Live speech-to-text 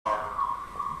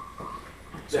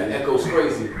That echo's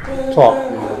crazy. Talk.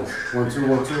 1 2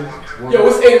 1 2. Yo,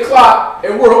 it's 8 o'clock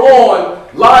and we're on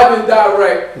live and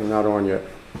direct. We're not on yet.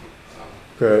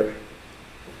 Good.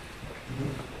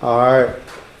 All right.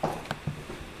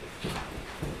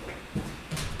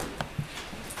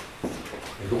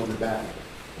 And go in the back.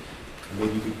 And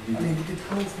maybe you get the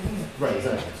close in. right,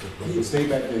 exactly. So you can stay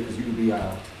back there because you can be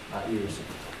our ears.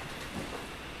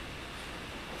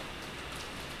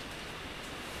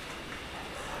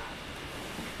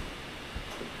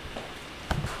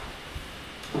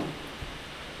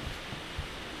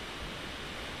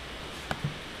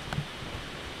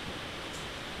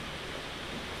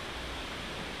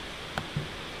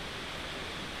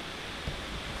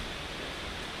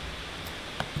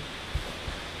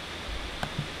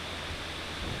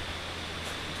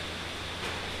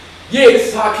 Yeah, this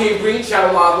is Hakim Green,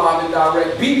 Channel Live and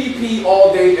Direct. BDP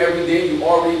all day, every day. You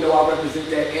already know I represent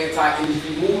that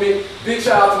anti-industry movement. Big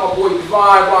shout out to my boy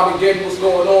Divine, Robin Getty, what's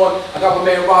going on? I got my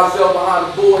man Rozelle behind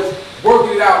the boards,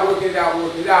 working it out, working it out,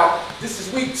 working it out. This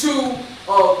is week 2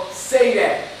 of Say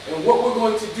That. And what we're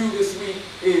going to do this week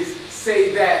is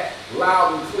say that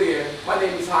loud and clear. My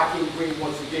name is Hakim Green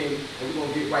once again, and we're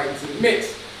going to get right into the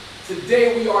mix.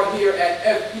 Today we are here at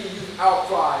FP Youth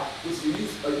Outcry, which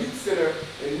is a youth center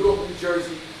in Newark, New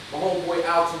Jersey. My homeboy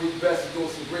Al Tariq Best is doing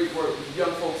some great work with the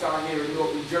young folks out here in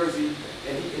Newark, New Jersey.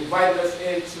 And he invited us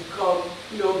in to come,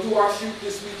 do our shoot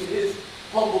this week in his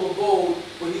humble abode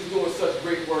where he's doing such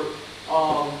great work.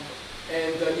 Yeah,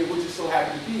 we're just so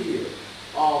happy to be here.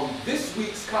 This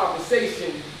week's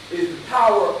conversation is the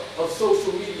power of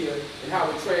social media and how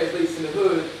it translates in the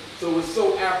hood. So it's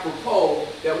so apropos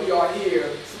that we are here,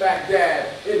 smack dab,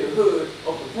 in the hood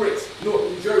of the bricks, Newark,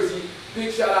 New Jersey.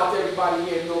 Big shout out to everybody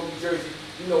here in Newark, New Jersey.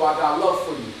 You know I got love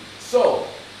for you. So,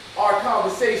 our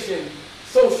conversation,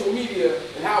 social media,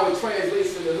 and how it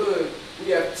translates in the hood,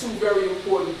 we have 2 very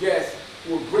important guests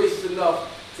who are gracious enough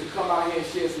to come out here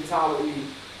and share some time with me.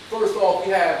 First off,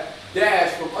 we have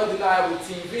Dash from Undeniable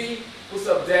TV. What's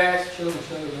up, Dash? Chillin',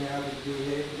 man. Happy to be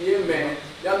here. Yeah, man.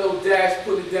 Y'all know Dash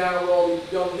put it down with all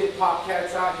these young hip-hop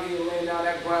cats out here laying down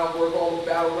that groundwork, all the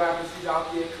battle rappers. He's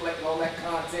out there collecting all that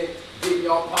content, getting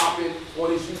y'all popping on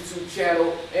his YouTube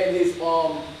channel and his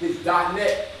 .net.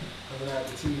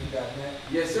 Undeniabletv.net.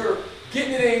 Yes, sir.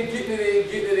 Getting it in,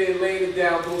 laying it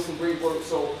down, doing some great work.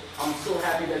 So I'm so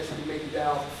happy that you can make it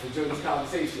down and join this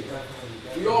conversation.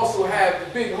 We also have the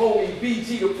big homie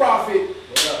BG the Profet.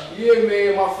 Yeah,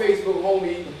 man, my Facebook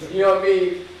homie. You know what I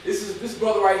mean? This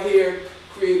brother right here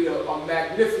created a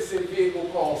magnificent vehicle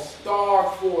called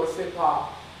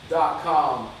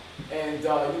StarForceHipHop.com. And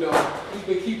he's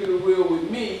been keeping it real with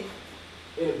me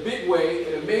in a big way,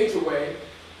 in a major way.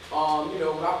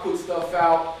 When I put stuff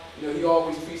out, he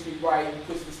always treats me right. He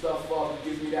puts the stuff up, he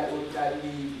gives me that look that I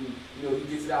need, and he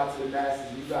gets it out to the masses.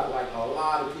 And you got like a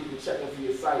lot of people checking for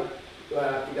your site. I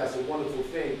think that's a wonderful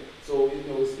thing. So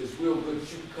it's real good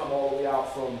that you can come all the way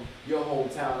out from your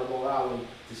hometown of Long Island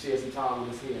to share some time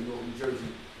with us here in Newark, New Jersey,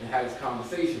 and have this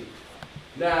conversation.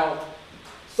 Now,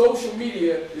 social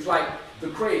media is like the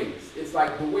craze. It's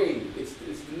like the wave. It's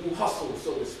the new hustle,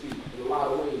 so to speak, in a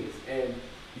lot of ways. And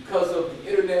because of the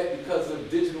internet, because of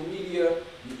digital media,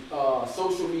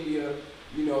 social media,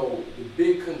 the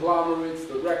big conglomerates,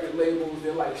 the record labels,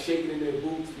 they're like shaking in their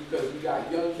boots because we got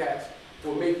young cats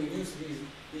who are making use of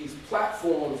these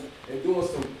platforms and doing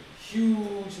some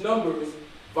huge numbers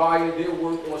via their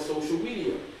work on social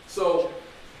media. So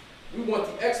we want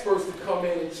the experts to come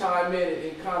in and chime in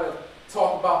and kind of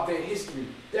talk about their history.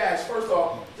 Dash, first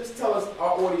off, just tell us,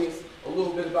 our audience, a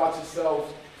little bit about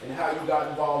yourself and how you got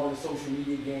involved in the social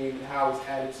media game and how it's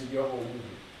added to your whole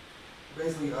movement.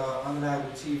 Basically,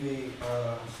 Undeniable TV,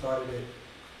 I started it,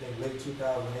 I think, late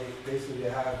 2008. Basically,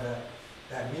 to have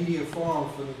that media forum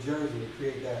for New Jersey, to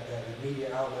create that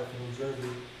media outlet for New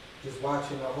Jersey, just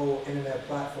watching the whole internet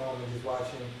platform and just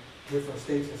watching different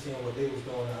states and seeing what they was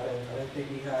doing. I didn't think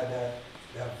we had that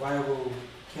viral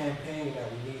campaign that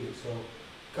we needed. So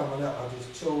coming up, I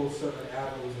just chose certain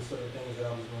avenues and certain things that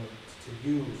I was going to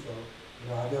use. So,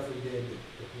 I definitely did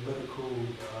the political,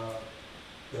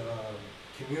 the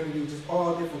community, just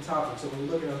all different topics. So when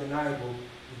you look at Undeniable, you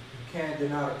can't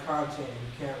deny the content and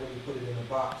you can't really put it in a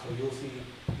box. So you'll see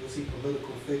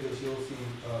political figures, you'll see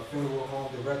funeral home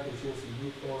directors, you'll see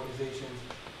youth organizations,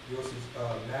 you'll see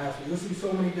you'll see so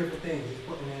many different things. Just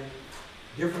putting in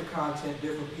different content,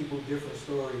 different people, different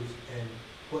stories, and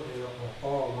putting it on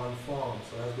all one form.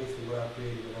 So that's basically what I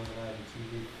created with Undeniable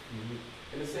TV.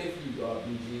 And the same for you,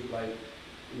 BG, like,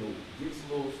 give us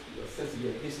a little sense of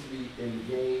your history in the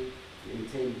game, the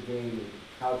entertainment game, and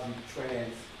how did you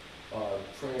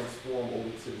transform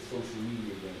over to the social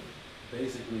media game?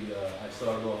 basically, I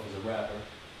started off as a rapper,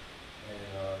 and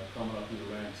coming up through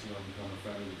the ranks, becoming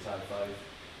friendly with Ty Fife,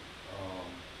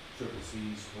 Triple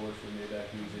C, Sports for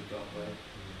Maybach Music, Gunplay.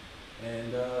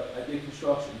 And I did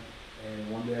construction, and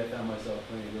one day I found myself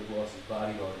playing Rick Ross's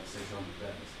bodyguard at 600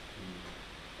 Benz.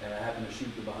 And I happened to shoot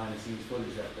the behind the scenes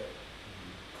footage that day.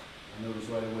 I noticed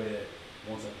right away that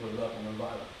once I put it up, I'm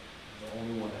Unviolent. I'm the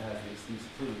only one that has the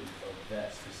exclusivity of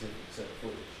that specific set of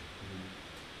footage.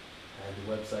 I had the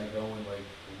website going like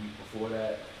a week before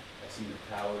that. I seen the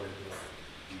power that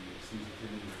the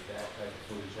exclusivity of that type of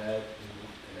footage had,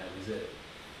 and that was it.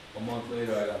 A month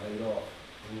later, I got laid off.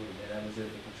 And that was it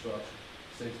for construction.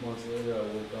 6 months later, I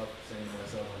woke up saying to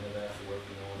myself, I never have to work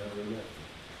for no one ever again.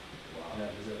 Wow. And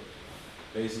that was it.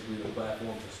 Basically, the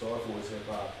platform to start for was hip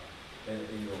hop. And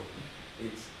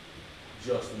it's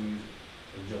just the music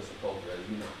and just the culture, as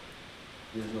you know.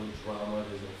 There's no drama,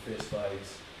 there's no fist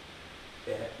fights.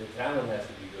 The talent has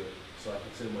to be good. So I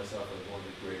consider myself like one of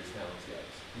the greatest talents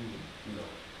guys.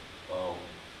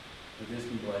 But there's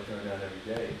people I turn down every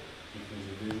day because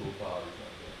the visual quality's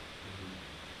not there.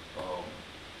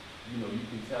 You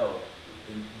can tell,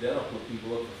 and then I'll put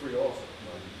people up for free also.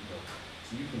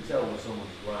 So you can tell when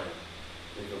someone's grinding.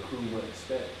 If a crew went and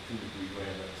spent $2 to $3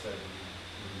 grand on a segment,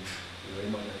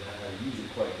 they might not know how to use it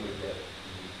quite good yet,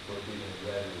 but they're going to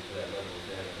graduate to that level of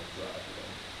data and drive.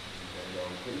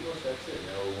 And pretty much that's it.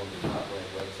 Now we're one of the top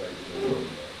ranked websites in the world.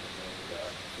 We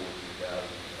got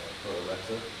 14,000 per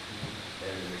Alexa,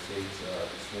 and in the States,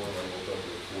 this morning I woke up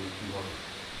with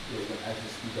 4,200. Yeah, I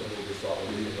just speak up a little bit so I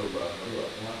really no problem.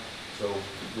 So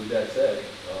with that said,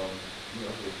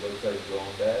 the website's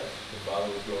growing fast, the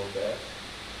followers growing fast,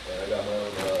 and I got my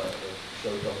own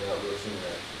show coming out real soon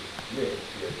actually.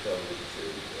 Yeah, television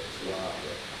series.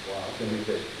 Wow. It's gonna be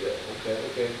big. Yeah.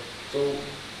 Okay. So,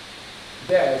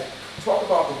 Dad, talk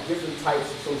about the different types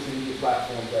of social media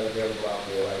platforms that are available out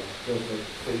there, like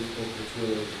Facebook, the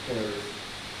Twitter, the Pinterest.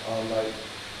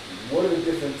 What are the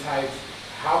different types?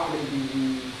 How can they be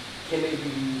used? Can they be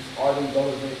used? Are they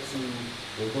relevant to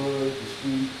the hood, the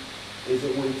street? Is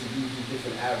it a way to use these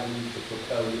different avenues to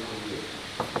propel your career?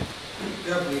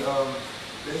 Definitely.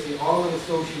 Basically, all of the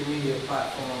social media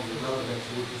platforms are relevant to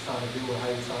what you're trying to do and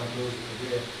how you're trying to build your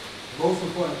career. The most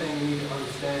important thing you need to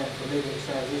understand for making the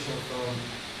transition from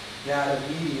data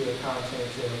media content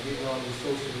to getting on these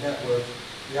social networks,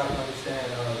 you have to understand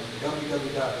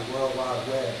the World Wide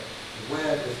Web. The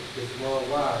web is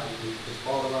worldwide, it's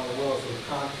all around the world, so the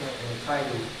content and the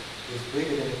title is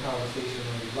bigger than the conversation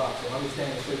on the block. So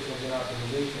understanding search engine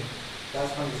optimization,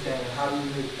 that's understanding how do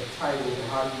you make a title and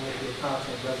how do you make your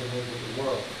content resonate with the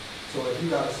world. So if you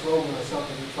got a slogan or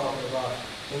something you're talking about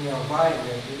in your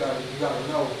environment, you gotta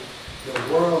know the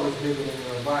world is bigger than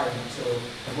your environment. So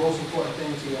the most important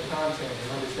thing to your content and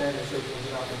understanding search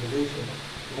engine optimization,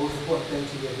 the most important thing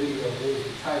to your video is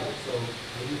the title. So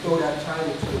if you throw that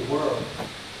title to the world,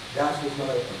 that's what's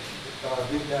going to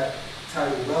give that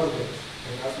title relevance.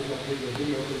 And that's what's going to give you a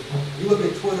video. Because when you look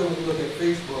at Twitter, when you look at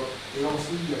Facebook, they don't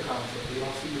see your content. They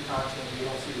don't see the content. They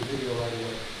don't see the video right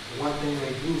away. The one thing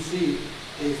they do see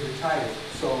is the title.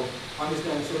 So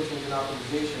understanding search engine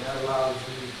optimization, that allows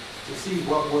you to see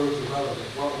what words are relevant,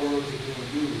 what words are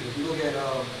being used. If you look at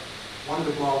one of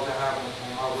the blogs I have on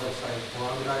our website,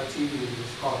 on Minaj TV,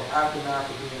 it's called The Aftermath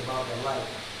of Being About That Life.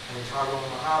 And Tyrone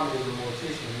Muhammad is a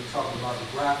mortician. He's talking about the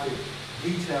graphic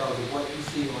details of what you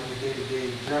see on your day-to-day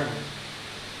journey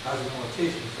as a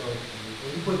mortician. So when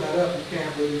you put that up, you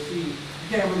can't really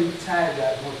tag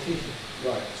that mortician.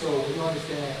 Right. So when you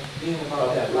understand being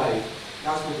about that life,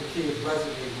 that's what the kids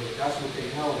resonate with. That's what they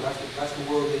know. That's the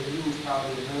word they use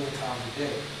probably 1 million times a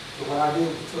day. So what I did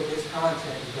was took this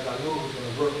content because I knew it was going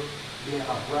to work, being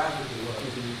how graphic it was.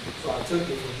 So I took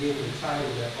it and gave it a title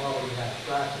that already had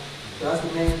traffic. So that's the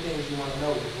main things you want to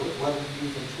know. Whether you're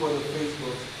using Twitter,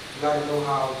 Facebook, you got to know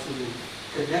how to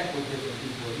connect with different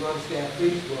people. If you understand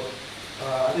Facebook,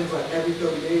 I think it's like every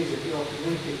 30 days if you don't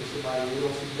communicate with somebody, you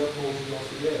don't see their posts, you don't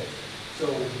see theirs. So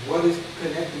what is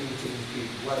connecting you to these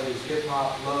people? Whether it's hip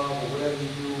hop, love, or whatever you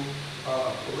do,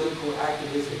 political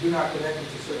activists, if you're not connecting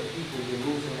to certain people, you're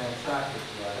losing that traffic,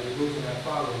 right? You're losing that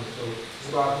following. So it's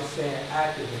about just staying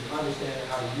active and understanding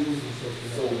how to use these social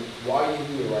media. So while you're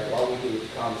here, right, while we're here with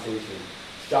the conversation,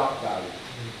 shock value,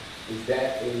 does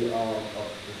that give you an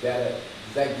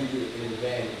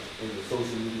advantage in the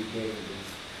social media game,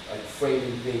 like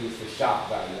framing things for shock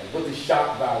value? Like what does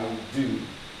shock value do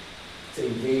to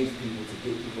engage people, to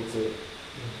get people to,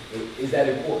 is that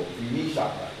important? Do you need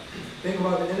shock value? Think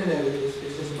about the internet, it's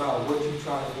just about what you're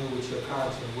trying to do with your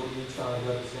content, what are you trying to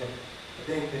represent. I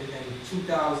think that in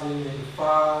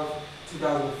 2005,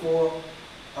 2004,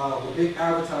 the big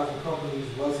advertising companies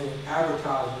wasn't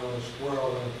advertising on a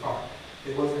squirrel in the park.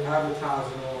 They wasn't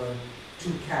advertising on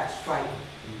two cats fighting.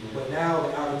 But now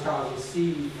the advertisers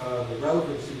see the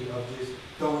relevancy of just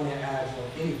throwing their ads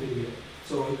on any video.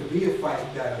 So it could be a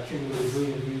fight that accumulates 1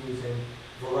 million views and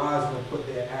Verizon will put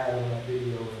their ad on that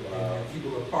video and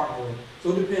people are partnering.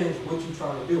 So it depends what you're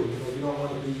trying to do. You know, you don't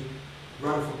want to be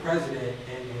running for president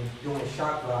and doing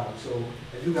shock value. So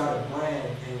if you got a brand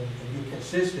and you're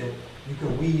consistent, you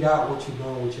can weed out what you're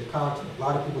doing with your content. A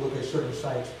lot of people look at certain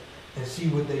sites and see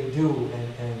what they do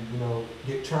and you know,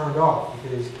 get turned off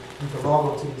because you can log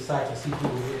onto these sites and see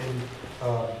people getting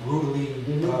brutally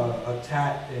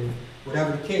attacked and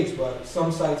whatever the case. But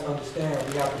some sites understand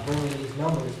we have to bring in these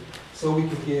numbers so we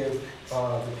can give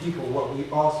the people what we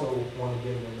also want to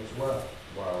give them as well.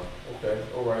 Wow. Okay.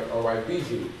 All right.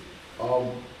 BG.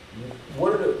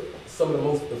 What are some of the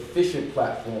most efficient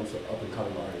platforms for up and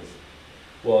coming artists?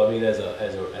 Well, I mean, as an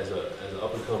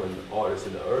up and coming artist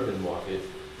in the urban market,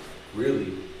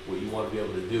 really, what you want to be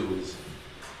able to do is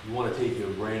you want to take your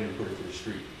brand and put it to the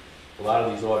street. A lot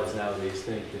of these artists nowadays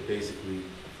think that basically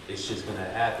it's just going to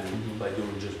happen by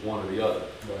doing just one or the other.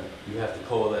 Right. You have to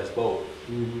coalesce both.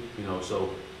 You know, so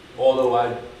although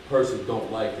I personally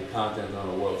don't like the content on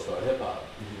a World Star Hip Hop,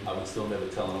 I would still never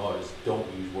tell an artist, don't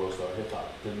use World Star Hip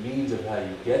Hop. The means of how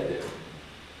you get there,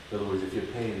 in other words, if you're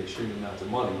paying extreme amounts of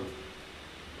money,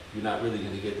 you're not really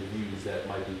going to get the views that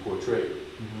might be portrayed.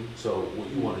 So what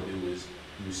you want to do is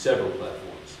use several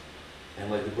platforms. And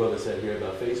like the brother said here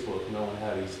about Facebook, knowing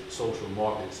how these social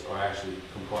markets are actually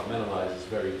compartmentalized is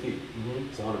very key.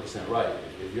 It's 100% right.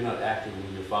 If you're not active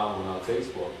when you're following on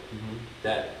Facebook,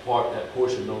 that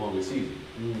portion no longer sees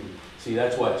you. See,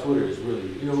 that's why Twitter is really...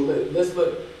 You know, let's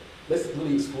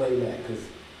really explain that, because,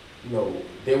 you know,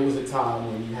 there was a time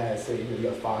when you had, say, you know, you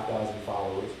have 5,000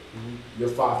 followers. Your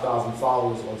 5,000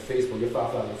 followers on Facebook, your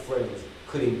 5,000 friends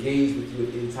could engage with you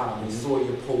at any time. They saw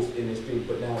your post in the street,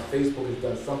 but now Facebook has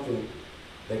done something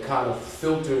that kind of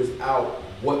filters out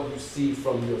what you see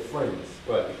from your friends.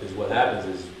 Right, because what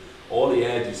happens is all the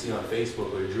ads you see on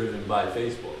Facebook are driven by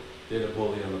Facebook. They're the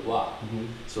bully on the block.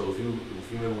 So if you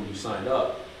remember when you signed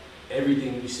up,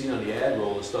 everything you see on the ad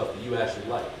roll is stuff that you actually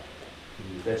like.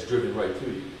 That's driven right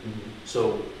to you.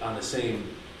 So on the same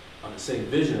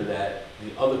vision of that,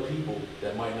 the other people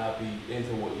that might not be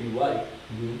into what you like,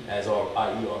 as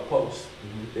i.e. our posts,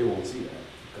 they won't see that.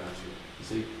 Gotcha. You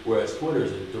see, whereas Twitter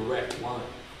is a direct line.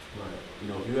 Right. You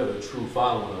know, if you have a true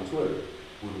following on Twitter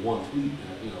with one tweet,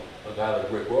 you know, a guy like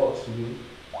Rick Ross, I mean,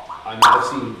 I've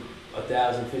seen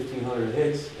 1,000, 1,500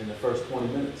 hits in the first 20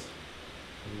 minutes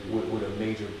with a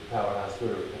major powerhouse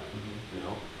Twitter account. You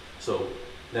know, so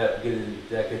that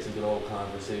gets into the whole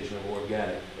conversation of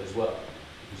organic as well,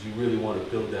 because you really want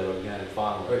to build that organic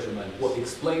following. Tremendous. Well,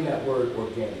 explain that word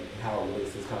organic and how it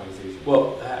relates to this conversation.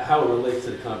 Well, how it relates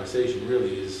to the conversation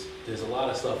really is there's a lot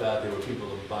of stuff out there where people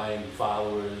are buying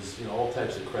followers, you know, all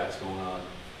types of crap's going on.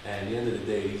 And at the end of the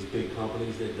day, these big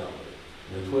companies, they're done with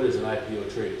it. You know, Twitter's an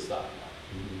IPO traded stock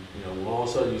now. You know, when all of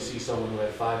a sudden you see someone who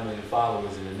had 5 million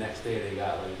followers and the next day they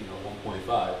got like, you know,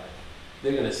 1.5,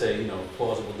 they're going to say, you know,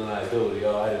 plausible deniability,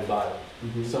 oh, I didn't buy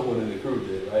it. Someone in the crew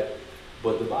did, right?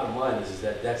 But the bottom line is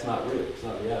that that's not real. It's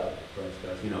not reality.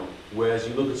 Right. You know, whereas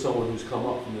you look at someone who's come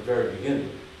up from the very beginning,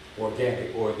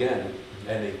 organic,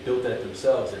 and they built that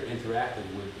themselves, they're interactive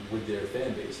with their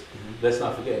fan base. Let's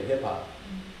not forget, in hip hop,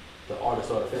 the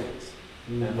artists are the fans,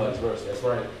 and vice versa. That's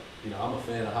right. You know, I'm a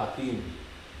fan of Hakim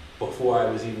before I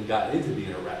was even gotten into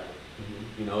being a rapper.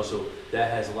 You know, so that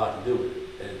has a lot to do with it.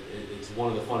 And it's one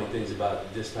of the funny things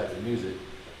about this type of music.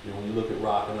 You know, when you look at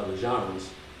rock and other genres,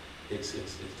 it's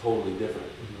totally different.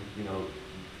 You know,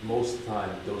 most of the time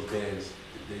those bands,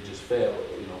 they just fail.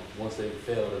 You know, once they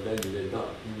fail at a venue, they're done.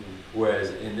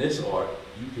 Whereas in this art,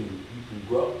 you can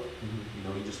grow. You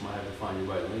know, you just might have to find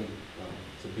your right lane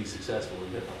to be successful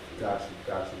in hip hop.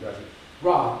 Got you.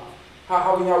 Rob,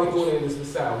 how we doing in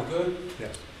this sound? We good?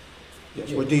 Yes,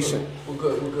 Yeah, we're decent. We're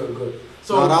good.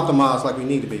 So Not optimized like we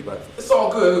need to be, but it's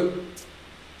all good.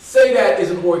 Say that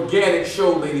is an organic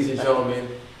show, ladies and gentlemen.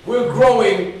 We're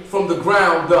growing from the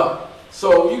ground up.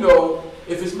 So, you know,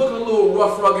 if it's looking a little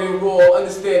rough, rugged, and raw,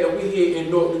 understand that we're here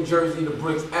in North New Jersey, the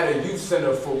Bricks, at a youth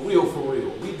center for real.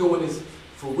 We doing this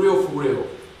for real.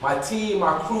 My team,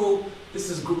 my crew, this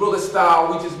is guerrilla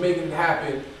style. We just making it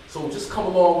happen. So just come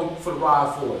along for the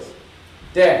ride for us.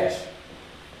 Dash.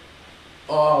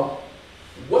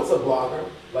 What's a blogger?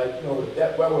 Like, you know,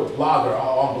 that word blogger,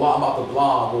 I'm about to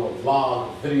blog or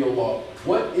vlog, video log.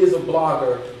 What is a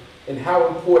blogger and how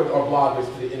important are bloggers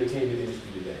to the entertainment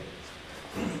industry today?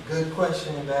 Good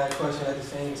question and bad question at the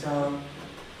same time.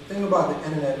 The thing about the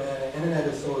internet, man, the internet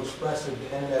is so expressive,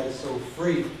 the internet is so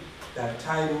free that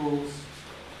titles,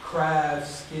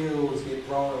 crafts, skills get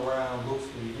thrown around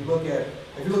loosely. If you look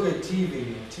at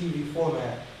TV and TV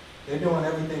format, they're doing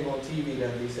everything on TV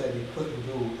that they said they couldn't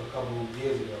do a couple of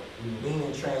years ago.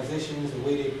 Meaning transitions, the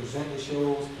way they present the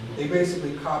shows, they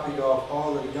basically copied off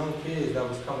all of the young kids that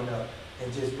was coming up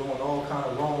and just doing all kind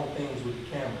of wrong things with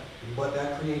the camera. But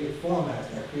that created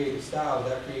formats, that created styles,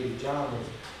 that created genres.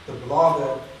 The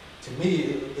blogger, to me,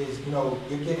 is, you know,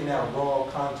 you're getting that raw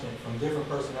content from different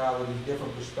personalities,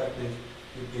 different perspectives.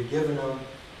 You're giving them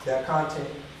that content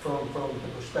from the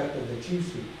perspective that you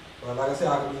see. But like I said,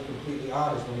 I can be completely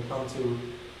honest when it comes to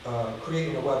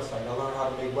creating a website. I learned how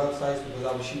to make websites because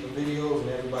I was shooting videos and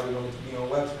everybody wanted to be on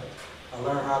websites. I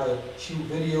learned how to shoot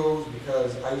videos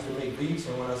because I used to make beats,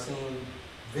 and when I seen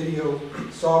video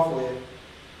software,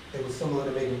 it was similar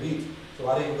to making beats. So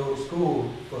I didn't go to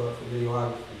school for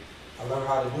videography. I learned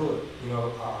how to do it. You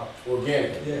know,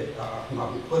 organic. Yeah,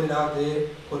 I put it out there,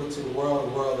 put it to the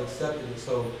world accepted it.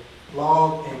 So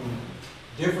blog and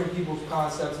different people's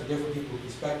concepts and different people's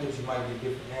perspectives, you might get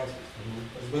different answers.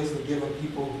 It's basically giving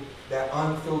people that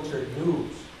unfiltered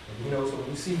news. You know, so when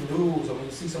you see news or when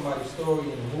you see somebody's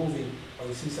story in a movie or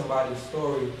you see somebody's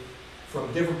story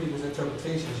from different people's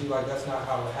interpretations, you're like, that's not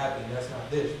how it happened, that's not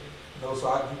this. You know,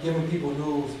 so I'm giving people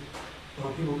news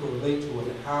when people can relate to it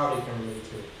and how they can relate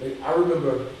to it. Like, I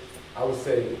remember, I would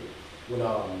say, when,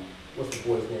 what's the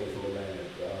boy's name from Atlanta?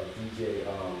 DJ,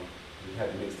 we had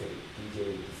the mixtape. DJ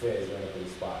with the Feds ran up in the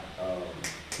spot.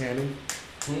 Cannon?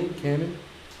 Cannon?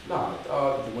 Nah,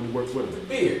 when he works with him. The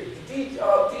beard. The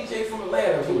DJ from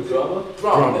Atlanta. Who, Drama?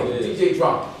 Drama, DJ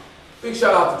Drama. Big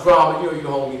shout out to Drama. You know, you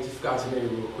homie. Just forgot your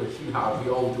name real quick. You know how we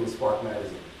own through a Spark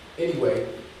magazine. Anyway,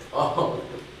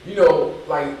 you know,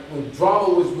 like when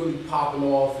Drama was really popping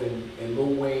off and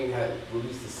Lil Wayne had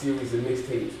released a series of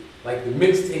mixtapes, like the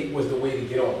mixtape was the way to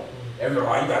get on.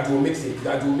 Everybody, you gotta do a mixtape, you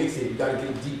gotta do a mixtape, you gotta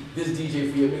get this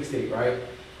DJ for your mixtape, right?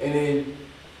 And then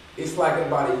it's like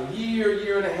about a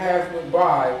year and a half went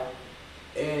by,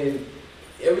 and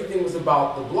everything was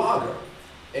about the blogger.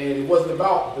 And it wasn't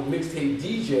about the mixtape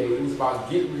DJ, it was about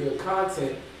getting real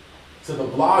content to the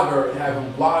blogger and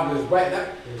having bloggers, right?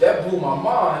 That blew my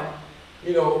mind,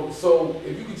 you know. So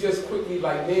if you could just quickly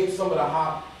like name some of the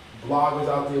hot bloggers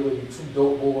out there, maybe Two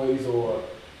Dope Boys, or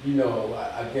you know,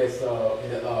 I guess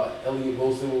Elliot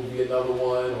Wilson would be another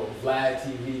one, or Vlad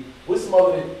TV. What's some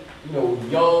other, you know,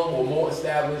 young or more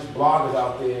established bloggers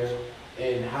out there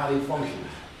and how they function?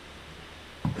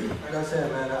 Like I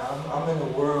said, man, I'm in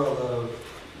the world of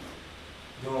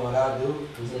doing what I do.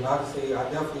 And I can say I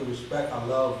definitely respect, I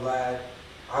love Vlad.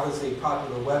 I would say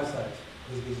popular websites.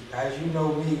 Because as you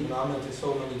know me, you know, I'm into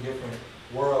so many different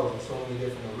worlds and so many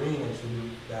different arenas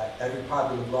that every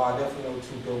popular blog, I definitely know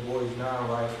Two Dope Boys now,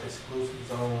 right? Exclusive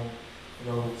Zone,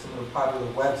 you know, some of the popular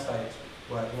websites.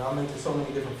 But, you know, I'm into so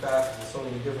many different facets and so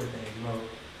many different things, you know.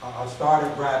 I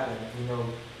started rapping, you know,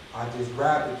 I just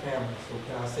grabbed the camera. So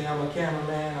can I say I'm a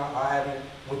cameraman? I haven't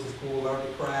went to school, learned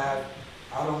the craft.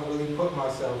 I don't really put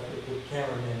myself with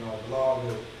cameraman or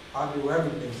blogger. I do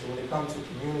everything. So when it comes to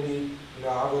community, you know,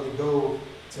 I really go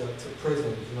to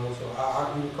prisons, you know, so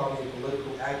you would call me a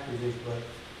political activist, but,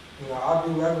 you know, I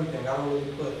do everything. I don't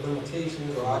really put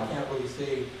limitations, or I can't really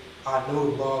say I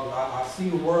know the blog. I see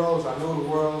the worlds, I know the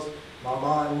worlds. My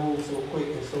mind moves so quick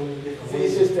in so many different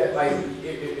ways. It's just that, like,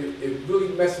 it really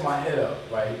messed my head up,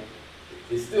 right?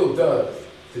 It still does,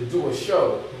 to do a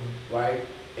show, right?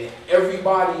 And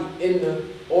everybody in the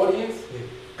audience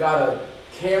got a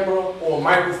camera or a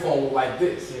microphone like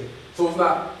this. So it's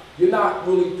not, you're not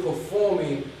really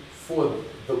performing for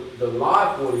the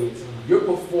live audience, you're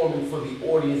performing for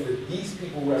the audience that these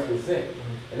people represent.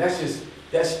 And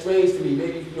that's strange to me,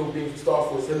 maybe, you know, being from Star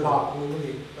Force Hip Hop.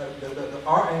 The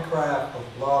art and craft of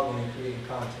blogging and creating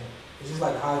content, it's just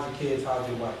like how's your kids, how's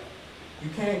your wife. You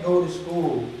can't go to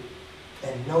school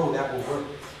and know that will work.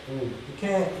 You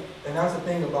can't, and that's the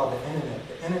thing about the internet.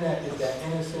 The internet is that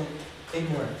innocent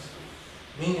ignorance.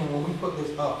 Meaning when we put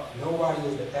this up, nobody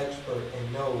is the expert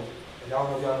and knows. And I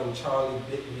don't know if y'all know Charlie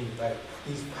Bit Me, like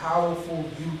these powerful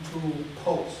YouTube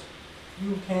posts.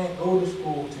 You can't go to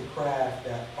school to craft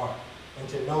that art and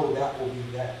to know that will be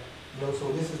that. You know,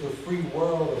 so this is the free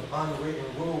world of unwritten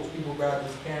rules. People grab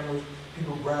these cameras,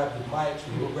 people grab the mics,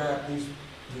 people grab these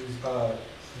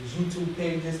YouTube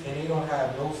pages, and they don't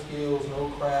have no skills, no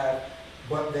craft,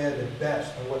 but they're the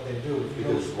best in what they do. You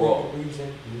know, spoken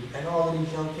reason, and all of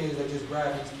these young kids that just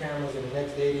grab these cameras, and the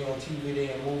next day they on TV,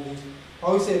 they in movies. I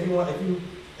always say,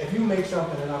 if you make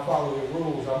something and I follow your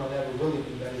rules, I'm gonna never really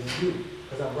be better than you,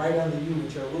 because I'm right under you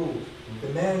with your rules. The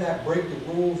man that break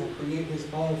the rules and create his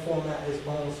own format, his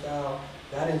own style,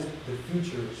 that is the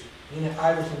future's Ian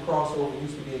Iverson crossover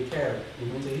used to be a character.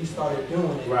 So he started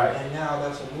doing it, and now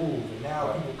that's a move. And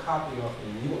now people copy off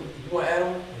it. You want to add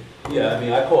on? Yeah, I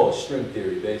mean, I call it string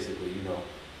theory, basically. You know,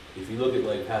 if you look at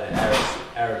like how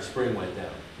the Arab Spring went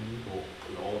down, well,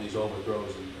 you know, all these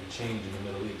overthrows and change in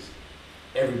the Middle East,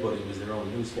 everybody was their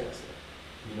own newscaster.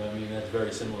 You know what I mean? That's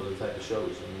very similar to the type of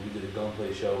shows. I mean, we did a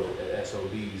gunplay show at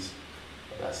SOB's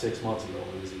about 6 months ago,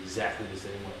 and it was exactly the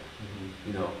same way.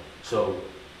 You know, so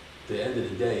the end of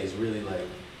the day is really like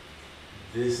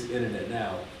this internet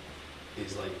now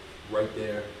is like right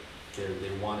there.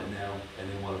 They want it now,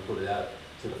 and they want to put it out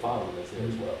to the following that's there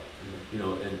as well. You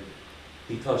know, and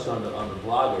he touched on the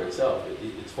blogger itself.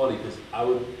 It's funny because I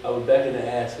would beckon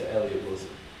to ask Elliot Wilson,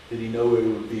 did he know where he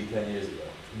would be 10 years ago?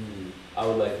 I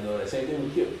would like to know that. Same thing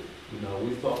with Q. You know,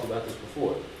 we've talked about this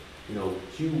before. You know,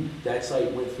 Q, that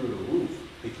site went through the roof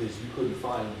because you couldn't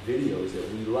find videos that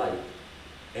we liked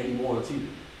anymore on TV.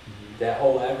 That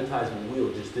whole advertisement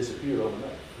wheel just disappeared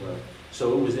overnight.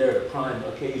 So it was there at a prime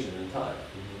occasion and time,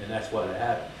 and that's why that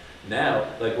happened. Now,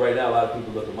 like right now, a lot of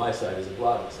people look at my site as a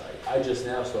blogging site. I just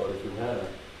now started through Hannah.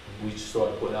 We just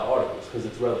started putting out articles because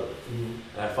it's relevant.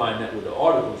 And I find that with the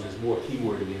articles, there's more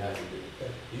keywording you have to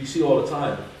do. You see all the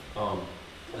time,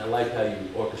 and I like how you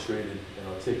orchestrated and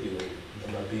articulated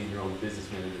about being your own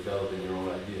businessman and developing your own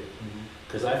idea.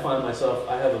 Because I find myself,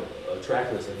 I have a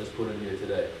track list I just put in here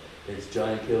today. It's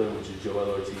Giant Killer, which is Joel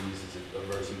Ortiz. It's a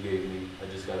verse he gave me. I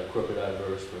just got a Crooked Eye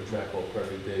verse for a track called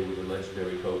Perfect Day with the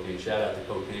legendary Cocaine. Shout out to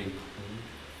Cocaine.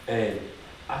 And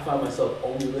I find myself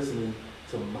only listening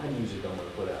to my music I'm going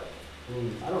to put out.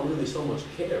 I don't really so much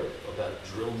care about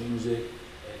drill music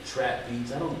and trap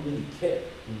beats. I don't really care.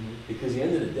 Because at the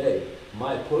end of the day,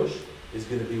 my push is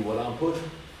going to be what I'm pushing.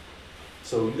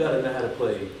 So you got to know how to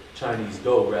play Chinese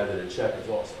Go rather than checkers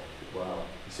also. Wow.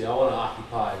 You see, I want to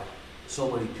occupy so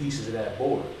many pieces of that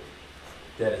board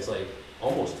that it's like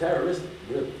almost terroristic,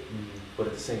 really. But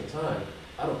at the same time,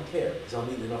 I don't care because I'm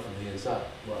eating enough from the inside.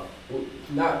 Wow. Well,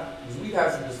 because we've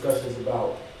had some discussions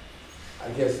about, I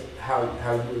guess, how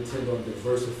you intend on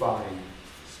diversifying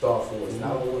Star Force. And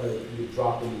I don't want to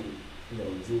drop any,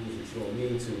 jewels that you don't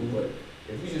mean to, but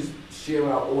if you just share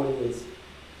with our audience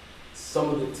some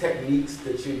of the techniques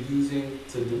that you're using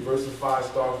to diversify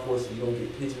Star Force so you don't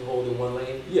get pigeonholed in one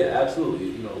lane? Yeah,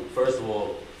 absolutely. First of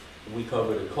all, we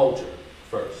cover the culture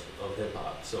first of hip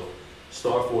hop. So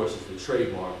Star Force is the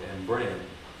trademark and brand,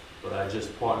 but I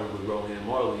just partnered with Rohan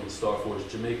Marley and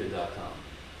StarForceJamaica.com,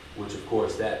 which of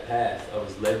course that path I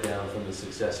was led down from the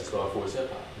success of Star Force Hip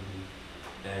Hop.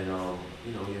 And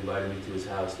he invited me to his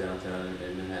house downtown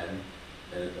in Manhattan,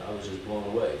 and I was just blown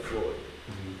away, floored,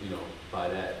 by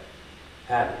that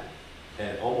habit.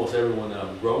 And almost everyone that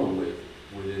I'm growing with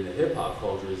within the hip hop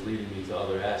culture is leading me to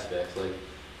other aspects. Like,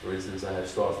 for instance, I have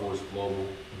Star Force Global,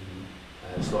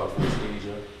 I have Star Force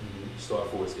Asia, Star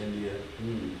Force India.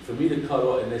 For me to cut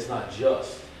off, and it's not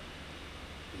just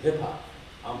hip hop,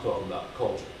 I'm talking about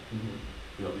culture.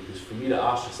 Because for me to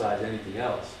ostracize anything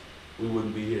else, we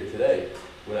wouldn't be here today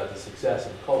without the success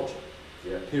of culture.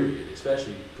 Period.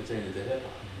 Especially pertaining to hip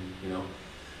hop.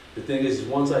 The thing is,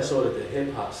 once I saw that the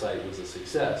hip hop site was a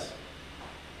success,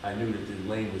 I knew that the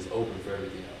lane was open for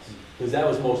everything else. Because that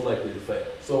was most likely to fail.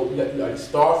 So like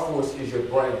Star Force is your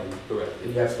brand. Correct.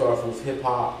 And you have Star Force Hip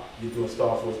Hop, you're doing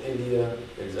Star Force India.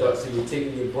 Exactly. So you're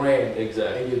taking your brand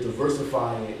and you're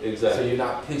diversifying it. Exactly. So you're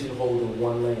not pigeonholed in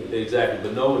one lane. Exactly.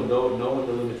 But knowing the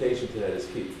limitation to that is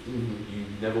key. You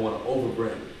never want to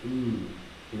overbrand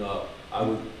it. I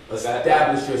would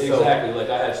establish yourself. Exactly. Like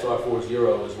I had Star Force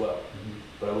Euro as well.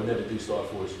 But I would never do Star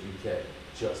Force UK,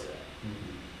 just that.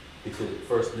 Because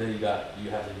first, then you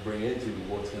have to bring into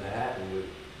what's going to happen with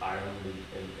Ireland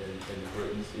and the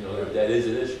Britons. That is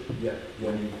an issue.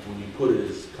 When you put it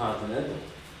as continental,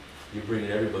 you're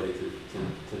bringing everybody to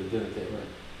the dinner table.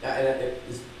 And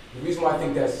the reason why I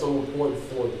think that's so important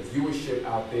for the viewership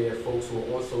out there, folks who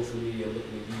are on social media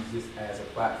looking to use this as a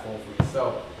platform for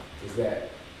yourself, is that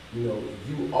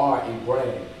you are a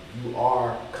brand, you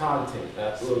are content,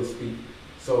 so to speak.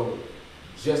 So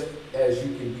just as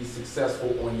you can be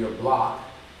successful on your block,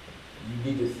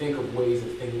 you need to think of ways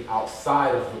of thinking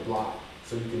outside of the block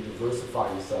so you can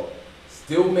diversify yourself.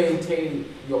 Still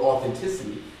maintain your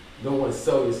authenticity. You don't want to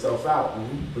sell yourself out,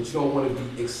 but you don't want to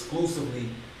be exclusively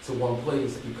to one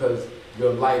place because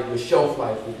your shelf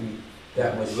life will be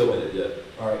that much shorter. Limited,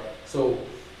 All right, so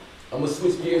I'm gonna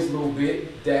switch gears a little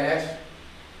bit. Dash,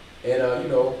 and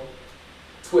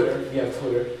Twitter. We have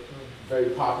Twitter.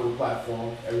 Very popular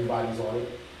platform, everybody's on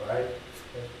it, right?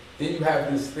 Then you have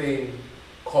this thing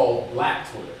called Black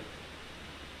Twitter.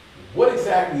 What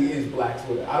exactly is Black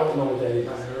Twitter? I don't know what that is.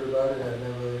 I heard about it,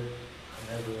 I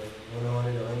never went on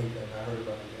it or anything. I heard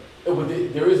about it.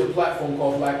 But there is a platform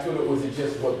called Black Twitter, or is it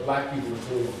just what black people are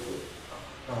doing on Twitter?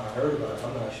 I heard about it.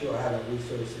 I'm not sure. I haven't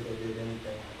researched it or did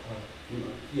anything.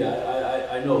 Yeah,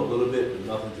 I know a little bit, but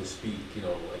nothing to speak, you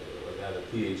know, like I have a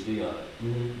PhD on it.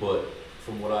 Mm-hmm. But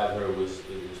from what I've heard it was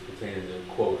pertaining to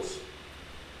quotes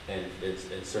and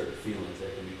certain feelings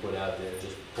that can be put out there,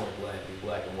 just point blank in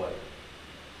black and white,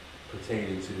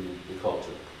 pertaining to the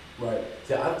culture. Right.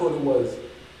 See, I thought it was,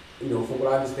 you know, from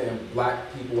what I understand,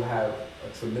 black people have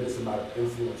a tremendous amount of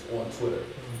influence on Twitter.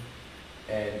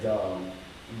 And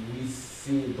we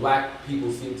see black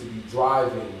people seem to be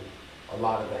driving a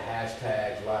lot of the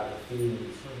hashtags, a lot of the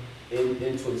themes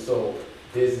in Twitter. So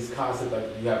there's this concept like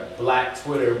you have Black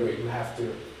Twitter where you have to,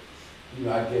 you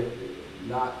know, I get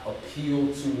not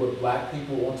appeal to what black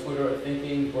people on Twitter are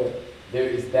thinking, but there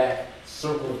is that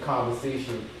circle of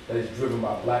conversation that is driven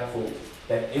by black folks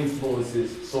that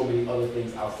influences so many other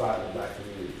things outside of the black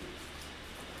community.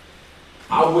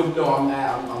 I wouldn't know. I'm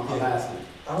asking.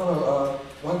 I don't know.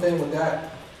 One thing with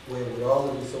that, with all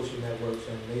of these social networks,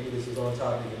 and maybe this is on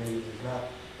topic and maybe this is not.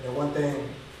 You know, one thing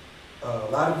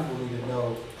a lot of people need to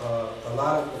know: a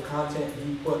lot of the content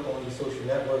you put on these social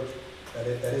networks that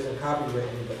isn't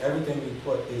copywritten, but everything you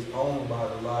put is owned by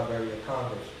the Library of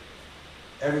Congress.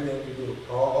 Everything you do,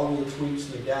 all your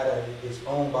tweets, your data is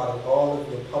owned by all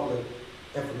of your public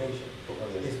information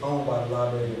is owned by the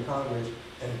Library of Congress.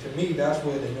 And to me, that's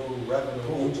where the new revenue.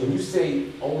 When you say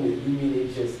own it, you mean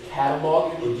they just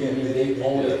catalog it, or you mean they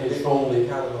own it, control it?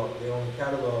 Catalog. They own the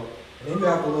catalog. And then you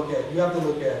have to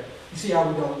look at. You see how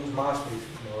we don't use MySpace,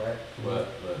 you know, right?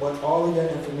 Right. But all of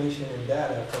that information and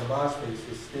data from MySpace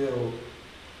is still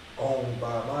owned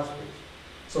by MySpace.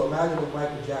 So imagine if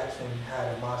Michael Jackson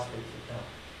had a MySpace account.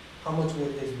 How much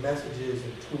would his messages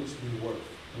and tweets be worth?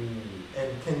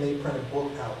 And can they print a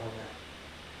book out on that?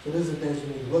 So these are things you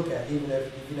need to look at, even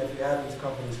if you have these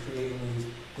companies creating these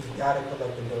data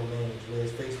collecting domains, where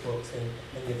it's Facebooks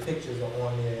and your pictures are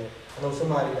on there. I know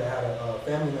somebody that had a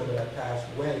family member that passed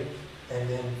away, and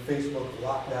then Facebook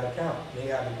locked that account. They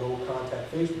had to go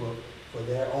contact Facebook for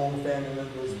their own family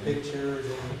members' pictures,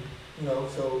 and you know.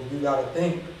 So you got to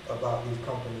think about these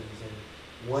companies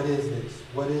and what is this?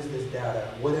 What is this data?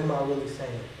 What am I really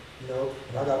saying? You know,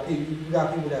 and you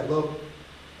got people that look,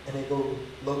 and they go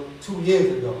look 2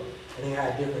 years ago, and they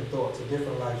had different thoughts, a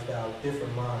different lifestyle, a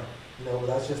different mind. You know, but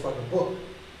that's just like a book.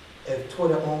 If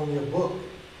Twitter owned your book,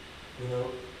 you know,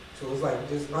 so it's like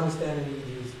just understanding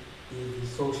these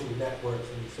social networks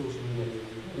and these social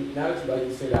media. Now that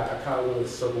you say that, I kind of want to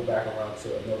circle back around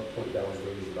to another point that was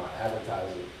raised about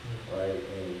advertising, right?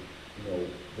 And you know,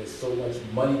 there's so much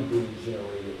money being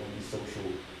generated on these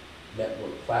social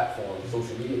network platforms,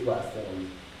 social media platforms,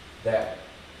 that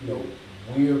you know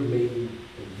we're making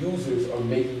the users are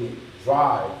making it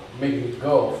drive, making it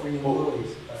go. Free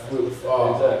employees.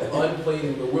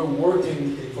 Unplayed, but we're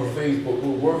working for Facebook,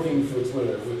 we're working for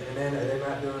Twitter. And then they're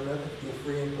not doing nothing. You're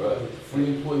free employees. Free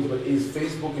employees, but is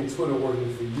Facebook and Twitter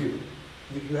working for you?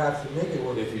 You have to make it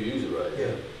work. If you use it right.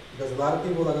 Yeah. Because a lot of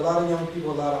people, like a lot of young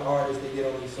people, a lot of artists, they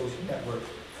get on these social networks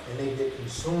and they get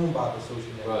consumed by the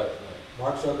social network. Right.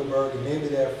 Mark Zuckerberg, and maybe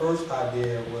their first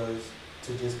idea was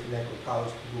to just connect with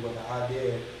college people, but the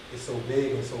idea is so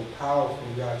big and so powerful,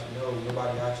 you have to know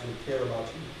nobody actually care about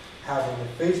you having a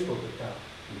Facebook account.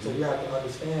 So you have to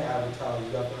understand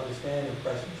advertising, you have to understand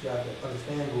impressions, you have to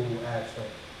understand Google Ads.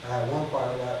 I had one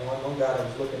part of that, one guy that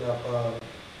was looking up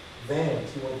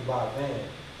vans. He wanted to buy a van.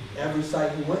 Every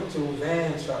site he went to,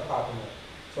 vans start popping up.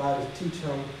 So I had to teach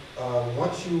him,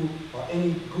 once you are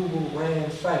any Google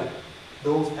brand site,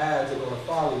 those ads are going to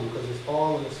follow you because it's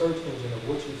all in the search engine of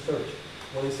what you search.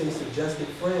 When they say suggested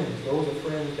friends, those are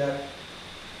friends that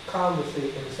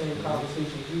conversate in the same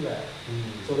conversations you have.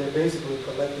 So they're basically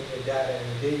collecting your data, and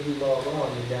the day you log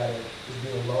on, your data is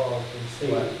being logged and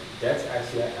saved. Right. That's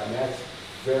actually, I mean, that's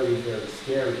very, very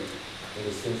scary in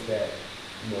the sense that,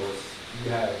 you know,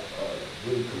 you have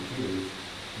really computers,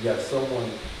 you have someone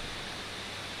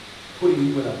putting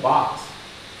you in a box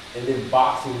and then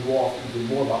boxing you off even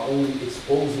more by only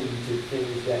exposing you to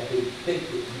things that they think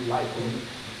that you like and you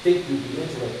think you'd be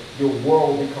interested. Your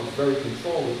world becomes very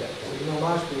controlled at that point. So, you know,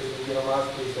 MySpace, when you get on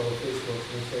MySpace or Facebook,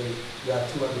 and you say you have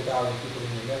 200,000 people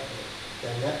in your network.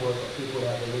 That network of people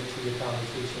that relate to your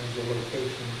conversations, your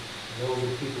location, and those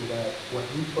are people that what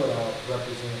you put out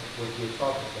represent what you're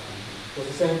talking about. So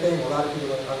it's the same thing. A lot of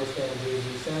people don't understand Jay-Z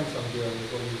Samsung deal with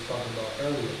what he was talking about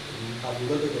earlier. How you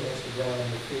look at the Instagram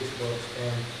and the Facebooks,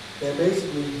 and they're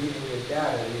basically getting your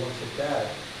data. They want your data.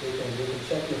 They can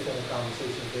check your phone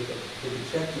conversations. They can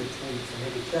check your tweets, and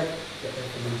they can check your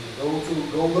information.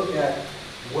 Go look at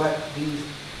what these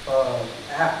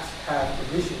apps have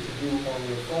permission to do on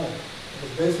your phone. And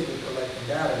it's basically collecting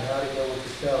data. Now they know what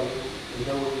to sell you, they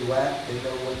know where you at, they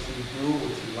know what you do,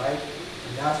 what you like.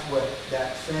 And that's what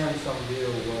that Samsung deal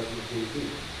was with Jay-Z.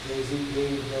 Jay-Z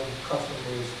gave them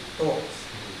customers' thoughts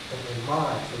in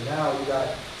mind. So now you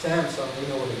got Samsung, they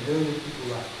know what 1 million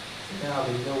people like. So now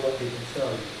they know what they can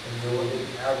sell you and know what they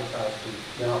can advertise to you.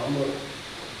 Now I'm gonna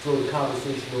throw the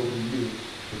conversation over to you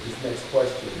with this next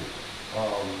question.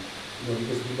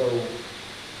 Because we know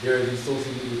there are these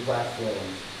social media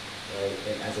platforms, right?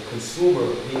 And as a consumer,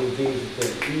 we engage with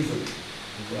them easily,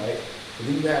 right? But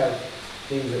then you have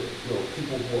things that,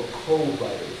 people who are code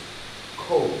writers,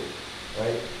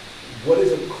 right? What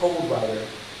is a code writer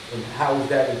and how is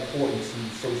that important to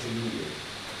social media?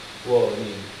 Well, I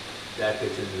mean, that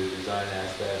gets into the design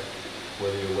aspect,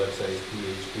 whether your website's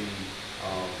PHP.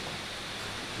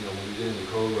 When you get into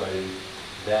code writing,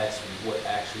 that's what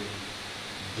actually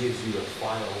gives you the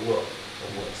final look of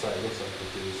what a site looks like,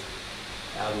 because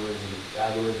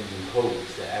algorithms and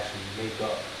codes that actually make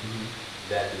up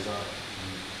that design.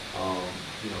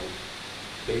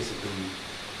 Basically,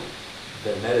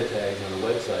 the meta tags on a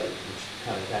website, which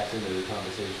kind of taps into the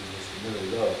conversation just a minute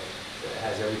ago, that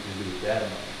has everything to do with data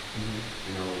mining.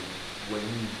 When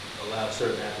you allow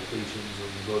certain applications or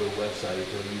you go to a website,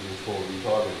 they'll use what's called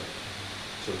retargeting.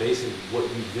 So basically, what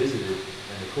you visited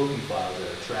and the cookie files that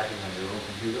are tracking on your own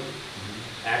computer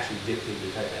actually dictate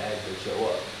the type of ads that show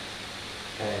up.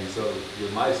 And so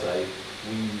with my site,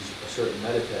 we use a certain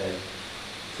meta tag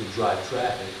to drive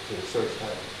traffic to the search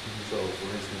title. So for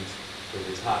instance, if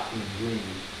it's Hakim Green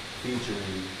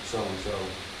featuring so-and-so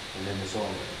and then the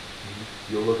song,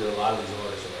 you'll look at a lot of these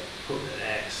artists are like putting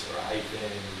an X or a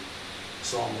hyphen,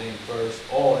 song name first,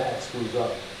 all that screws up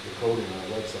the coding on a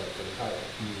website for the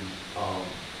title.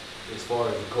 As far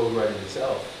as the code writing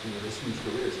itself, there's huge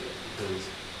careers in it because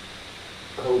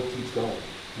code keeps going.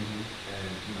 And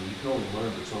you can only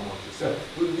learn but so much yourself.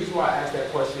 The reason why I asked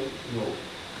that question,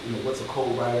 what's a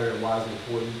code writer and why is it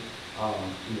important?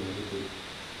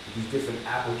 With these different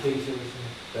applications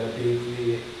that are being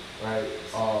created, right?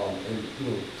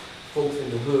 Folks in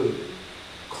the hood,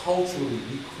 culturally,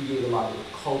 we create a lot of the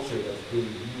culture that's being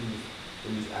used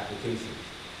in these applications,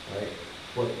 right?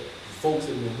 But folks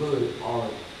in the hood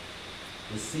aren't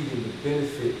receiving the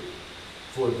benefit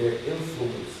for their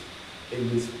influence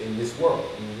in this world,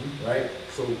 right?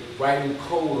 So writing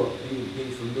code or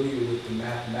being familiar with the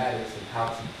mathematics and how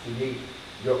to create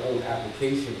your own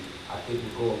application, I think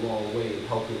will go a long way in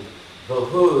helping the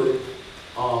hood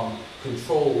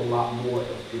control a lot more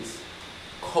of its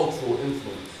cultural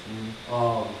influence.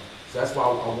 So that's why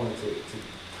I wanted to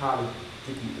kind of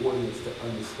get the audience to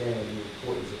understand the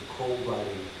importance of code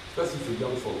writing, especially for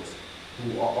young folks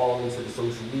who are all into the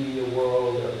social media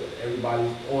world.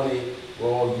 Everybody's on it. We're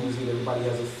all using it. Everybody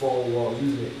has a phone. We're all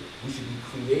using it. We should be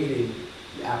creating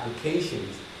the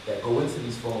applications that go into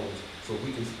these phones so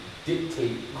we can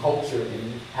dictate culture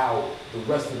and how the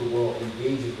rest of the world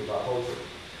engages with our culture.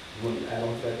 You want to add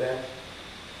on to that, Dan?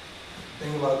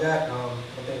 Think about that.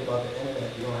 One thing about the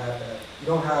internet, you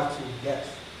don't have to guess,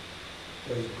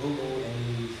 because Google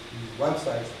and these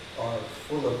websites are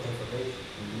full of information.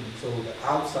 So the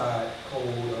outside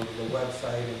code of the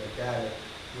website and the data,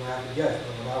 you don't have to guess.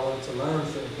 But when I wanted to learn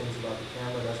certain things about the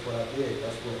camera, that's what I did.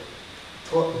 That's what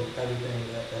taught me everything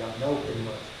that I know pretty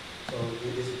much. So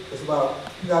it's about,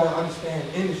 you got to understand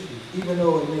industry. Even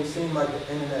though it may seem like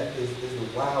the internet is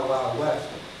the wild, wild west,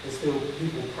 it's still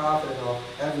people profiting off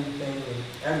everything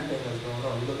that's going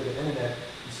on. You look at the internet,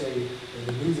 you say that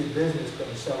the music business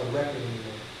couldn't sell a record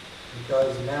anymore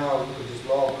because now you could just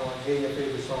log on, hear your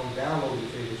favorite song, download your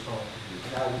favorite song.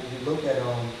 Now you look at I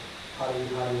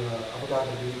forgot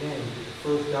the dude's name, the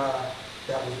first guy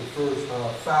that was the first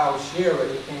foul sharer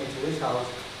that came to his house,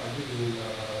 he was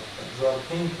a drug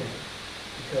kingpin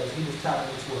because he was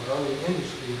tapping into an early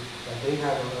industry that they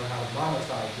haven't learned how to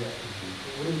monetize yet.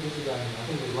 What is this guy name? I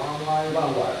think it was LimeWire.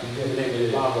 LimeWire.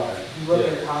 You look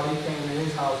at how they came in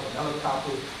his house with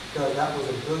helicopters because that was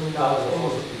 $1 billion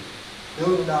industry.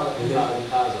 $1 billion industry. And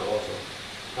Kaza also.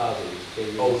 Kaza was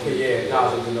okay, yeah,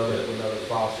 Kaza was another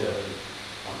foul sharer.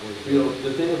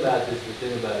 The thing about it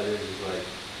is like,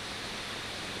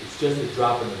 it's just a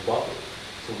drop in the bucket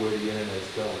to where the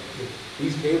internet's going.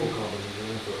 These cable companies are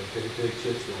in for a big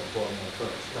shitstorm, pardon my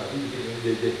French.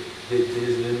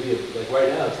 Like right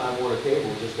now, Time Warner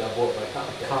Cable just got bought by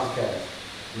Comcast.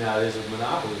 Now there's a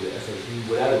monopoly there,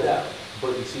 without a doubt.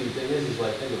 But you see, the thing is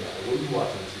like, think about it. What do you watch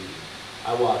on TV?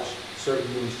 I watch certain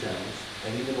news channels,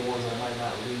 and even the ones I might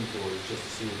not lean towards just to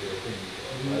see what their opinions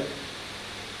are, right?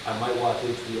 I might watch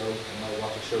HBO, I might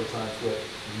watch a Showtime clip.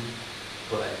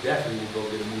 but I definitely will go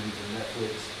get a movie from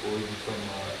Netflix or even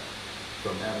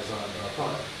from Amazon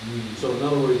Prime. So in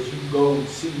other words, you go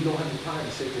see, you don't have the time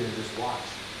to sit there and just watch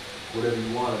whatever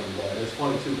you want anymore. And it's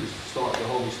funny too, because the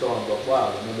homie Star and Buck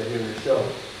Wild, I remember hearing the show,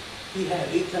 he had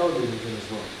 8 televisions in his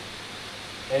room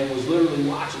and was literally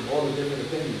watching all the different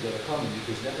opinions that are coming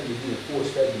because now you're being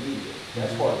forced fed the media.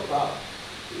 That's part of the problem.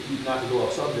 Not to go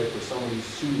off subject, but some of these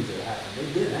shootings that happened,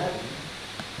 they've been happening.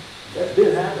 That's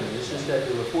been happening. It's just that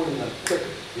they're reporting on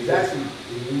quicker. It's actually,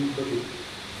 when you look at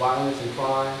violence and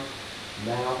crime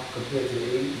now compared to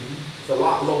the 80s, it's a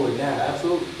lot lower now.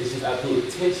 Absolutely. It's just absolutely.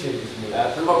 the attention is more.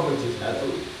 Absolutely. Coverage is more.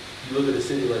 Absolutely. You look at a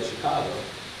city like Chicago,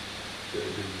 the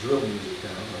drill music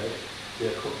town, right?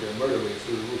 Their murder rates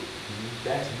through the roof.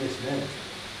 That's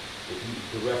mismanagement. If you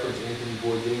to reference Anthony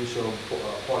Bourdain's show,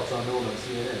 Parts Unknown on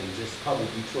CNN, he just covered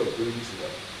Detroit 3 weeks ago.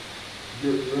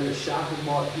 You're in a shopping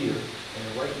mall here, and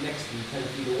right next to you, 10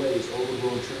 feet away, is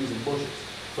overgrown trees and bushes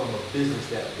from a business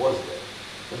that was there.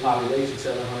 The population,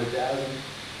 700,000,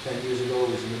 10 years ago,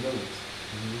 was in the millions.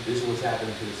 This is what's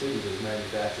happening to the cities as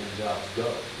manufacturing jobs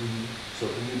go. So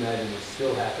can you imagine what's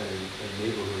still happening in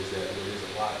neighborhoods where there's a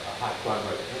high crime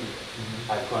rate anyway?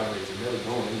 High crime rates are never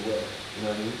going anywhere. You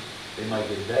know what I mean? They might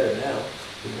get better now,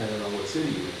 depending on what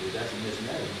city you're in, but that's a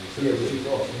mismanagement. Yeah, but you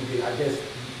also, I guess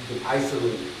you can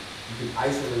isolate it. You can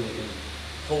isolate it and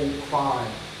hold crime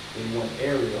in one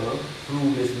area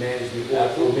through mismanagement,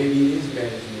 or maybe it is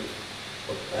management,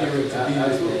 appearing to be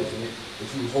mismanagement,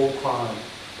 but you hold crime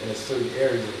in a certain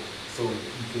area so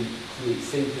you can create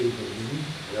safe havens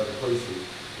in other places.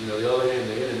 You know, the other hand,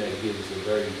 the internet gives a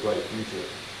very bright future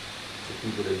to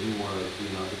people that do want to be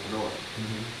an entrepreneur.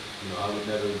 You know, I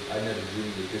never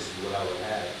dreamed that this is what I would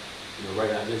have. You know,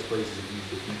 right now there's places, if you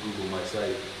Google my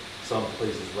site, some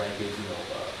places rank it,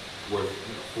 worth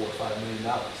 $4 or $5 million.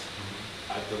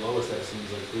 The lowest I've seen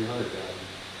is like 300,000.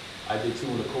 I did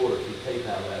 2.25 through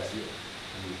PayPal last year.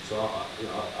 So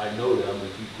I know that I'm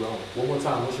going to keep growing. One more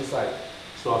time, what's your site?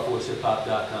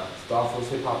 StarForceHipHop.com.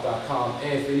 StarForceHipHop.com.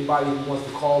 And if anybody who wants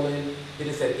to call in, hit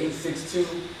us at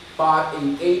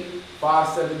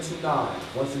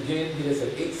 862-588-5729. Once again, hit us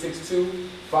at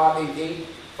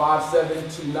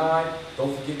 862-588-5729.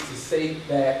 Don't forget to say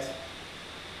that.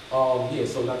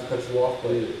 So not to cut you off,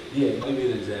 but yeah. I'll give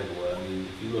you an example. I mean,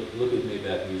 if you look at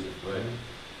Maybach music, right?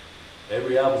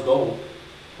 Every album's gold.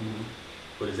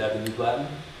 But is that the new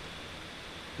platinum?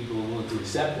 People are willing to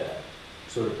accept that.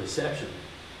 So the perception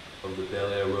of the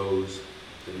Bel Air Rose,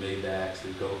 the Maybachs,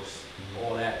 the Ghosts,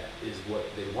 all that is what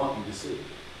they want you to see.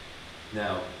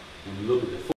 Now, when you look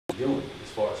at the full doing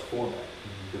as far as format,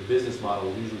 the business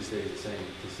model usually stays the same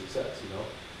to success,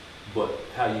 But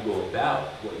how you go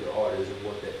about what your art is and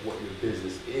what your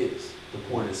business is, the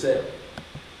point of sale.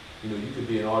 You could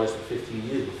be an artist for 15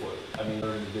 years before.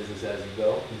 Learning the business as you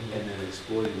go, and then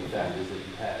exploiting the factors that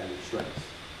you have, your strengths.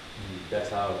 That's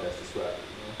how I best describe it.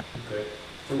 Okay.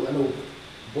 So I know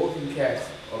both of you cats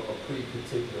are pretty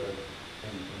particular in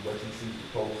what you choose to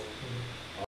post.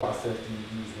 What process do you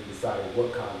use when deciding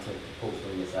what content to post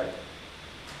on your site?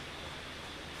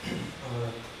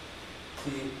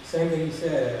 See, same thing you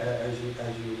said.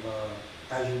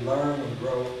 As you learn and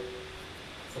grow.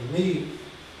 For me,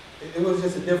 it was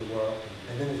just a different world,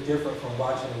 and then it's different from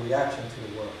watching a reaction to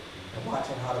the world and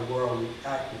watching how the world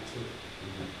reacted to it.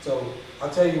 So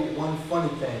I'll tell you one funny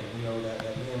thing,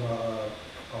 that me and my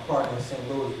partner in St.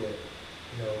 Louis did.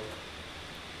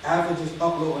 After just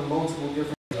uploading multiple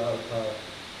different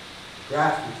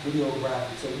graphics, video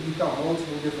graphics, so you become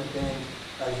multiple different things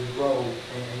as you grow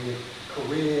and your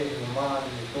career and your mind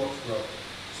and your thoughts grow.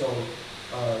 So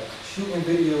shooting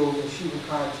videos and shooting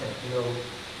content,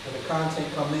 when the content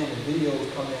come in, the videos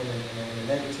come in, and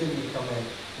the negativity come in.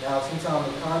 Now, sometimes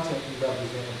the content you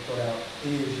represent and put out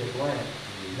is your brand.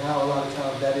 Now, a lot of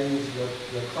times that is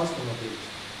your customer base.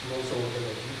 So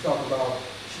if you talk about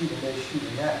shooting this,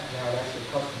 shooting that, now that's your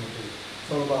customer base. It's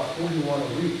all about who you want to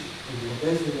reach.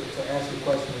 Basically, to answer your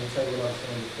question and tell you what I was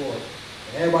saying before.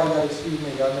 And everybody got to excuse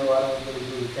me. Y'all know I don't really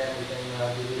do the camera thing. I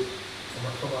do this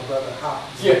for my brother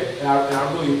Hakim. Yeah, and I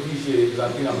really appreciate it because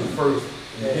I think I'm the first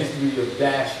in the history of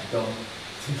Dashdom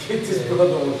to get this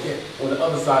brother on the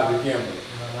other side of the camera.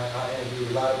 I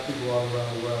interview a lot of people all around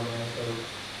the world, man. So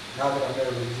now that I'm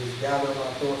nervous, just gather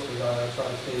my thoughts because I try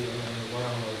to stay in the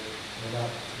realm of not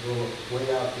go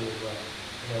way out there. But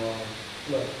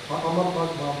look, my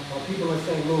people in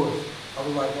St. Louis, I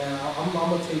was like, man, I'm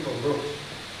gonna take a roach.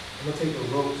 I'm gonna take a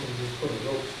roach and just put a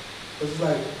roach. It's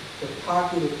like the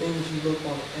popular things you look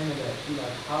on the internet. You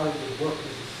like, how does it work?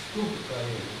 This is stupid right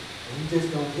here. And you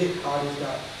just don't get how this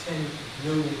got 10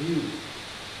 million views.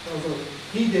 So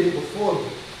he did it before me,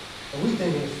 and we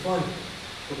think it's funny.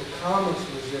 But the comics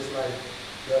was just like,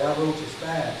 yo, that roach is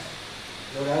fast.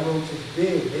 Yo, that roach is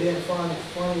big. They didn't find it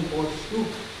funny or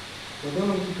stupid. But then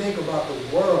when you think about the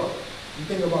world, you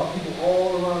think about people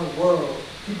all around the world,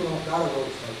 people don't got a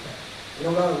roach like that. They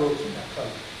don't got a roach in that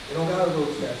color. They don't got a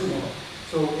roach that small.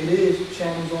 So it is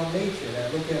channels on nature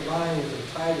that look at lions and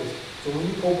tigers. So when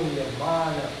you open your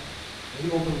mind up,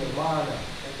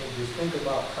 and just think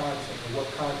about content and what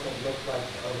content looks like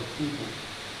to other people,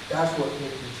 that's what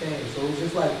made me change. So it was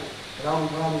just like, when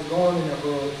I was going in the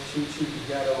hood, shoot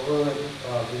together, hood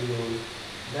videos,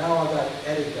 now I gotta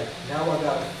edit that. Now I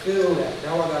gotta feel that.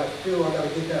 I gotta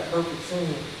get that perfect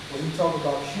scene when you talk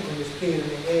about shooting this kid in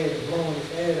the head and blowing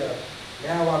his head up.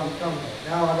 Now I become that.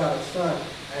 Now I got a son.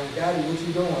 And Daddy, what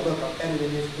you doing? Look, I'm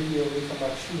editing this video. They talking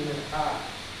about shooting in the eye.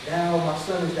 Now my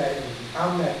son is that energy.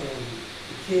 I'm that energy.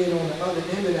 The kid on the other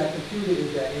end of that computer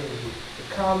is that energy.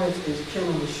 The comments is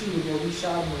killing the shooter. Yo, we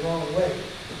shot him the wrong way.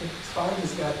 So I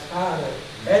just got tired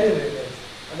of editing this.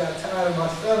 I got tired of my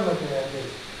son looking at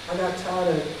this. I got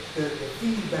tired of the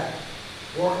feedback.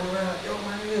 Walking around, yo,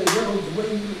 my nigga, yo, the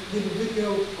way you did the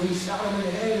video when you shot him in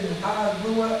the head and his eyes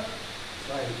blew up. It's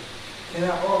like, can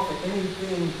I offer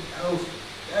anything else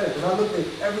better? When I looked at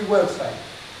every website,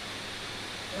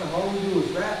 all we do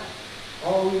is rap.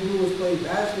 All we do is play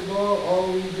basketball.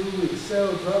 All we do is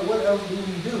sell drugs. What else do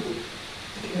we do?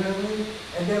 You know what I mean?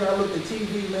 And then I looked at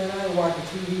TV, man, I ain't watching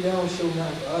TV. They don't show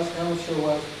nothing for us. They don't show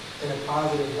us in a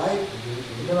positive light.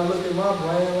 And then I looked at my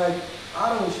brand, like,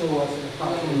 I don't show us in a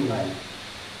positive light.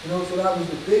 You know, so that was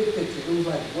the big picture. It was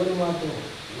like, what am I doing?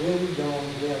 Where are we going?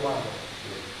 Where am I going?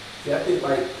 See, I think,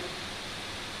 like,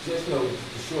 just, you know,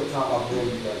 the short time I've known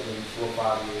you, like, maybe 4 or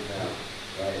 5 years now,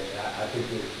 right? I think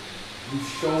that you've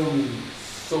shown me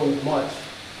so much,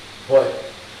 but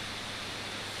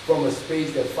from a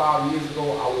space that 5 years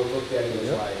ago, I would have looked at it as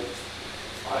like,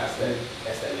 oh, that's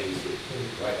that lady shit,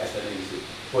 right? That's that lady shit.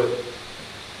 But,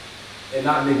 and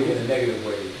not maybe in a negative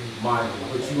way, mind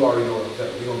you, but you already know what I'm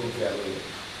saying. We're going to get to that later.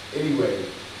 Anyway,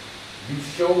 you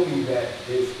showed me that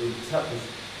there's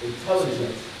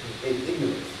intelligence in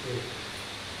ignorance.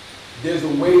 There's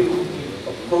a way to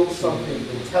approach something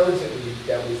intelligently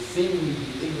that would seemingly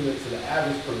be ignorant to the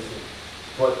average person,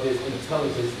 but there's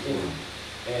intelligence in it.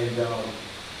 And,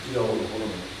 you know,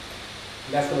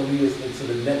 that's going to lead us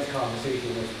into the next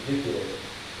conversation once we get there.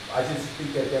 I just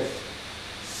think that that's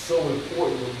so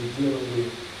important when you're dealing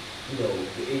with, you know,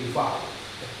 the 85.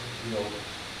 You know,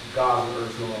 God and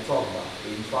earth know what I'm talking about.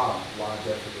 85, blind,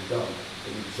 deaf, and dumb.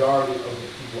 The majority of the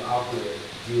people out there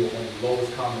deal on the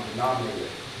lowest common denominator,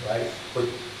 right? But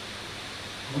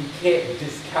we can't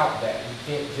discount that. We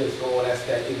can't just go, oh, that's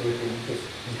that ignorant thing, because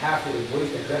we have to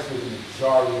embrace that that's what the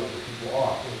majority of the people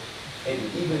are. And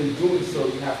even in doing so,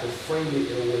 you have to frame it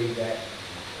in a way that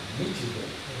reaches them.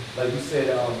 Like you said,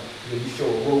 you know, you show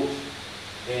a roach,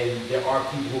 and there are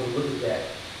people who look at that,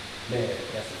 man,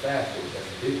 that's a fast roach, that's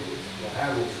a big roach. You don't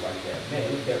have roaches like that. Man,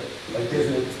 look at it. Like there's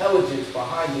an intelligence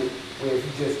behind it where if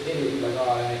you just in it, you're like,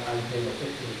 oh, I ain't paying no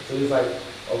attention. So there's like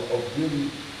a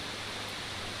really,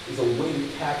 there's a way to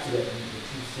capture that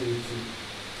you see.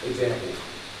 Example,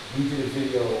 we did a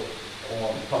video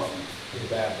on Puffy in the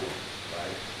bathroom,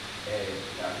 right? And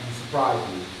you surprised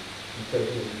me because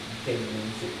you came in and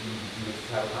you said you just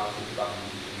have a conversation about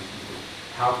music.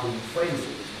 How can you frame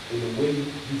it? And the way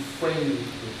you frame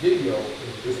the video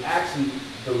is actually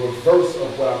the reverse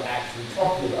of what I'm actually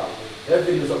talking about. That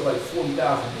video is up like 40,000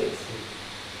 hits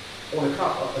on a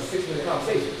 6-minute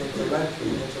conversation.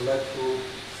 Intellectual,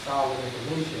 solid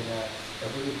information that if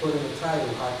we can put in the title,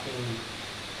 Hakim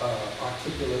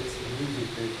articulates the music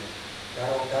vision. That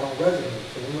don't resonate.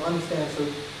 So when you understand, so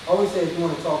I always say if you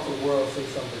want to talk to the world, say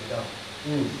something dumb.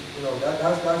 You know,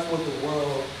 that's what the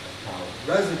world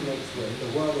resonates with.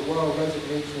 The world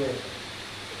resonates with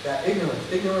that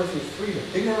ignorance. Ignorance is freedom.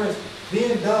 Ignorance,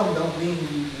 being dumb don't mean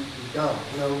you dumb.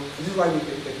 You know, it's just like if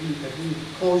you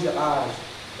close your eyes,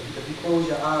 if you close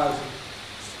your eyes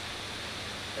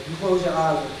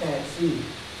and can't see,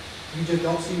 you just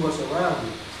don't see what's around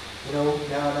you. You know,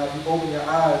 now if you open your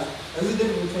eyes, there's a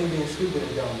difference between being stupid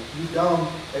and dumb. You're dumb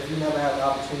if you never have the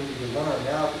opportunity to learn.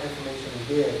 Now if the information is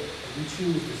there, if you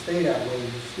choose to stay that way,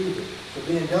 you're stupid. So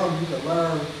being dumb, you can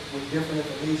learn with different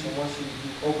information once you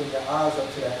open your eyes up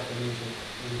to that information.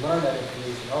 You learn that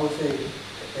information. I always say,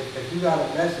 if you got a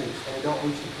message and it don't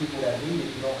reach the people that need it,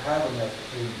 you don't have a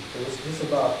message. So it's just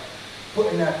about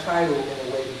putting that title in a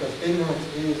way, because ignorance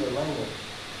is a language.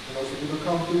 You know, so you can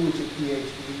come through with your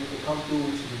PhD, you can come through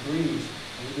with your degrees,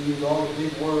 and you can use all the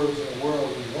big words in the world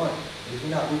you want. But if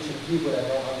you're not reaching people that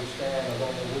don't understand or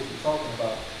don't know what you're talking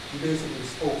about, he basically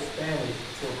spoke Spanish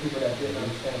to people that didn't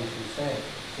understand what he was saying.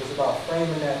 So it's about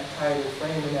framing that title,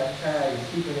 framing that tag, and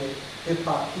keeping it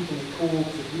hip-hop, keeping it cool.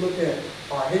 Because if you look at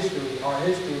our history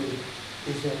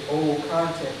is in old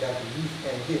content that the youth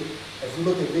can't get. If you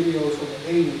look at videos from the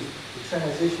 80s, the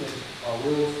transitions are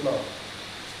real slow.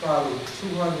 It's probably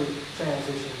 200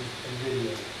 transitions in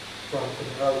video from the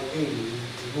early 80s.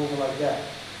 It's moving like that.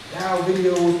 Now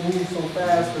videos move so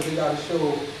fast because they got to show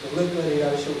the liquor, they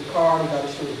got to show the car, they got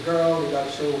to show the girl, they got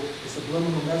to show the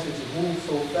subliminal message. It moves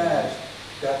so fast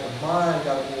that the mind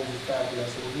got to move as fast as that.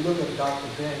 So if you look at Dr.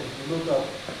 Ben, if you look up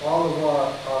all of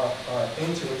our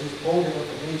ancient or just older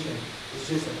information, it's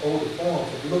just in older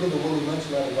forms. If you look at the Willie Lynch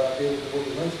letter, what I did with the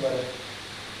Willie Lynch letter,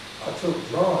 I took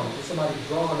drawing, just somebody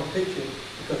drawing a picture,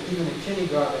 because even in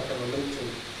kindergarten can relate to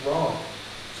drawing.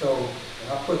 So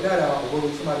I put that out,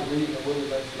 somebody reading the Willie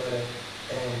Lynch letter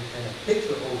and a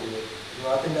picture over it. You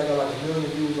know, I think that got like 1 million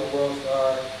views on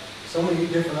WorldStar. So many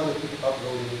different other people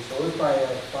uploaded it. So it's probably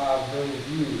at 5 million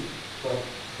views. But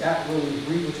that really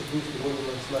reintroduced the Willie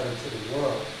Lynch letter to the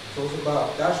world. So it's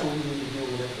about, that's what we need to do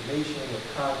with information, with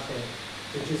content,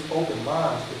 to just open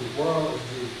minds, because the world is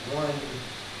just one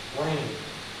brain.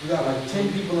 You got like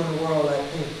 10 people in the world that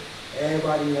think.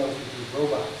 Everybody else is just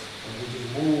robots. And we just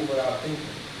move without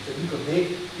thinking. So you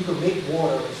can make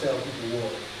water and sell people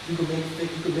water. You can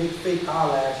make fake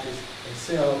eyelashes and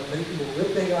make people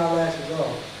rip their eyelashes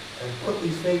off and put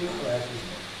these fake eyelashes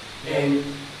on. And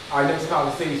our next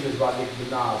conversation is about Nicki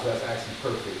Minaj, so that's actually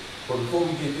perfect. But before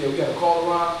we get there, we got a call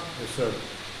around. Yes, sir.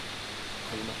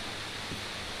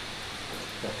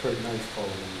 Got Kurt Nice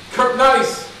calling in. Kurt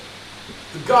Nice,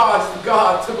 the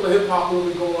God, Temple of Hip Hop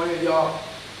movement going on here, y'all.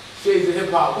 Shades of Hip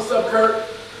Hop. What's up, Kurt?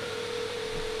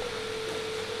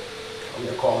 I'm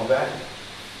gonna call him back.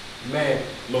 Man,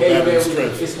 hey man,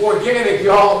 it's organic,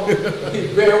 y'all.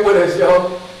 Bear with us,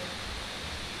 y'all.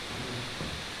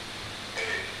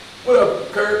 What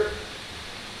up, Kurt?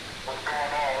 What's going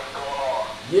on? What's going on?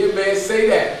 Yeah, man, say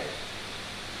that.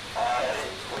 Hakim,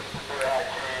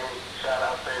 shout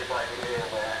out to everybody here,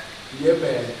 man. Yeah,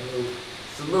 man.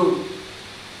 Salute.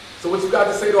 So what you got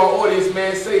to say to our audience,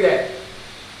 man? Say that.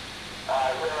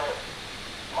 Well,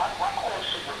 my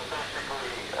question was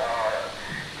basically, you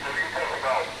talk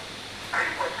about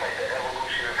pretty much like the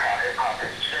evolution of how hip-hop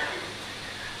has changed.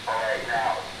 All right,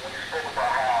 now, when you spoke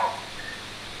about how,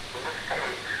 in this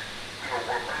case, we're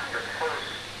really the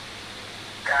first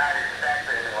guiding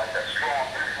factor and like a strong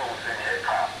influence in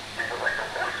hip-hop. It was like the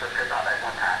voice of hip-hop at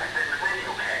one time, and then the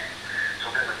radio came.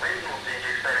 So then the radio DJ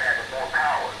started having more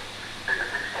power than the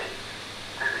mixtape,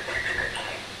 than the internet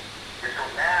came. And so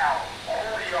now,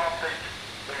 who do y'all think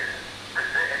is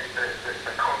presenting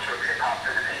the culture of hip-hop to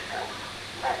the people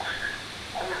most?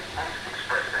 Who is most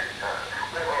expressing, or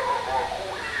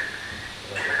who is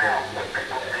giving out what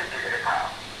people think is hip-hop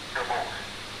the most?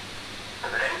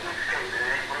 Because it ain't mixtape, and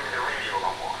it ain't really the radio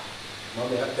no more. My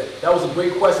man, that was a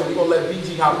great question. We're going to let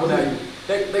BG hop on that.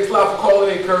 Thanks a lot for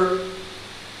calling in, Kurt.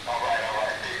 All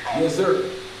right. Yes, sir.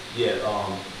 Yeah,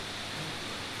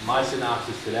 my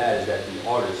synopsis to that is that the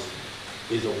artist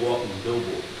is a walking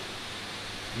billboard.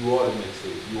 You are the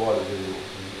mixtape, you are the visual.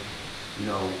 You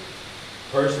know,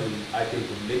 personally, I think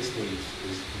the mixtapes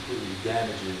is completely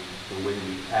damaging the way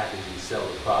we package and sell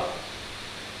the product.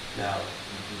 Now,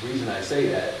 the reason I say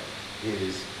that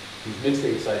is these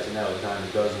mixtape sites are now a dime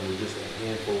a dozen with just a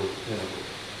handful of pinnacle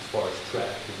as far as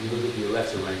track. If you look at the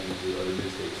Alexa rankings of other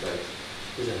mixtape sites,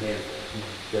 there's a handful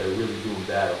that are really doing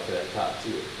battle for that top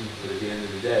tier. But at the end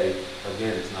of the day,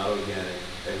 again, it's not organic.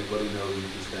 Everybody knows you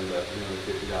can spend about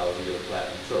 $350 to get a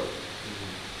platinum trophy.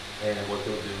 And what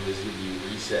they'll do is give you a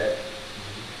reset,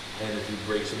 and if you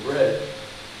break some bread,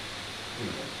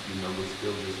 your numbers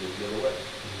still just look the other way.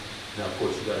 Now, of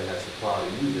course, you gotta have some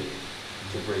quality music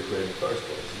to break bread in the first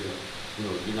place.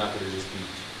 You're not gonna just be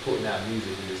putting out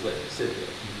music and just letting it sit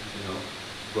there.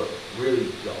 But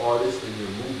really, the artist and your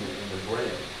movement and the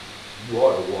brand, you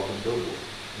are the walking billboard.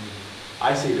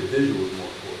 I say the visual is more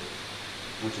important,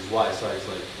 which is why sites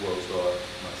like WorldStar,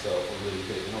 myself, are really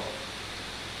taking off.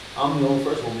 I'm the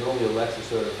only Alexa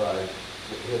certified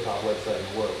hip-hop website in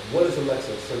the world. What is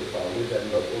Alexa certified? What does that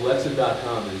mean?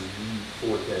 Alexa.com is the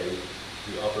forte,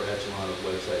 the upper echelon of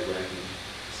website ranking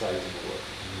sites in the world.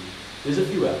 There's a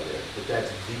few out there, but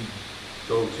that's the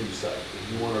go-to site. If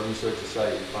you want to research a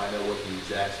site and find out what the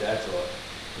exact stats are,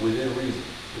 within reason,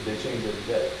 because they change every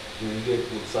day. You get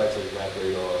with sites like Rap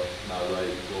Radar, Not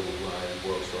Right, Global Grind,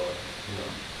 WorldStar.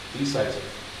 These sites are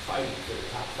fighting for the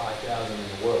top 5,000 in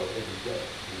the world every day.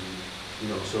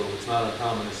 So it's not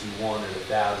uncommon to see one at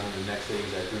 1,000, the next day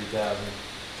is at 3,000.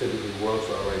 Typically,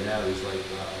 WorldStar right now is like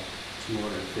 250.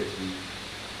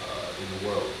 The in the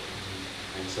world,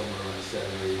 and somewhere around 700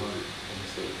 or 800 in the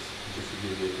States, just to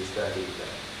give you a perspective of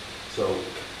that. So,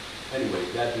 anyway,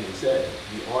 that being said,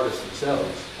 the artists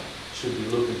themselves should be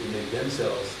looking to make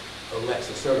themselves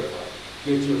Alexa certified.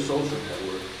 Get your social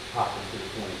network popping to the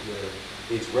point where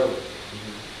it's relevant.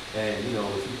 And you know,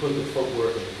 if you put the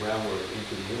footwork and the groundwork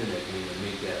into the internet game and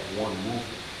make that one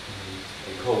movement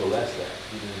and coalesce that,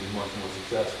 you're going to be much more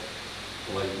successful.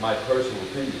 Like my personal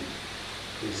opinion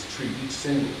is treat each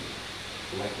single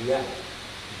like the album.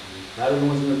 Not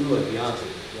everyone's going to do like Beyonce.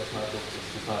 That's not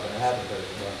just not going to happen.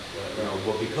 You know,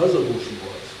 but because of who she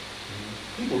was,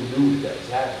 people knew that was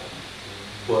happening.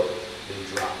 But they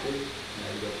dropped it, and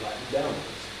now you got platinum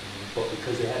downloads. But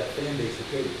because they had a fan base to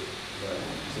cater to.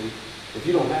 See, if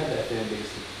you don't have that fan base,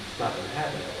 it's not going to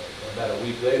happen that way. About a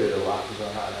week later, the Lock was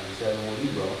on Hot 97 with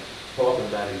Ebro, talking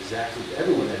about exactly,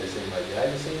 everyone had the same idea. I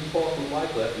had the same talk with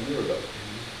Wyclef a year ago.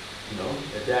 You know,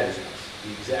 at Daddy's house. The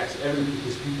exact,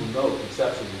 because people know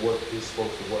conceptually what is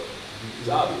supposed to work. It's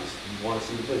obvious. You want to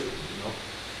see the visual, you know.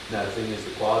 Now the thing is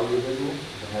the quality of visual,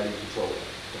 and how do you control it?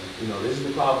 You know, this is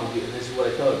the problem with getting, this is what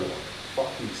I tell everyone. Fuck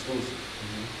the exclusive.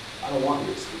 I don't want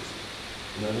the exclusive.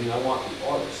 You know what I mean? I want the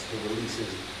artist to release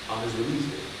his on his release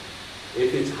date.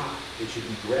 If it's hot, it should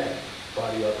be grabbed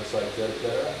by the other sites that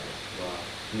are out there. Wow.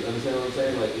 You understand what I'm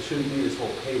saying? Like, it shouldn't be this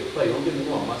whole pay to play. Don't get me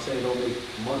wrong, I'm not saying don't make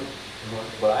money.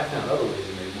 But I found other ways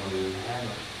to make money than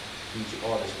having each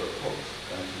artist per post.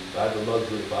 I have the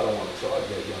luxury, if I don't want to charge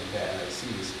that young cat and I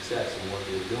see the success and what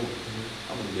they're doing,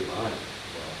 I'm going to get behind it.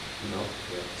 Wow. You know?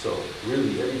 Yeah. So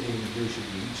really everything you do should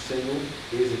be each single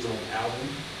is its own album.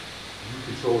 You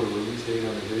control the release date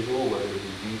on the visual, whether it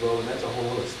be Vivo, and that's a whole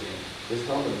other scam. There's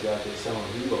companies out there selling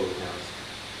Vivo accounts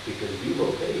because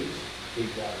Vivo pays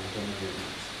 $8,000 per million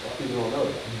views. A lot of people don't know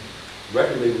that.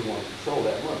 Record labels want to control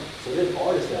that money. So there's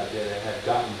artists out there that haven't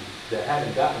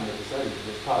gotten the percentage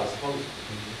that's probably supposed to.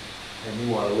 And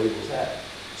meanwhile the labels have.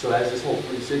 So as this whole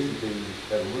 360 thing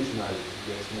evolutionizes,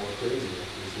 it gets more crazy.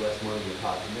 There's less money in the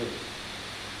pot to make.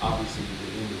 Obviously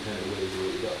the independent way is the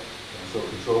way to go. So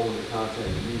controlling the content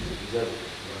and the music is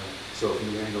everything. Right? So if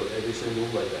you handle every single,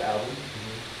 like the album,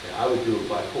 and I would do it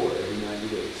by quarter every 90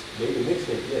 days. Make a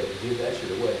mixtape, yeah, but give that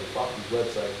shit away. Fuck these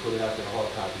websites, put it out in a hard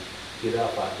copy, get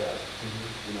out 5,000.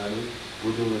 You know what I mean?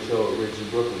 We're doing a show at Ridge in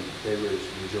Brooklyn, Hey Ridge,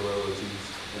 with Joel Ortiz,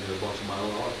 and a bunch of my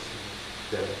own artists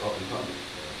that are up and coming.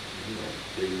 You know,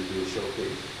 they're going to do a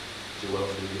showcase. Joel's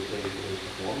going to get paid for his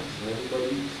performance, and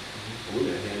everybody eats. And we're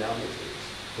going to hand out mixtapes.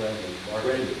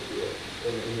 Branded, yeah.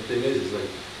 And the thing is like,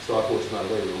 Starport's not a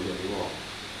label, don't get me wrong.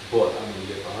 But I'm going to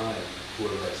get behind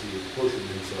whoever I see is pushing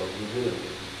themselves legitimately.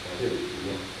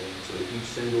 You know? So each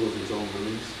single is its own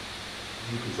release.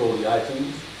 You control the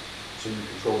iTunes, so you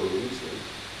control the release date.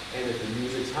 And if the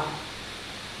music's hot,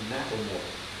 Macklemore.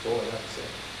 That's all I have to say.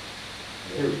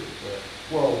 Period. Yeah.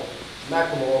 Well,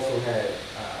 Macklemore also had,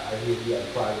 I hear he had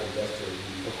a private investor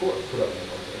who, of course, put up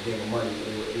a game of money.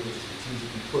 They were able to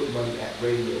strategically put money at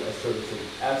radio as service.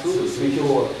 Absolutely.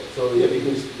 So yeah,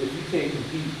 because if you can't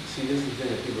compete, see, this is the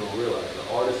thing that people don't realize.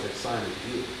 The artists that sign a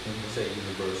deal, say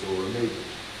Universal or maybe,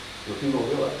 what people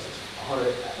don't realize is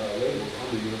 100 labels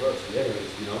under Universal. Yeah,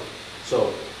 you know.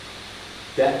 So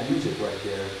that music right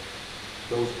there,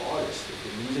 those artists, if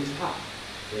the music's hot,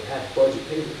 they have budget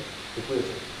paper to clear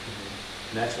it.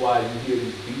 And that's why you hear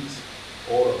these beats,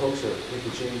 all the hooks are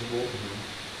interchangeable.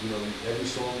 You know, every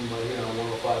song you might hear on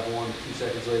 105.1, 2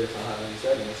 seconds later it's on Hot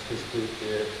 97, that's because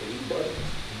they're elite budgets.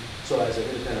 So as an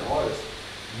independent artist,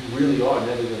 you really are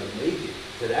never going to make it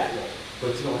to that level.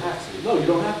 But you don't have to. No, you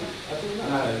don't have to. Absolutely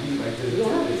not.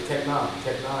 There's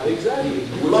technology. Exactly.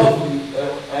 Lovely,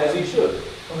 as he should.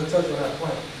 I'm going to touch on that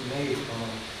point you made.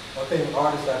 I think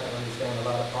artists have to understand, a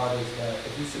lot of artists, that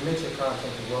if you submit your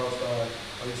content to Worldstar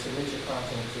or you submit your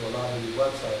content to a lot of these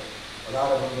websites, a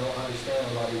lot of them don't understand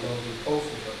why they don't get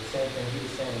posted. But the same thing he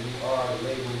was saying, you are the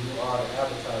label, you are the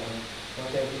advertising.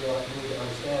 One thing you need to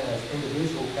understand as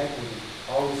individual equity.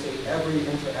 I always say every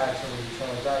interaction is a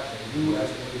transaction. You as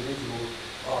an individual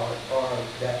are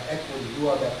that equity, you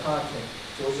are that content.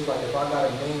 So it's just like if I got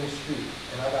a main street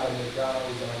and I got a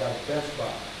McDonald's and I got a Best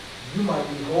Buy, you might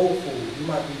be Whole Foods, you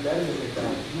might be better than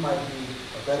McDonald's, you might be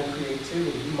a better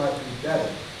creativity, you might be better.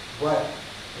 But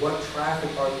what traffic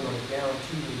are you going to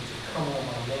guarantee me to come on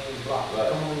my main block,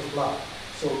 come on this block?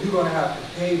 So you're going to have to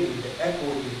pay me the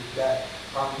equity that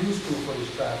I'm used to for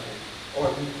this traffic, or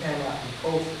you cannot be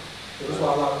posted. So that's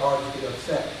why a lot of artists get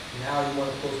upset. Now you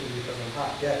want to post me because I'm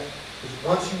hot. Yes, Because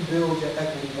once you build your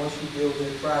equity, once you build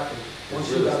your traffic, once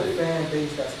you got a fan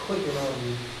base that's clicking on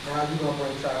you, now you're gonna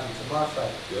bring traffic to my site.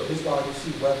 This is why you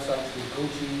see websites with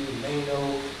Gucci and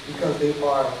Mano, because they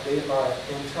are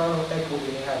internal equity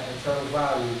and they have internal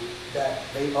value that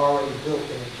they already built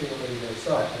and accumulated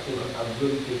themselves. I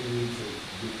really think we need to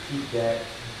repeat that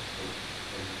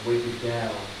and break it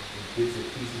down in bits and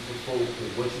pieces for folks.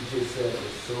 Because what you just said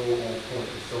is so on point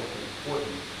and so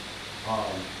important.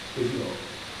 Because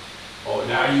oh,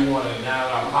 now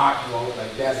I'm hot,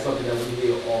 like that's something that we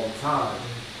hear all the time.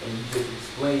 And you just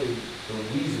explain the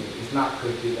reason. It's not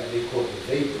because they caught the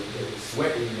vapor, they're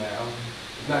sweating now.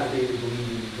 It's not that they didn't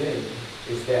believe anything.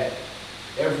 It's that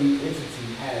every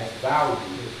entity has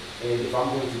value. And if I'm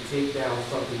going to take down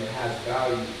something that has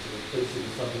value to replace it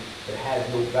with something that has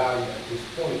no value at this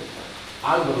point,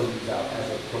 I'm going to lose out as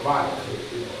a provider,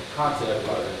 a content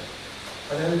provider.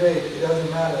 At the end of the day, it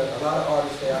doesn't matter. A lot of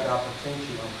artists say, I got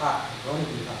potential, I'm hot, I'm going to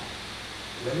be hot.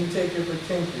 Let me take your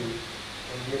potential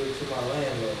and give it to my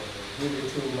landlord, give it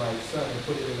to my son and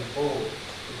put it in the bowl.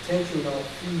 Potential don't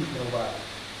feed nobody.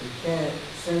 You can't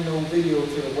send no video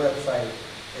to the website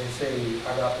and say,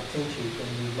 I got potential, can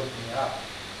you look me out?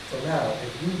 So now,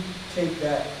 if you take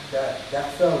that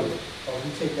failure, or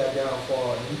you take that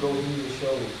downfall and you go do your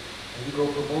shows, and you go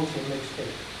promote your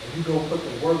mixtape, and you go put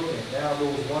the work in, now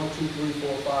those 1, 2, 3,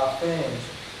 4, 5 fans,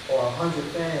 or 100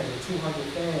 fans, or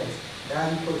 200 fans, now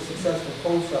you put a successful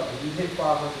post up and you hit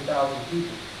 500,000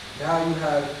 people. Now you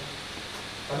have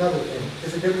another thing.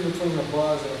 It's a difference between a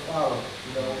buzz and a following.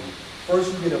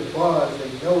 First you get a buzz, they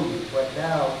know you, but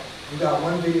now you got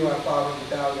one video at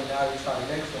 500,000, now you try the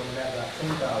next one and that got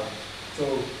 10,000. So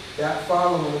that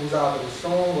following was either the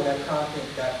song or that content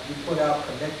that you put out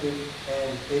connected,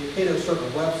 and it hit a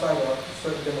certain website or a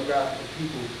certain demographic of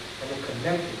people, and it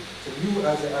connected. So you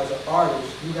as an artist,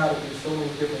 you got to do so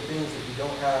many different things if you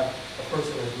don't have a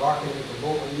person that's marketing and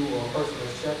promoting you, or a person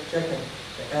that's checking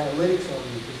the analytics on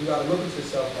you. Because you got to look at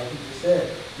yourself, like you just said.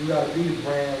 You got to be the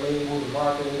brand label, the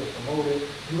marketer, the promoter.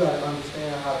 You got to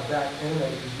understand how to back end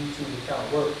make your YouTube account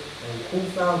work. And who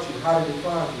found you? How did they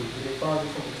find you? Did they find you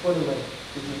from a Twitter link?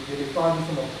 Did they find you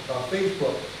from a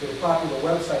Facebook? Did a popular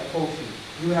website post you?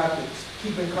 You have to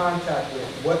keep in contact with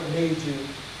what made you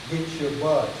get your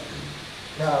buzz.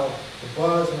 Now, the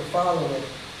buzz and the following,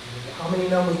 how many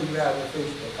numbers do you have on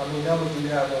Facebook? How many numbers do you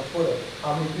have on Twitter?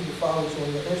 How many people follow you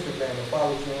on your Instagram or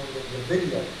follow you on your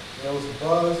video? It's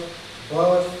buzz,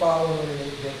 following, and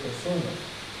then consuming.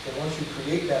 So once you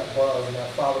create that buzz and that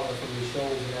following from your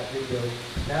shows and that video,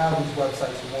 now these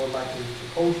websites are more likely to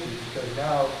post you, because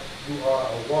now you are a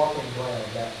walking brand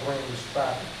that brings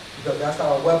traffic. Because that's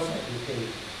how a website is paid.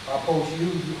 I post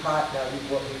you hot, now you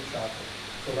brought me traffic.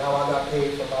 So now I got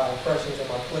paid for my impressions and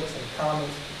my clicks and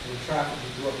comments and the traffic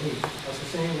you brought me. That's the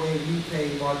same way we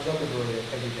pay Mark Zuckerberg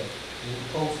every day. And we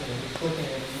posting and we clicking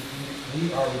and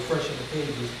we are refreshing the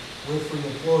pages. We're free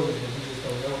employees, and we just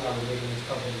don't know how we're making this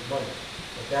company's money.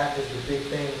 But that is the big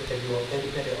thing. If you're an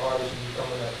independent artist and you're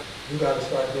coming up, you got to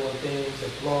start doing things, a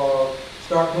blog,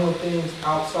 start doing things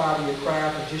outside of your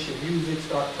craft and just your music,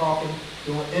 start talking,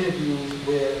 doing interviews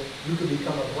where you could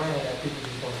become a brand that people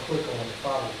just want to click on and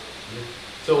follow.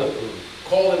 So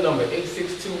call the number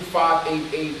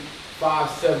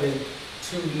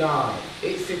 862-588-5729.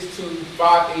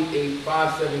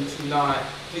 862-588-5729.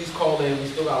 Please call in. We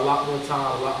still got a lot more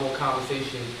time, a lot more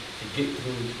conversation to get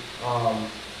through.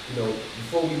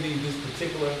 Before we leave this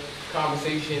particular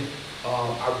conversation,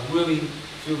 I really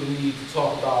feel the need to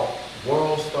talk about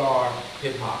World Star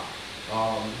Hip Hop.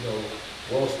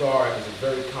 World Star is a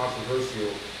very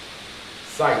controversial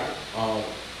site. A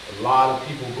lot of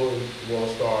people go to World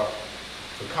Star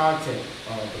for content,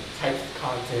 the types of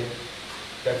content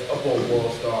that's up on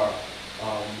World Star.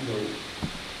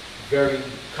 Very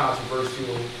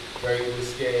controversial, very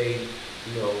risque.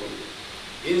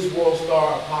 Is World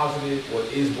Star a positive, or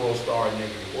is World Star a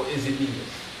negative, or is it neither?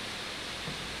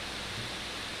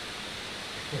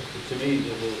 To me,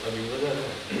 what is the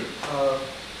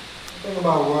thing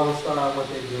about World Star and what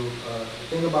they do, the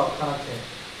thing about content,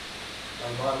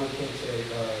 like Martin Luther King said,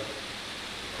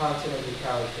 content is the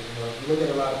character. If you look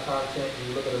at a lot of content and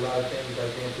you look at a lot of things that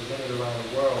are being presented around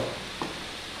the world,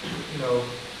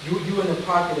 you in the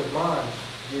pocket of mind.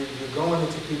 You're going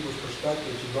into people's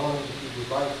perspectives, you're going into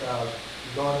people's lifestyles,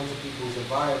 you're going into people's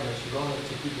environments, you're going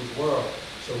into people's world.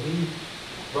 So me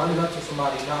running up to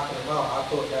somebody, knocking them out, I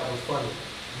thought that was funny.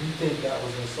 You think that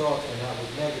was insulting, that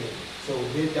was negative. So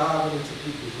we're diving into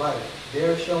people's life.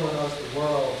 They're showing us the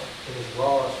world in its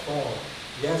rawest form.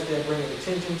 Yes, they're bringing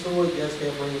attention to it. Yes,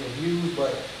 they're bringing the views.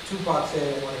 But Tupac said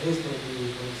in one of his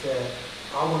interviews when he said,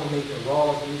 I want to make the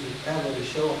rawest music ever to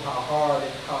show them how hard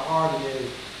it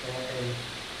is and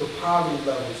the poverty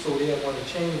level, so they want to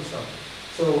change something.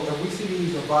 So if we see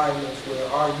these environments where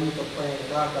our youth are playing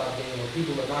the knockout game, where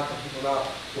people are knocking people out,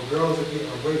 where girls are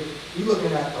getting raped, we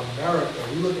looking at America,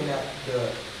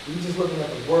 we just looking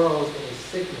at the world and its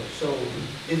sickness. So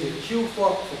is it cute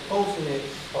for posting it,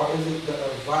 or is it the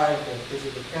environment? Is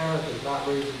it the parents that's not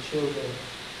raising children?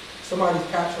 Somebody's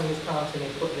capturing this content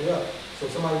and putting it up. So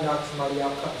somebody knocks somebody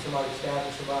out, cutting somebody,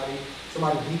 stabbing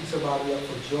somebody beating somebody up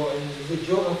for Jordans. Is it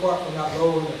Jordan fault for not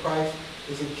lowering the price?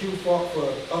 Is it Q fault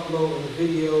for uploading the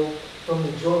video from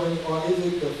the Jordan, or is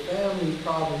it the family's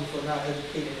problem for not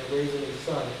educating and raising their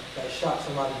son that shot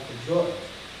somebody for Jordan?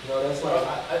 You know, that's like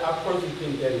I personally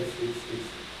think that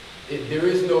there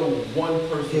is no one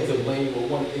person to blame or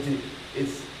one.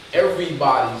 It's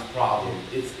everybody's problem.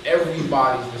 It's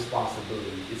everybody's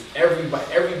responsibility. It's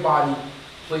everybody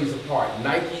plays a part.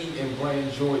 Nike and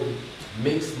brand Jordan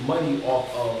makes money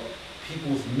off of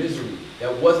people's misery.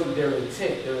 That wasn't their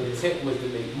intent. Their intent was to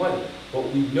make money. But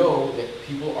we know that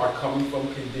people are coming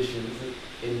from conditions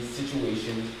in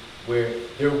situations where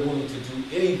they're willing to do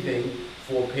anything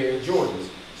for a pair of Jordans.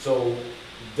 So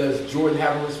does Jordan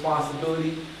have a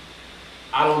responsibility?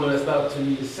 I don't know, that's not up to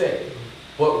me to say.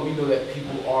 But we know that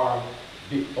people are,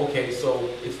 okay, so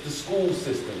it's the school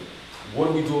system. What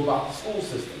do we do about the school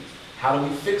systems? How do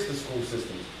we fix the school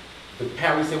systems? The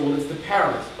parents say, well, it's the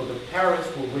parents. But the parents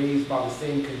were raised by the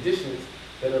same conditions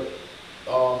that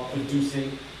are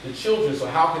producing the children. So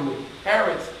how can the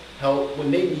parents help when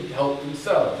they need help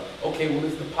themselves? Okay, well,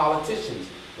 it's the politicians.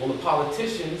 Well, the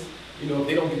politicians, you know, if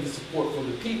they don't get the support from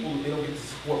the people, if they don't get the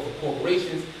support from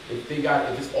corporations, if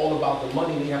it's all about the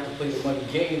money, they have to play the money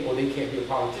game, or they can't be a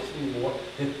politician anymore.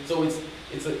 And so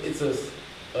it's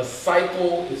a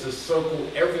cycle, it's a circle.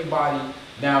 Everybody,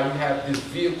 now you have this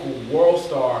vehicle, World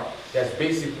Star, that's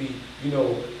basically, you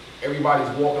know, everybody's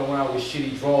walking around with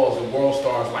shitty drawers, and World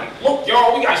Star's like, look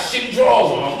y'all, we got shitty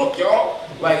drawers on, look y'all.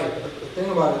 Like, the thing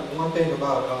about it, one thing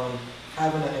about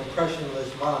having an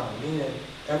impressionless mind, meaning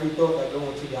every thought that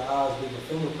goes into your eyes leave a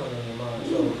fingerprint on your mind.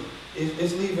 So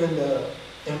it's leaving the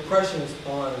impressions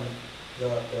on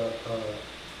the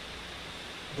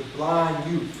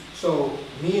blind youth. So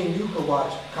me and you could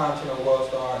watch content on World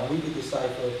Star and we could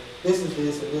decipher this is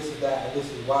this and this is that and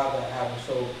this is why that happened.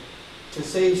 So to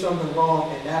say something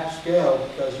wrong in that scale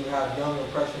because you have young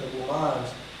impressionable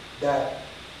minds that,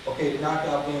 okay, the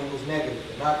knockout game was negative.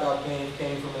 The knockout game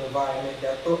came from an environment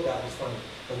that thought that was funny.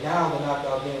 But now the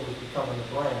knockout game was becoming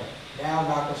a brand. Now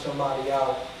knocking somebody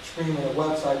out, streaming a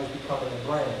website is becoming a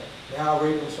brand. Now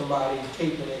raping somebody,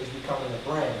 taping it is becoming a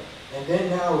brand. And then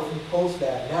now if you post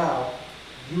that, now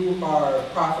you are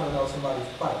profiting off somebody's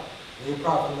plight. You're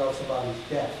profiting off somebody's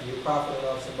death. You're profiting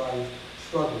off somebody's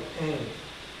struggle, pain.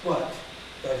 But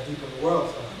that's deep in the world,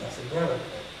 so that's America.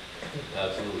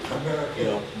 Absolutely. America, you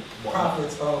know,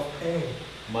 profits of pain.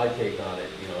 My take on it,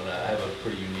 you know, and I have a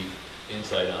pretty unique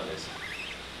insight on this.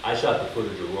 I shot the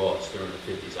footage of Ross during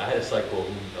the 50s. I had a site called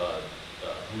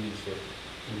Who Needs 50,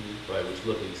 right, which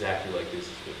looked exactly like This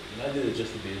Is 50. And I did it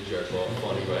just to be a jerk off,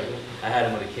 funny, right? I had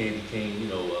him with a candy cane, you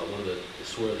know, one of the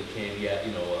swirly candy,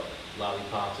 you know,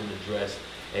 lollipops in the dress.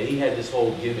 And he had this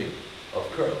whole gimmick of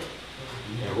curly.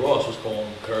 And Ross was calling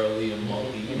him curly and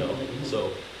monkey, you know.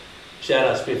 So, shout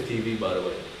out Spiff TV, by the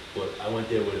way. But I went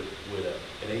there with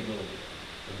an 8mm.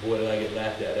 And boy, did I get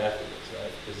laughed at afterwards,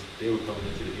 right? Because they were coming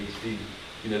into the HD.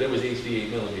 You know, there was HD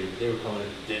 8mm, but they were coming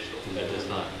into digital at this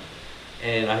time.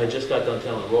 And I had just got done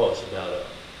telling Ross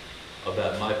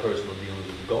about my personal dealings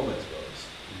with the Gomez brothers,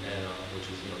 and which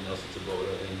is, you know, Nelson Tabota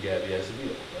and Gabby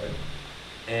Acevedo, right?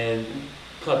 And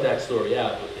cut that story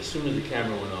out, but as soon as the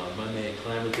camera went on, my man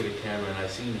clambered to the camera and I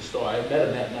seen the star. I met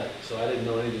him that night, so I didn't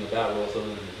know anything about Ross other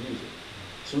than his music.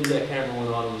 As soon as that camera went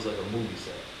on, it was like a movie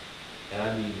set. And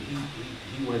I mean,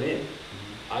 he went in.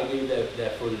 I gave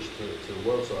that footage to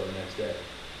World Star the next day.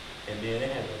 And man, they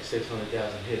had like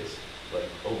 600,000 hits, like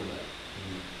overnight.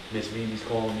 Miss Mimi's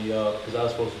calling me up, because I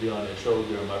was supposed to be on their show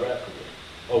during my rap career.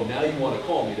 Oh, now you want to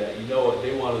call me that. You know what,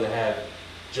 they wanted to have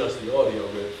just the audio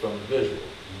ripped from the visual.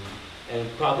 And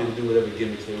probably to do whatever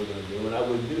gimmicks they were going to do, and I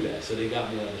wouldn't do that. So they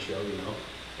got me on the show, you know,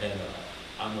 and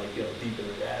I'm like, you know, deep in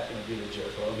the rap, and I'm being a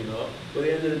jerk off, you know. But at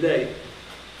the end of the day,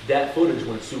 that footage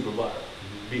went super viral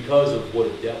because of what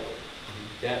it dealt with.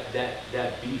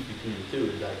 That beef between the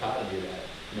two, the dichotomy of that,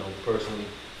 you know, personally,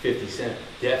 50 Cent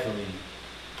definitely,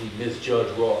 he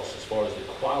misjudged Ross as far as the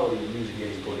quality of the music that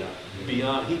he's putting out.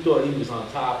 Beyond, he thought he was on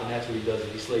top, and that's what he does,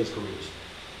 he slays careers.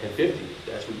 And 50,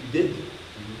 that's what you did do.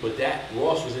 But that,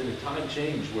 Ross was in the time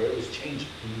change where it was changing,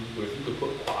 where if you could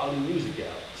put quality music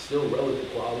out, still relevant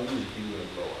quality music you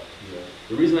wouldn't grow up.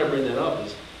 The reason I bring that up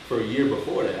is for a year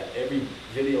before that, every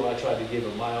video I tried to give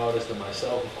of my artist and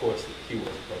myself, of course, the Q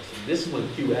wasn't posted. This is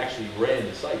when Q actually ran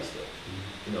the site still.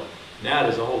 Now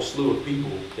there's a whole slew of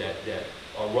people that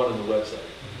are running the website,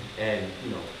 and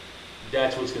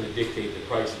that's what's going to dictate the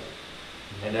pricing,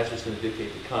 and that's what's going to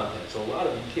dictate the content. So a lot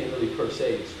of you can't really per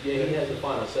se. He has the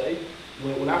final say.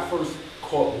 When I first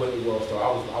caught Whitney Worldstar,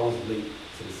 I was late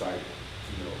to the site.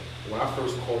 When I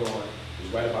first caught on, it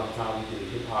was right about the time we did a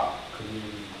hip hop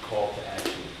community call to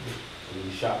action. And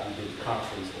we did the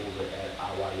conference over at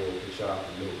IYO. Big shout out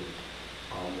to Milton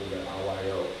over at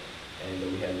IYO. And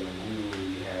then we had Young Guru,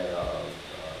 we had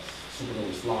Supernova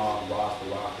Islam, Ross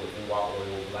Baraka, NY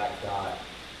Oil, Black Dot,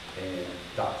 and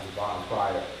Dr. Von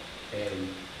Pryor. And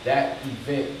that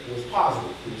event was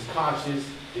positive. It was conscious.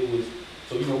 It was,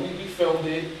 so we filmed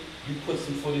it. You put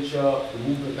some footage up. The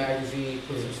Movement magazine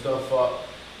put some stuff up.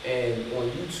 And on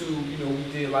YouTube,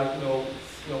 we did like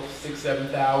 6,000,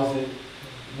 7,000. It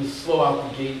was slow out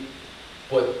the gate,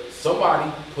 but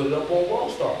somebody put it up on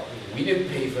Worldstar. We didn't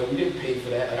pay for it. We didn't pay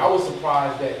for that. Like, I was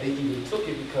surprised that they even took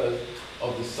it because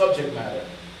of the subject matter.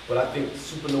 But I think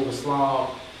Supernova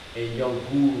Islam and Young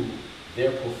Guru,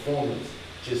 their performance,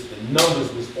 just the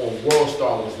numbers was on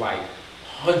Worldstar was like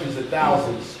hundreds of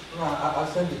thousands. No, I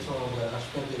sent it to them, but I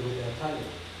spent it with that title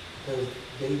because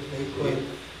they put,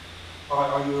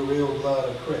 "Are you a real blood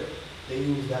or Crip?" They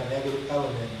use that negative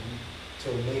element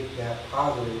to make that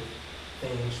positive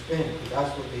thing spin, because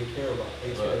that's what they care about.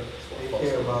 They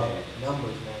care about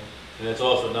numbers, man. And that's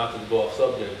also not to go off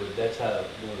subject, but that's how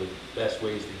one of the best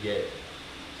ways to get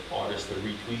artists to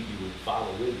retweet you and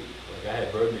follow with you. Like I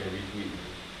had Birdman retweet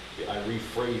me. I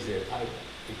rephrased their title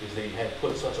because they had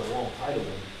put such a long title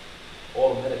in.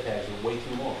 All the meta tags were way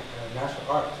too long. And that's the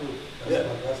art too.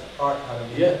 That's the art,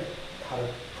 how to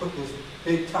put this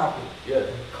big topic in a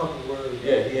couple words.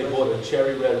 Yeah, he had bought a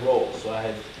cherry red roll, so I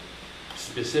had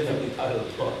specifically titled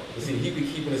the book. But see, he been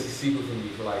keeping this a secret from me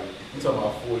for like, you talking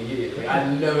about 4 years. Like,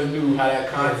 I never knew how that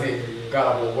content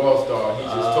got up on Worldstar. He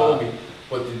just told me.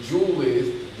 But the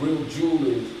real jewel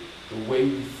is the way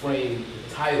you frame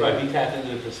the title. Right, be tapped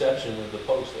into the perception of the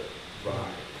poster. Right.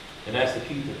 And that's the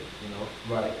key to it,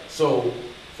 Right. So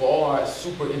for all our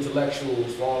super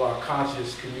intellectuals, for all our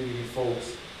conscious community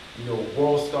folks,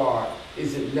 Worldstar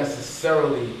isn't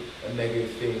necessarily a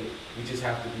negative thing. We just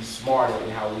have to be smarter in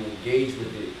how we engage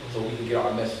with it so we can get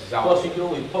our messages out. Plus, you can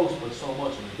only post but so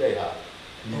much in a day, Hop.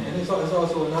 And it's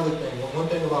also another thing. One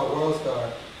thing about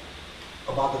Worldstar,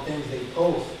 about the things they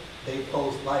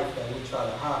post life that we try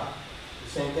to hide. The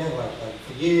same thing, like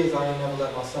for years I ain't never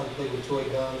let my son play with toy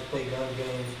guns, play gun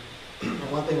games.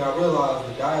 And one thing I realized,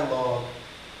 the dialogue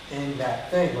in that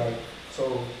thing,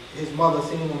 so his mother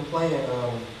seen him playing,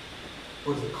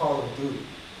 what is it, Call of Duty.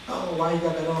 Oh, why you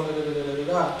got that on, da, da, da, da, da,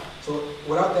 da. So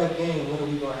without that game, when are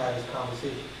we gonna have this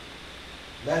conversation?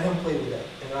 Let him play with that.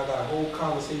 And I got a whole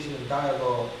conversation and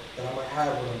dialogue that I'm gonna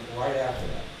have with him right after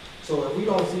that. So if we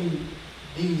don't see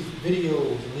these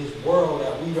videos in this world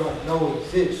that we don't know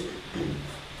exist,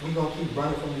 we're gonna keep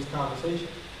running from these conversations.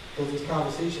 Because these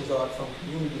conversations are from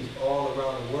communities all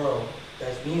around the world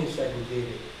that's being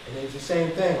segregated. And it's the same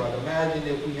thing, like imagine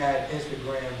if we had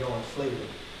Instagram during slavery.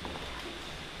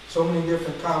 So many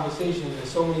different conversations and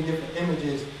so many different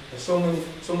images and so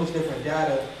much different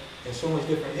data and so much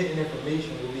different hidden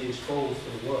information will be exposed to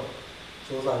the world.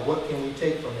 So it's like, what can we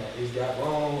take from that? Is that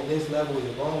wrong on this level? Is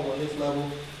it wrong on this level?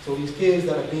 So these kids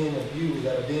that are being abused,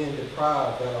 that are being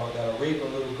deprived, that are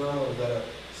raping little girls, that are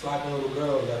slapping little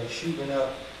girls, that are shooting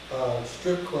up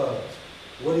strip clubs,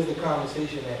 what is the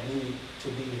conversation that needs to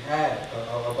be had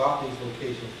about these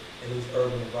locations and these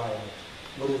urban environments?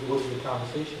 What is the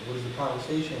conversation? What is the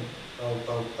conversation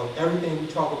of everything we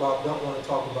talk about, don't want to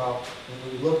talk about? When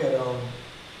we look at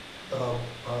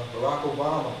Barack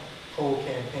Obama whole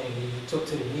campaign, he took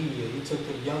to the media, he took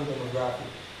to the young demographic,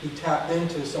 he tapped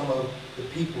into some of the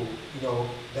people,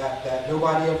 that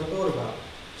nobody ever thought about.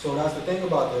 So that's the thing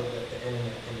about the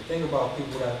internet, and the thing about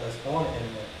people that's on the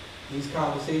internet. These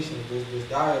conversations, this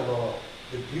dialogue,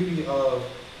 the beauty of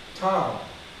time.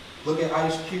 Look at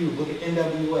Ice Cube, look at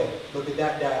NWA, look at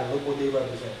that data, look what they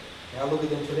represent. Now look at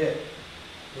them today.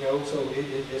 So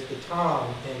it's the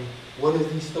time and what is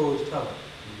these stories telling?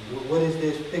 Mm-hmm. What is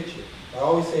this picture? I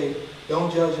always say, don't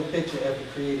judge a picture if the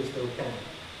creator still can.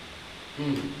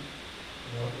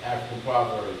 African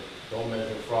proverb, don't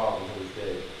measure a frog until it's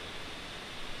dead.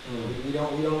 We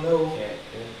don't know.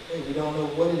 Hey, we don't know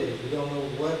what it is. We don't know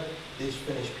what this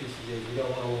finished pieces is. We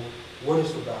don't know what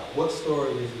it's about. What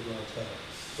story is it going to tell?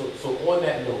 So on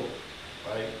that note,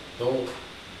 right? Don't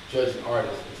judge an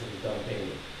artist until he's done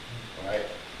painting, right?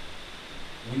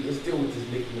 let's deal with this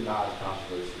Nicki Minaj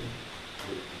controversy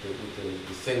with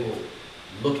the single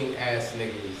 "Looking Ass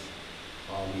Niggas,"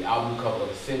 the album cover,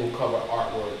 the single cover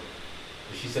artwork.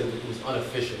 She said it was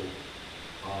unofficial.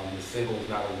 The single was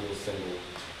not a real single.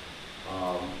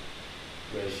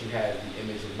 Where she had the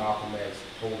image of Malcolm X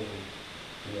holding,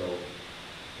 you know,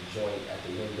 the joint at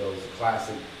the window. It's a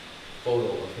classic photo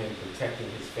of him protecting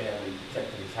his family,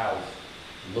 protecting his house,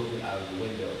 looking out of the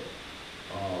window.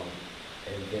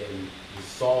 And then the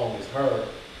song is her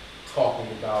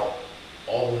talking about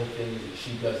all the things that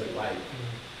she doesn't like.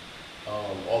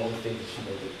 All the things that she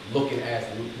knows, looking at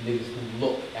niggas who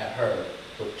look at her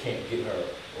but can't get her,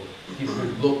 or people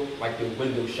who look like they're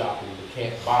window shopping but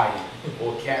can't buy it,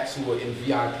 or cats who are in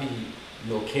VIP,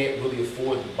 you know, can't really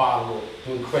afford the bottle, or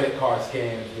doing credit card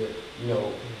scams, you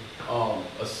know,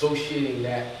 associating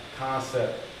that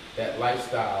concept, that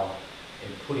lifestyle,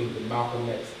 and putting the Malcolm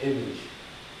X image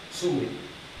to it.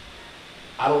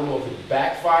 I don't know if it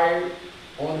backfired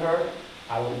on her.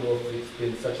 I don't know if it's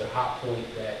been such a hot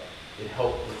point that it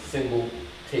helped the single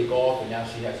take off and now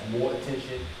she has more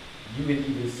attention. You had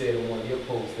even said in one of your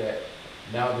posts that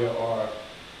now there are,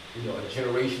 you know, a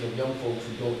generation of young folks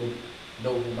who don't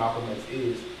know who Malcolm X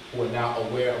is, who are now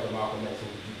aware of the Malcolm X and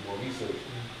will do more research.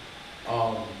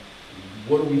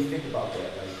 What do we think about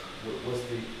that? Like, what's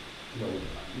the, you know,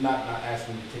 not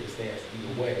asking you to take a stance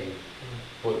either way,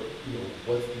 but, you know,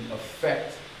 what's the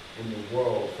effect in the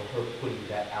world for her putting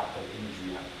that out, that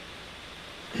imagery out?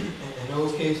 In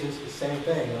those cases, it's the same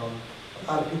thing.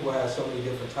 A lot of people have so many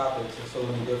different topics and so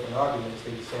many different arguments.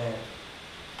 They be saying,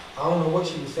 I don't know what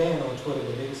she was saying on Twitter,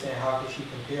 but they were saying, how could she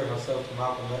compare herself to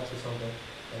Malcolm X or something?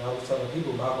 And I was telling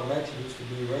people, Malcolm X used to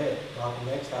be red. Malcolm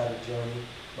X had a journey.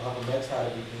 Malcolm X had a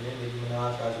beginning. Nicki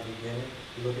Minaj has a beginning.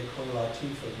 You look at Queen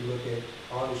Latifah, you look at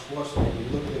Arnold Schwarzenegger, you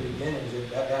look at the beginnings.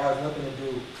 That has nothing to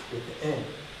do with the end.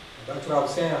 That's what I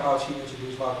was saying, how she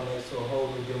introduced Malcolm X to a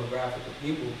whole new demographic of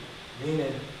people.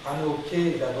 Meaning, I know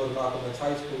kids that go to Malcolm X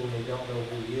High School and they don't know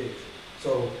who he is.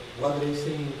 So whether they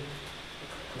seen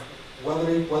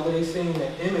the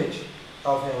image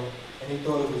of him and he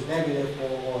thought it was negative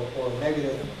or a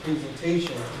negative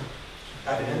presentation,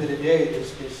 at the end of the day,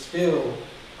 it's still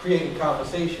creating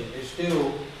conversation. It's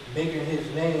still making his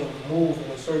name move in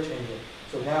the search engine.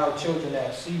 So now children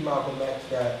that see Malcolm X,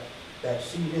 that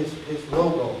see his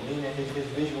logo, meaning his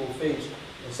visual face,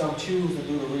 and some choose to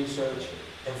do the research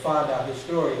and find out his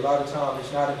story. A lot of times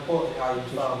it's not important how you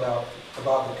found out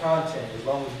about the content, as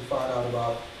long as you find out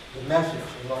about the message,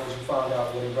 as long as you find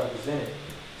out what it represented.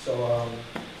 So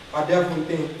I definitely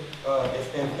think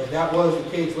if that was the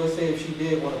case, let's say if she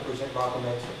did want to present Malcolm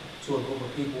X to a group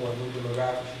of people and new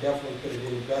demographics, she definitely could have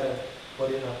did it better.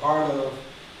 But in the art of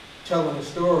telling a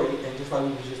story, and just like we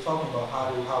were just talking about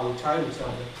how we title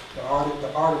something, the art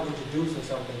of introducing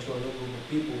something to a new group of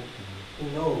people, who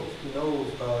knows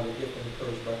the gift and the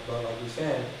curse. But like we're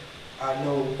saying, I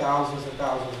know thousands and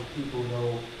thousands of people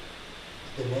know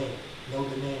the name,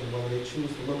 whether they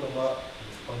choose to look them up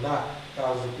or not.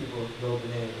 Thousands of people know the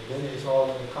name. But then it's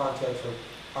all in the context of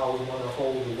how we want to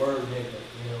hold the word nigga,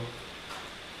 you know.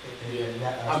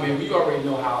 I mean, we already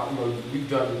know how, you know, we've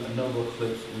done a number of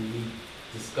clips when we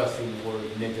discussing the word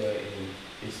nigga and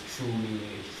its true meaning,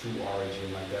 its true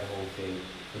origin, like that whole thing.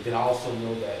 But then I also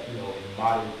know that, you know, in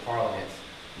modern parlance,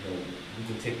 you know, we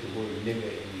can take the word nigga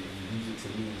and use it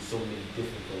to mean so many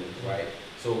different things, right?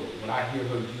 So when I hear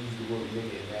her use the word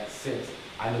nigga in that sense,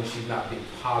 I know she's not being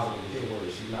positive with the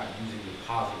word. She's not using the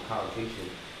positive connotation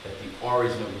that the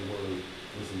origin of the word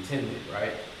was intended,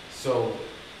 right? So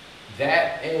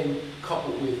that, and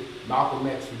coupled with Malcolm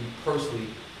X, for me personally,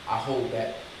 I hold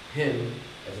that him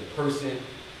as a person,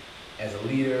 as a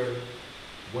leader,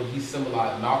 what he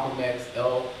symbolized, Malcolm X,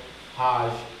 El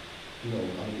Hajj Malik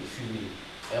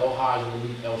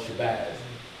El Shabazz,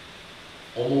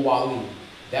 Omar Wali,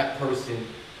 that person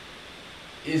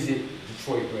isn't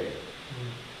Detroit Red.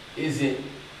 Isn't,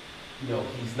 you know,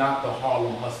 he's not the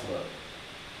Harlem Hustler.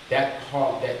 That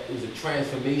was a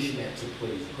transformation that took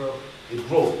place. It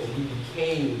broke, and he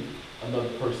became another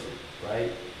person,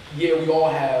 right? Yeah, we all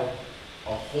have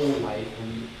a whole life,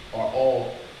 and we are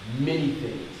all many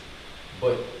things,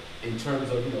 but in terms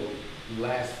of, you know, the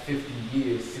last 50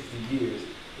 years, 60 years,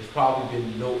 there's probably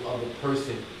been no other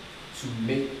person to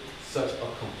make such a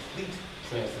complete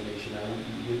transformation. Now,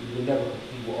 we're never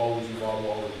complete, we're always evolving,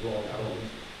 we're always growing.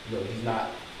 You know, he's not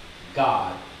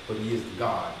God, but he is the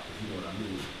God, if you know what I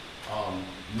mean.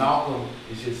 Malcolm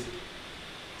is just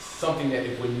something that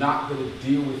if we're not going to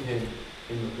deal with him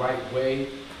in the right way,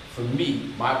 for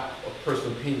me, my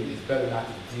personal opinion, is better not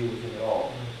to deal with him at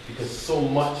all, because so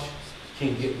much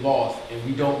can get lost, and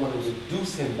we don't want to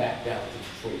reduce him back down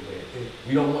to Detroit Red.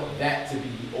 We don't want that to be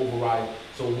the overriding.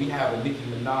 So when we have a Nicki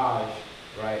Minaj,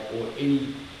 right, or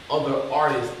any other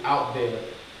artist out there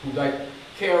who, like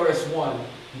KRS-One,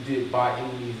 who did By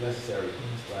Any Means Necessary,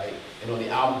 right, and on the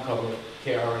album cover,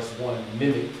 KRS-One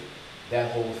mimicked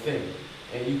that whole thing.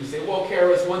 And you can say, well,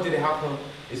 KRS-One did it, how come?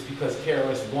 It's because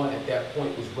KRS-One at that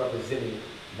point was representing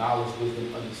knowledge,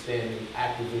 wisdom, understanding,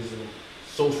 activism,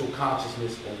 social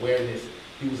consciousness, awareness.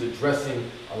 He was addressing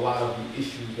a lot of the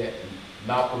issues that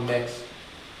Malcolm X,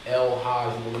 El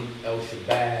Haj Malik, El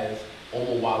Shabazz,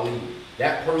 Omar Wali,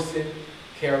 that person,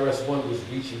 KRS-One was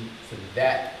reaching to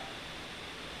that.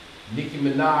 Nicki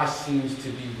Minaj seems to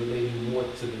be relating more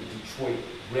to the Detroit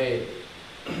Red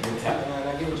mentality. And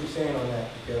I get what you're saying on that,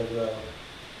 because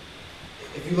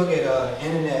if you look at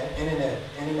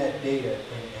internet data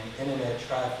and internet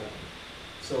traffic,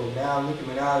 so now Nicki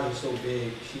Minaj is so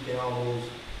big, she can almost,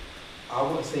 I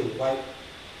wouldn't say wipe,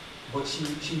 but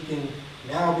she can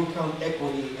now become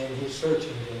equity in his search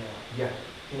engine now. Yeah.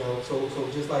 You know, so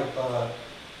just like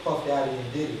Puff Daddy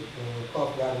and Diddy, when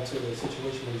Puff got into the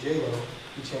situation with J-Lo,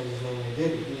 he changed his name to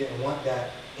Diddy. He didn't want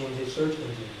that in his search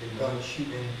engine, the gun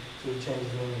shooting, so he changed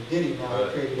his name to Diddy. Now he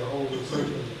created a whole new search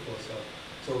engine for himself.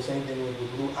 So same thing with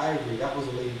Blue Ivory, that was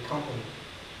a lady company.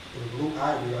 In Blue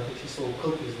Ivory, I think she sold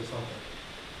cookies or something.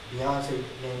 Beyonce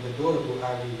named the daughter Blue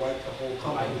Ivory, wiped her whole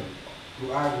company.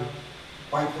 Blue Ivory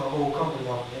wiped her whole company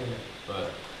off the internet.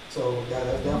 Right. So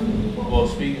that's definitely. Well,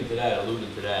 speaking to that,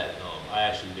 alluding to that, I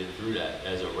actually been through that.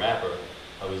 As a rapper,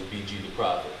 I was BG the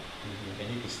Profet. And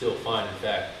you can still find, in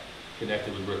fact,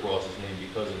 connected with Rick Ross's name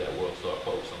because of that World Star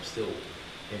post. I'm still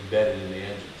embedded in the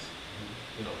engines,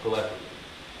 you know, collectively,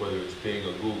 whether it's Bing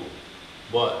or Google.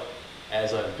 But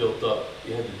as I've built up,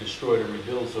 you had to destroy to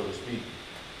rebuild, so to speak.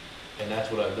 And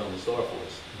that's what I've done with Star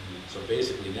Force. So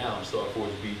basically now I'm Star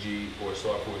Force BG or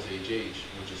Star Force HH,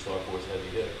 which is Star Force Heavy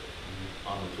Hitter,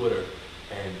 on the Twitter.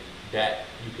 And that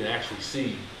you can actually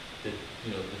see the,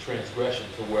 you know, the transgression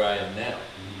to where I am now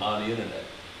on the internet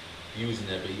using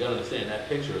that. But you gotta understand that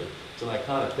picture, it's an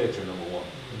iconic picture, number one.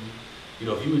 You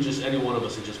know, if you would just, any one of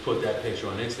us had just put that picture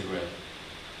on Instagram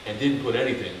and didn't put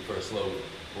anything for a slogan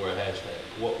or a hashtag,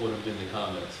 what would have been the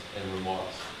comments and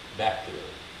remarks back to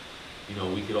it? You know,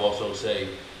 we could also say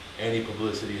any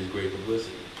publicity is great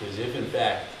publicity, because if in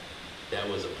fact that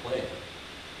was a plan,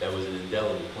 that was an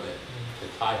indelible plan to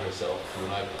tie herself to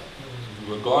an icon,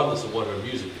 regardless of what her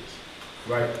music is.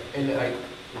 Right, and like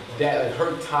that, like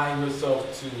her tying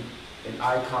herself to an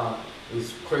icon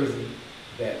is crazy.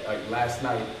 That like last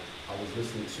night I was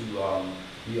listening to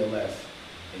BLS,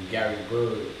 and Gary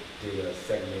Bird did a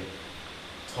segment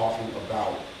talking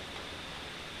about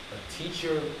a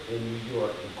teacher in New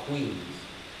York, in Queens,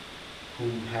 who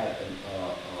had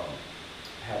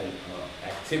an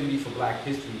activity for Black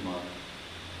History Month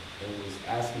and was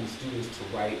asking students to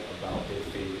write about their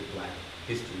favorite Black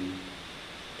history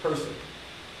person.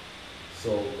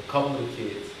 So a couple of the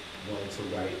kids wanted to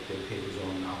write their papers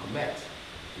on Malcolm X.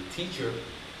 The teacher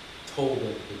told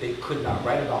them that they could not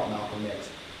write about Malcolm X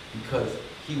because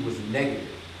he was negative.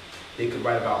 They could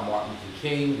write about Martin Luther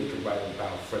King, they could write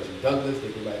about Frederick Douglass,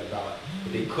 they could write about,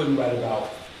 but they couldn't write about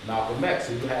Malcolm X.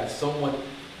 So you have someone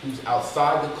who's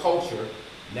outside the culture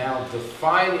now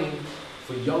defining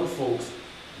for young folks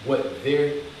what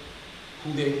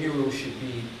who their heroes should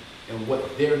be and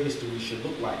what their history should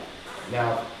look like.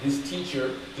 Now, this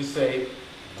teacher, just say,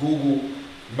 Google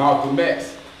Malcolm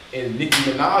X and Nicki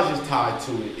Minaj is tied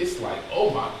to it, it's like,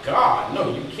 oh my God,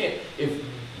 no, you can't. If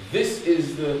this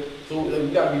is so we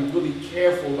gotta be really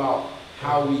careful about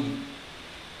how we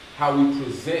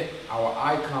present our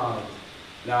icons.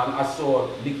 Now, I saw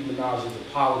Nicki Minaj's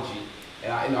apology,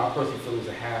 and I personally feel it was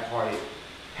a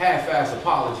half-ass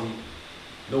apology,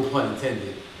 no pun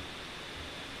intended.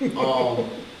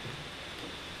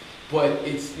 But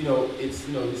it's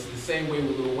the same way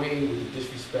with Lil Wayne with the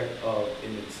disrespect of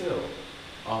Emmett Till.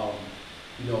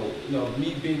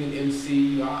 Me being an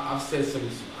MC, I've said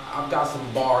I've got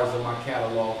some bars in my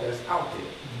catalog that's out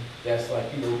there. That's like,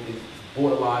 it's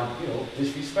borderline,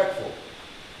 disrespectful.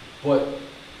 But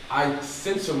I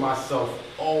censor myself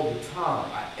all the time.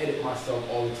 I edit myself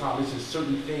all the time. There's just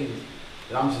certain things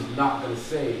that I'm just not gonna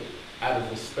say out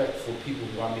of respect for people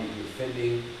who I may be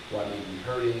offending, who I may be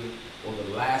hurting, or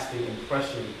the lasting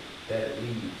impression that it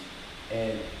leaves.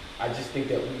 And I just think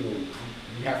that we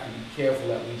have to be careful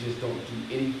that we just don't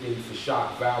do anything for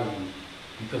shock value,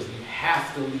 because we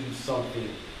have to leave something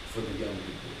for the young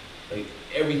people. Like,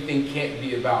 everything can't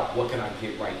be about what can I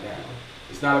get right now.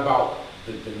 It's not about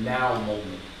the now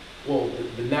moment. Well,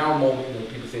 the now moment,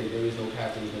 people say there is no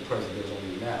past, there is no present, there's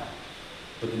only now.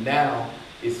 But the now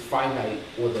is finite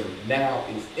or the now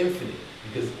is infinite,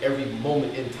 because every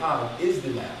moment in time is the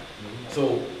now.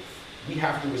 So we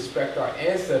have to respect our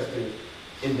ancestors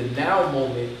in the now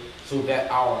moment so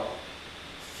that our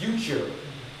future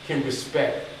can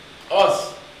respect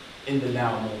us in the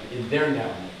now moment, in their now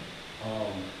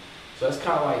moment. So that's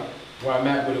kind of like where I'm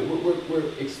at with it.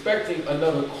 We're expecting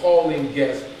another call-in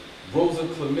guest, Rosa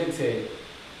Clemente,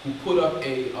 who put up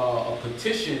a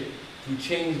petition through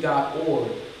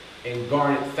change.org and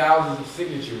garnered thousands of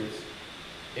signatures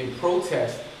in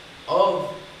protest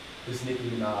of this Nicki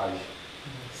Minaj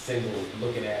single,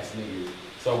 Looking Ass Niggas.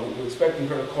 So we're expecting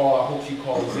her to call. I hope she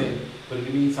calls in. But in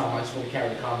the meantime, I just want to carry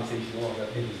the conversation on. I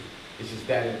think it's just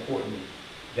that important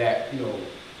that, you know,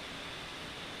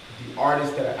 the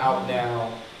artists that are out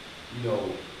now, you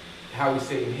know, how we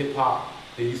say in hip hop,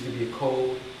 there used to be a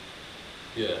code.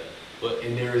 Yeah. But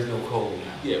and there is no code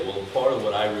now. Yeah, well, part of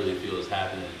what I really feel is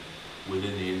happening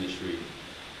within the industry,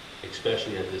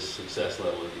 especially at this success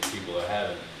level that these people are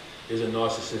having, is a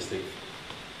narcissistic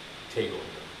takeover.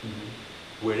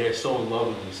 Where they're so in love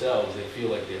with themselves, they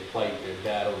feel like their plight, their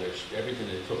battle, everything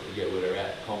it took to get where they're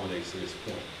at culminates to this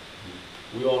point.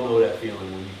 We all know that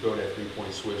feeling when you throw that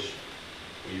three-point swish,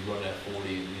 when you run that 40,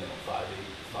 you know, 5-8,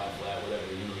 5 flat, whatever,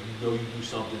 you know you do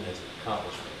something that's an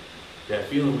accomplishment. That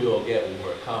feeling we all get when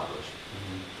we're accomplished.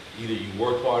 Either you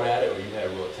worked hard at it or you had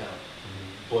raw talent.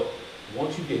 But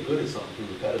once you get good at something through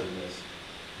repetitiveness,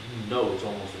 you know it's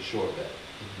almost a sure bet.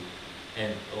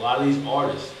 And a lot of these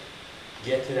artists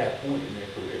get to that point in their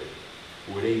career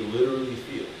where they literally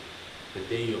feel that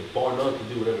they are bar none can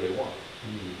do whatever they want.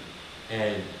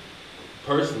 And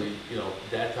personally, you know,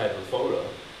 that type of photo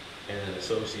and then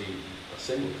associate a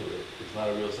single to it. It's not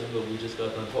a real single. We just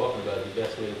got done talking about the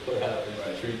best way to put out is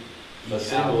to treat a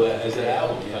single as an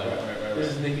album.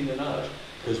 This is Nicki Minaj.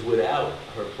 Because without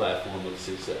her platform of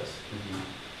success,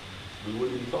 we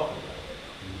wouldn't be talking about it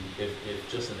right now.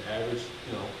 If just an average,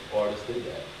 you know, artist did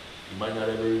that, you might not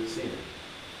ever have seen it.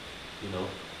 You know?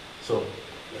 So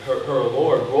her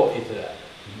allure brought you to that.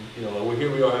 You know, and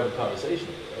here we are having a conversation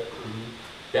with it, right?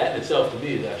 That in itself to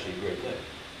me is actually a great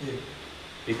thing.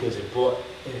 Because it brought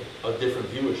a different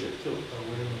viewership too.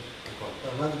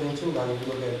 Another thing too, like if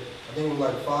you look at, I think it was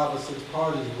like 5 or 6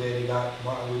 parties where they got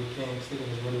Martin Luther King sticking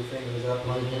his middle fingers up,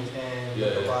 Martin King's hand,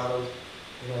 the bottles,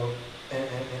 you know, and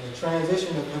the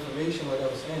transition of information, like I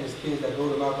was saying, is kids that go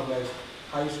to MalcolmX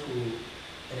high school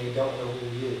and they don't know who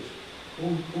he is.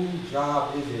 Whose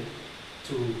job is it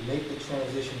to make the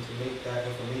transition, to make that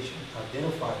information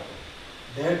identifiable?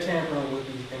 They're tampering with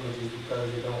these images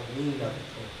because they don't mean nothing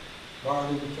to them.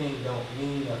 Martin Luther King don't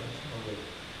mean nothing to them.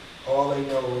 All they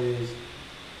know is,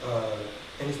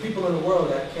 and there's people in the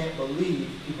world that can't believe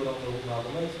people don't know who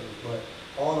Malcolm X is, but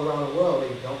all around the world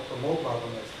they don't promote Malcolm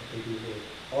X like they do here.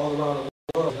 All around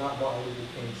the world, it's not Martin Luther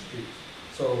King streets.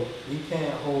 So we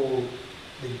can't hold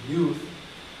the youth,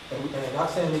 and I'm not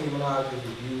saying Nicki Minaj is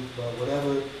the youth, but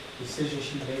whatever decision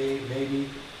she made, maybe,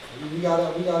 we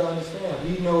gotta understand.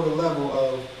 We know the level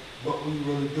of what we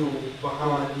really do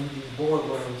behind these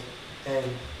boardrooms,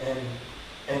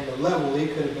 and the level they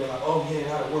could have been like, oh yeah,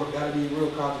 that'll work, that'll be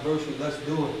real controversial, let's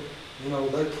do it. You know,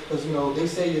 because you know, they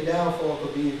say your downfall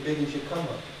could be as big as your come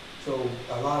up. So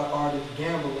a lot of artists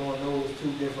gamble on those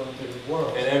two different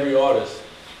worlds. And every artist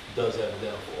does have a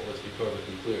downfall, let's be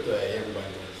perfectly clear. Everybody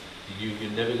does.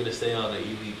 You're never going to stay on the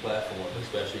elite platform,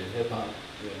 especially in hip-hop.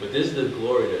 But this is the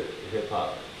glory that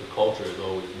hip-hop, the culture has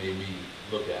always made me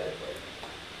look at it. Like,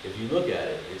 if you look at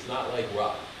it, it's not like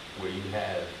rock, where you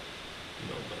have, you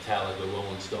know, Metallica,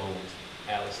 Rolling Stones,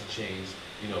 Alice in Chains.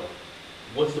 You know,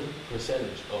 what's the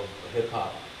percentage of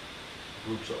hip-hop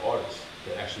groups or artists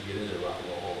that actually get into the Rock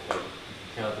and Roll Hall of Fame?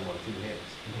 You can count them on 2 hands.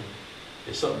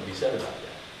 There's something to be said about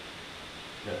that.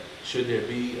 Now, should there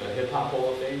be a hip-hop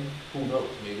Hall of Fame? Who knows?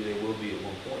 Maybe there will be at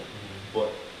one point.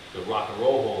 But the Rock and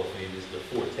Roll Hall of Fame is the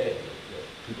forte that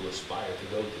people aspire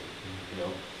to go to. You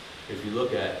know, if you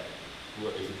look at,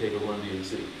 if you take a Run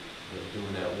DMC, you know,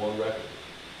 doing that one record,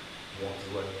 Walk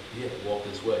This Way. Yeah, Walk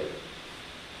This Way.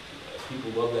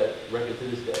 People love that record to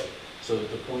this day. So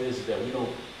the point is that we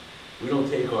don't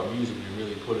take our music and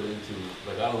really put it into,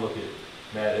 like, I don't look at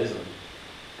Madism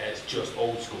as just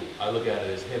old school. I look at it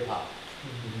as hip hop.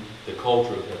 The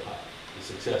culture of hip hop, the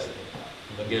success of hip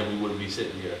hop. Again, we wouldn't be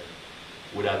sitting here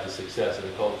without the success of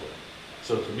the culture.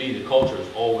 So to me, the culture is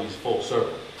always full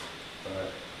circle.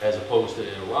 As opposed to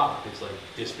in rock, it's like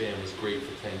this band was great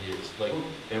for 10 years. Like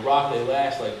in rock, they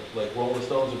last like Rolling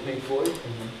Stones and Pink Floyd.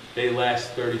 They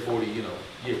last 30, 40, you know,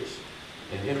 years.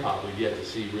 In hip hop, we've yet to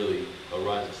see really a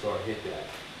rising star hit that.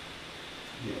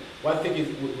 Yeah. Well, I think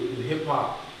it's, with hip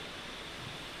hop,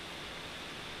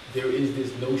 there is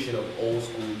this notion of old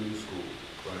school, new school,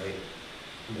 right?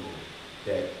 You know,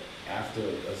 that after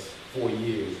 4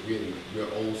 years, really,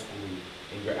 you're old school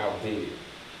and you're outdated.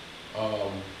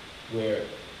 Where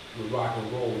with rock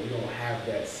and roll, you don't have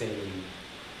that same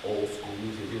old school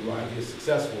music. If you're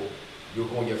successful,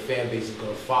 your fan base is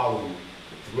gonna follow you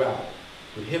throughout.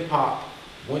 With hip hop,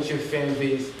 once your fan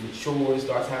base matures,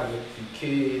 starts having a few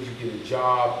kids, you get a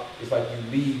job, it's like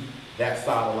you leave that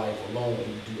side of life alone and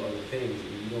you do other things.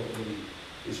 And you don't really,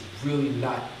 it's really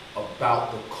not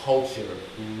about the culture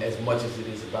as much as it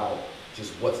is about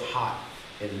just what's hot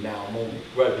in the now moment.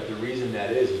 Right, but the reason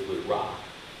that is with rock,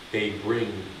 they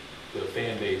bring the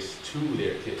fan base to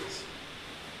their kids.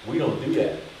 We don't do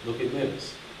that. Look at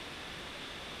Mims.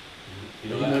 You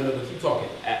know, no, keep talking.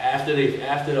 After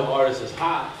the artist is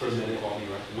hot for a minute,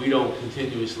 we don't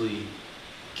continuously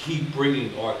keep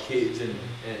bringing our kids and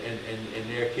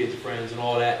their kids' friends and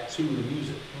all that to the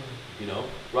music. You know,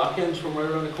 Rakim's from right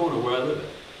around the corner where I live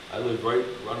at. I live right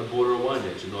around the border of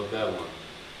Winans in North Babylon.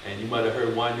 And you might have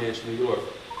heard Winans, New York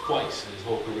twice in his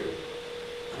whole career.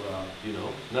 You know,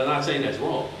 now, not saying that's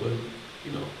wrong, but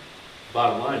you know,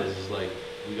 bottom line is like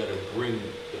we gotta bring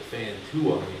the fan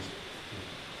to our music.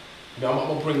 Now, I'm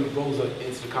gonna bring Rosa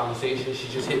into the conversation. She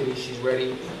just hit me, she's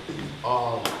ready.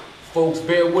 Folks,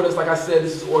 bear with us. Like I said,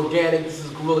 this is organic, this is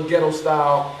guerrilla ghetto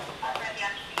style.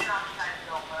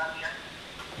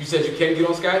 You said you can't get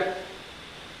on Skype?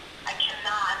 I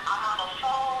cannot. I'm on a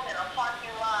phone in a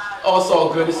parking lot. Oh, it's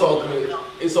all good, it's all good.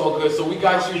 It's all good. So we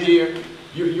got you here.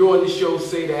 You're on the show,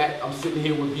 Say That. I'm sitting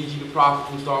here with BG the Profet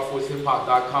from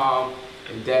StarForceHipHop.com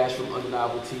and Dash from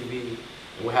Undeniable TV.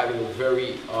 And we're having a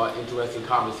very interesting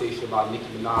conversation about Nicki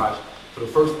Minaj. For the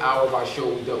first hour of our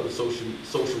show, we dealt with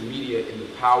social media and the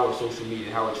power of social media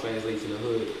and how it translates in the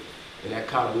hood. And that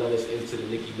kind of led us into the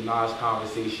Nicki Minaj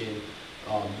conversation,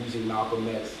 using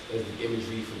MalcolmX as the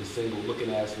imagery for the single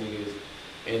Looking Ass Niggas.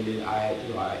 And then I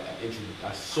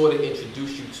sort of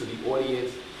introduced you to the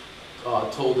audience,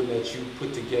 told them that you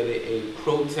put together a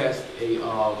protest,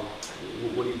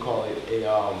 what do you call it?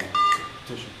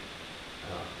 Petition.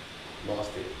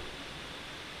 Lost it.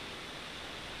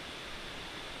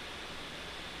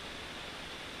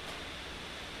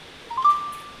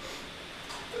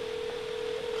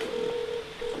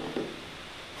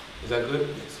 Is that good?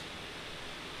 Yes.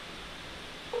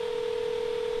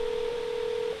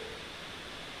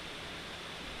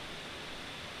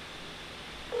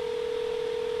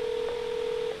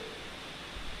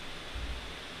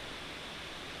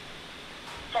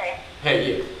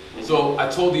 Hey, yeah. So I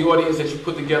told the audience that you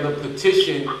put together a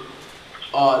petition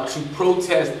to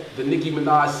protest the Nicki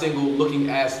Minaj single "Looking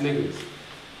Ass Niggas."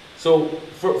 So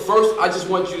first, I just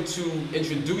want you to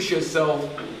introduce yourself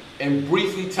and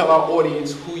briefly tell our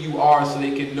audience who you are, so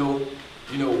they can know,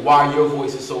 why your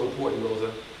voice is so important,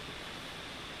 Rosa.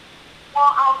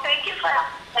 Well, thank you for having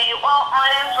me. Well, my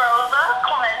name's Rosa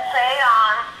Clemente.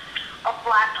 I'm a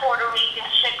black Puerto Rican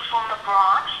chick from the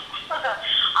Bronx.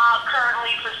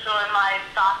 Currently pursuing my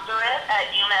doctorate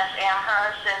at UMass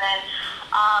Amherst, and then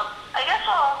I guess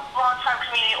a long-time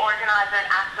community organizer and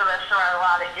activist around a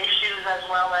lot of issues, as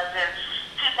well as in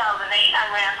 2008 I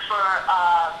ran for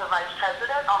the vice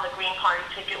president on the Green Party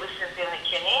ticket with Cynthia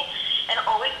McKinney, and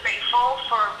always grateful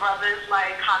for brothers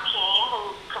like Hakim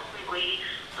who completely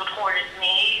supported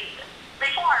me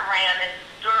before I ran and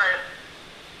during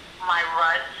my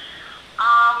run.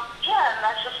 Yeah, and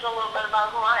that's just a little bit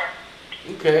about who I am.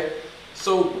 Okay,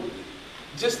 so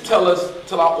just tell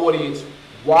our audience,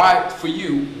 why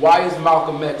is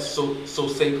MalcolmX so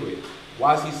sacred?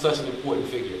 Why is he such an important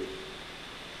figure?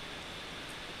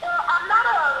 Well, I'm not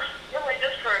a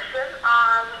religious person.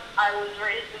 I was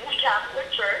raised in the Catholic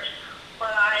Church,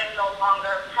 but I am no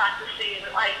longer practicing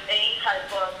like any type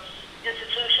of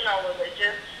institutional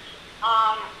religion.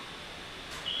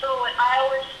 So I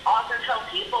always often tell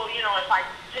people, if I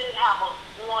did have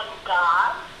one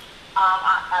God,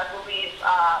 I believe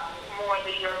more in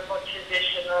the Yoruba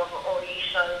tradition of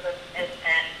Orishas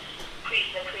and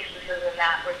priests and priestesses in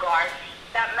that regard.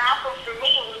 That Malcolm for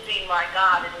me would be my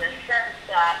God in the sense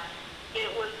that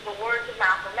it was the words of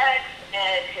Malcolm X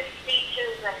and his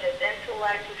speeches and his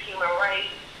intellect, his human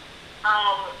rights,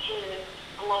 his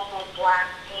global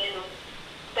black view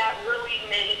that really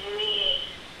made me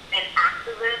an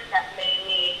activist, that made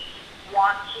me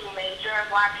want to major in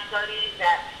black studies,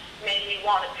 that made me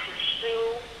want to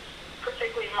pursue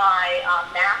particularly my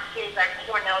master's at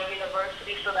Cornell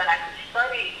University so that I could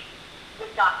study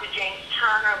with Dr. James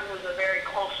Turner, who was a very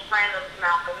close friend of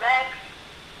Malcolm X.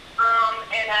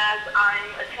 And as I'm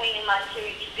attaining my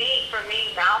PhD, for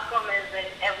me, Malcolm is in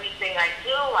everything I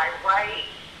do. I write,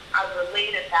 I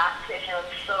relate it back to him.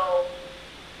 So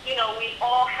you know, we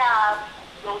all have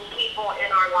those people in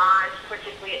our lives,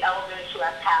 particularly elders who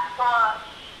have passed on,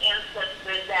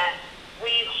 ancestors that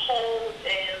we hold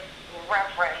in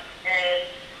reverence. And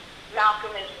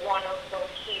Malcolm is one of those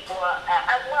people,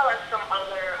 as well as some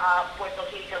other Puerto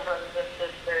Rican brothers and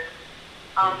sisters.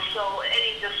 So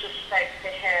any disrespect to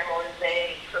him or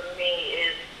they, for me,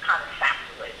 is kind of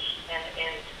sacrilege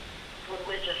in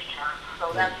religious terms.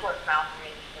 So that's what Malcolm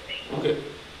means to me. Okay.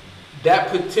 That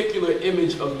particular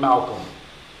image of Malcolm,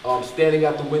 standing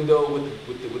out the window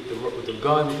with the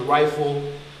gun, with the rifle,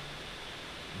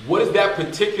 what does that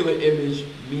particular image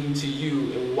mean to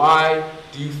you, and why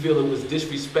do you feel it was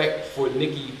disrespect for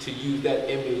Nicki to use that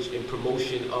image in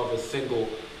promotion of a single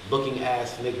looking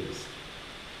ass niggas?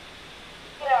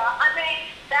 Yeah, I mean,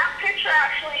 that picture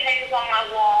actually hangs on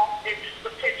my wall. It's the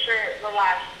picture, the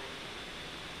last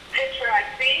picture I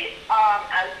see,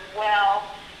 as well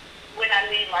when I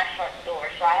leave my front door.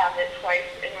 So I have it twice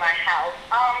in my house.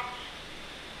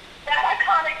 That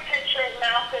iconic picture of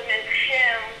Malcolm is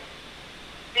him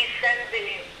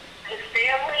defending his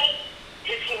family,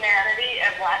 his humanity,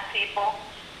 and black people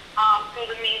through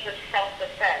the means of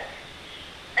self-defense.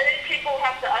 I think people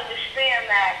have to understand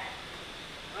that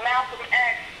Malcolm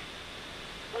X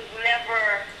was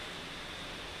never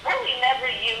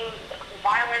used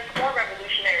violence or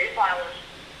revolutionary violence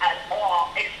at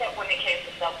all, except when it came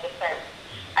to self-defense.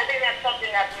 I think that's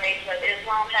something that the Nation of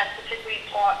Islam has particularly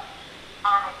taught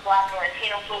Black and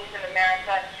Latino folks in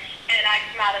America. And I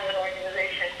come out of an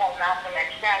organization called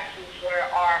MalcolmX Grassroots, where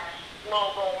our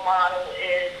logo model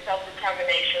is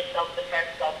self-determination, self-defense,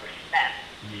 self-respect.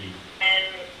 And,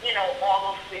 you know,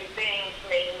 all those three things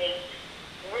made me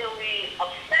really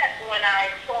upset when I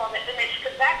saw the image,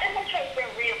 because that image has been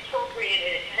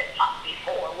reappropriated in hip-hop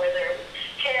before, whether it was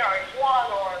KRS-One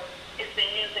or it's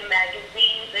been used in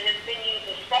magazines, and it's been used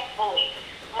respectfully.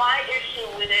 My issue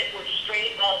with it was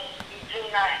straight up, you do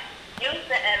not use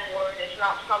the N-word. It's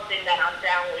not something that I'm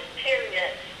down with,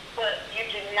 period, but you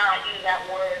do not use that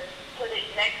word, put it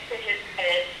next to his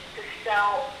head to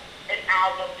sell an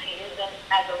album, to use them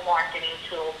as a marketing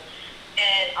tool.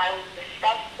 And I was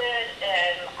disgusted,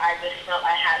 and I just felt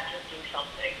I had to do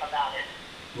something about it.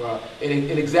 Wow.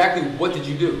 And exactly what did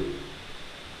you do?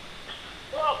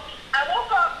 Well, I woke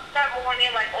up that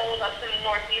morning like all of us in the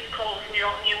Northeast Coast. We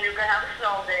knew we were going to have a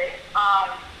snow day.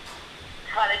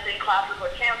 I didn't think classes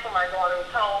were canceled. My daughter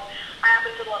was home. I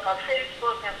happened to look on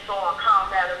Facebook and saw a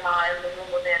comrade of mine,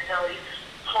 Lulu Vandelli,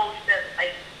 post that,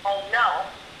 like, oh no,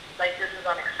 like this is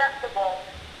unacceptable.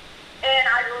 And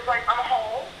I was like, I'm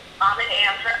home. I'm in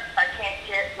Amtrak. I can't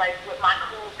get, like, with my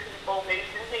cool people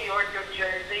based in New York or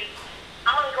Jersey.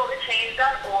 I'm going to go to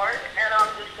change.org, and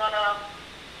I'm just going to,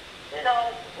 you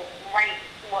know, write,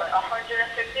 150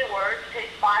 words, take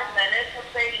 5 minutes, and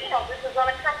say, you know, this is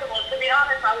unacceptable. And to be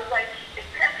honest, I was like, if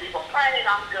 10 people sign it,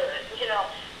 I'm good. You know,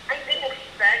 I didn't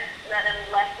expect that in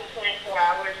less than 24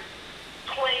 hours,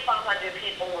 2,500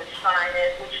 people would sign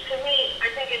it, which to me,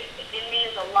 I think it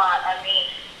means a lot. I mean,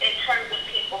 in terms of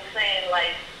people saying,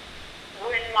 like,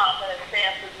 we're not going to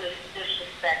stand for this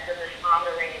disrespect and this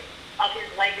honoring of his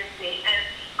legacy. And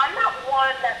I'm not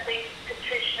one that thinks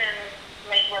petitions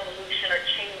make revolution or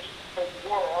change the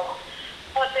world,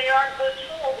 but they are good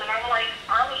tools. And I'm like,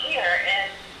 I'm here, and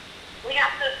we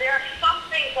have to, there are some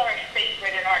things that are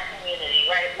sacred in our community,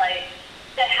 right? Like,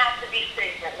 that have to be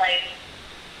sacred. Like,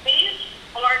 these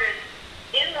artists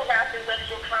in the rap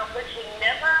industrial complex would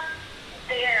never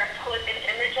dare put an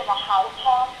image of a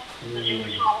Holocaust, the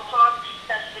Jewish Holocaust,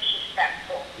 that's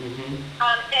disrespectful.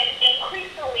 And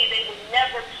increasingly, they would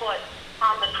never put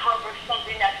on the cover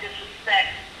something that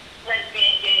disrespects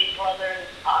lesbian, gay brothers,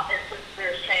 and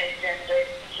sisters, transgender,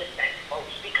 intersex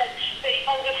folks, because they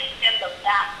understand the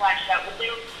backlash that would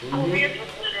their careers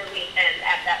would literally end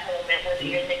at that moment, whether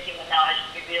you're Nicki Minaj,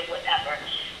 Bibia, whatever.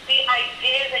 The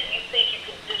idea that you think you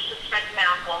could disrespect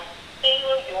Malcolm in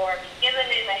New York in the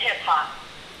name of hip hop,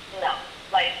 no.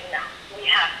 Like, no. We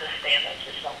have to stand up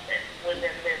to something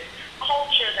within this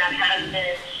culture that has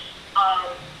been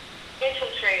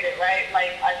infiltrated, right?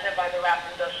 Like I said, by the rap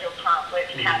industrial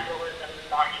complex, capitalism, and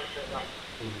narcissism.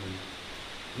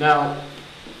 Now,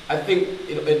 I think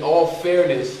in all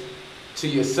fairness to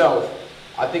yourself,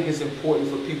 I think it's important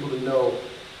for people to know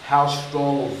how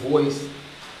strong a voice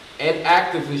and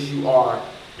activist you are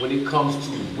when it comes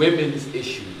to women's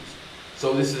issues.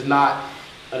 So this is not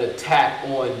an attack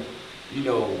on, you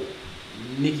know,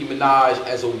 Nicki Minaj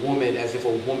as a woman, as if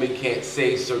a woman can't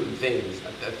say certain things.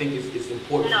 I think it's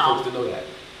important for folks to know that.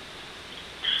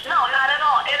 No, not at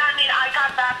all. And I mean, I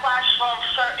got backlash from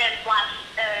certain black,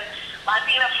 by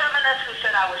being a feminist, who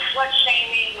said I was slut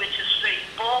shaming, which is straight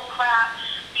bull crap,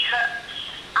 because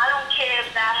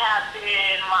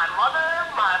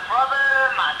my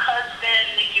brother, my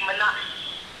cousin, Nicki Minaj.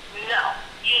 No.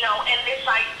 You know, and this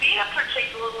idea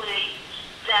particularly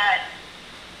that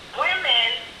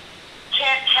women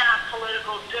can't have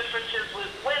political differences with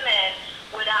women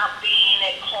without being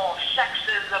called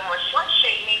sexism or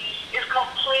slut-shaming is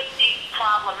completely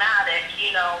problematic,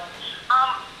 you know.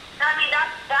 I mean,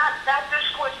 that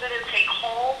discourse didn't take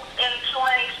hold in too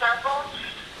many circles,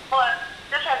 but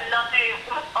this had nothing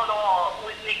at all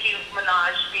with Nicki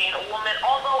Minaj being a woman,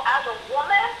 although as a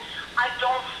woman, I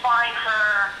don't find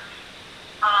her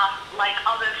like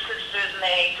other sisters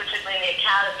may, particularly in the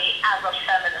academy, as a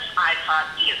feminist icon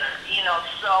either, you know.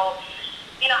 So,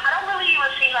 you know, I don't really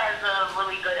even see her as a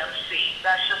really good MC.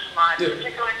 That's just my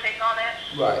particular take on it.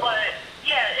 Right. But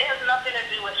yeah, it has nothing to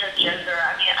do with her gender.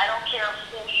 I mean, I don't care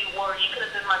who you were. You could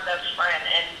have been my best friend,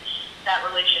 and that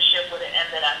relationship would have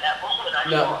ended at that moment. I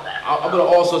saw that. I'm going to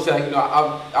also say, you know,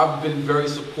 I've been very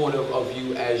supportive of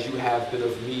you as you have been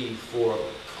of me for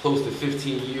close to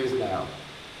 15 years now.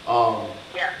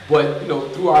 Yeah. But you know,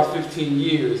 through our 15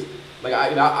 years, like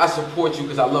I support you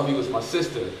because I love you as my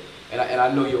sister, and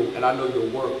I know your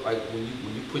work. Like when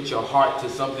you put your heart to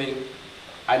something,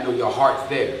 I know your heart's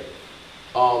there.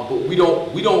 But we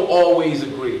don't always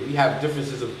agree. We have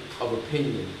differences of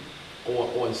opinion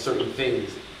on certain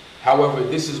things. However,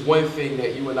 this is one thing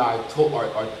that you and I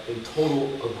are in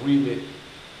total agreement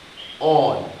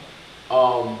on.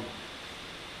 How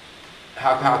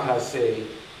can I say?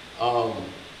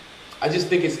 I just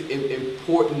think it's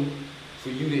important for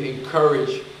you to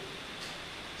encourage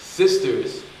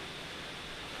sisters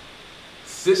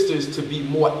to be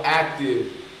more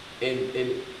active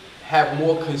and have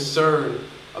more concern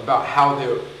about how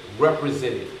they're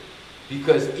represented.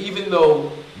 Because even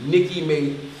though Nicki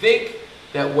may think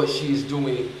that what she is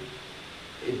doing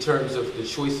in terms of the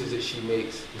choices that she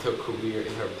makes with her career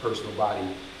and her personal body,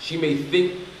 she may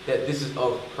think that this is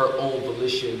of her own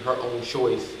volition, her own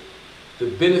choice. The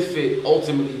benefit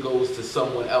ultimately goes to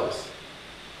someone else.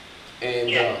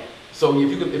 And so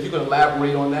if you can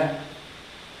elaborate on that.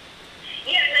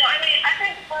 Yeah, no, I mean, I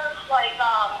think first, like,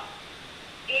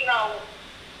 you know,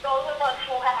 those of us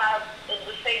who have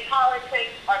the same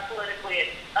politics are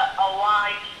politically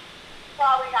aligned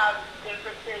probably have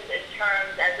differences in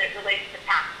terms as it relates to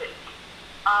tactics.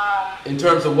 In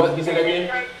terms of what? You said that again?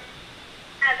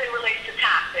 As it relates to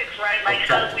tactics, right? Like,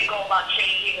 how do we go about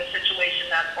changing a situation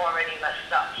that's already messed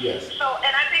up? Yes. So,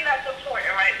 and I think that's important,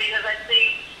 right? Because I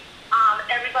think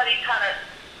everybody kind of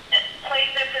plays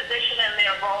their position and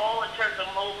their role in terms of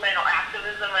movement or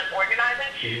activism and organizing.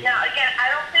 Mm-hmm. Now, again,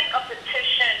 I don't think a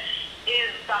petition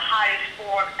is the highest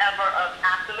form ever of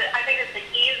activism. I think it's the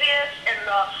easiest and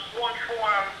the one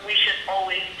form we should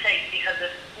always take because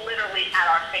it's literally at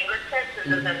our fingertips. It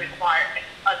doesn't require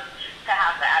us to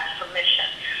have that submission.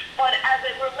 But as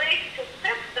it relates to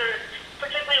sisters,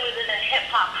 particularly within a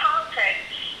hip-hop context,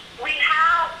 we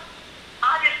have,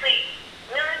 obviously,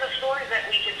 millions of stories that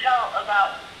we can tell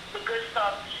about the good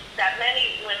stuff that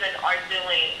many women are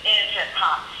doing in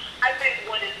hip-hop. I think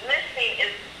what is missing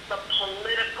is the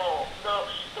political,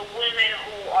 the women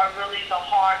who are really the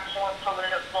hardcore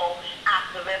political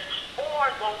activists, or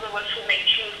those of us who may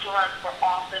choose to run for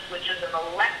office, which is an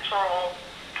electoral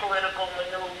political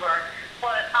maneuver.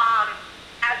 But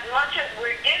as much as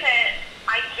we're in it,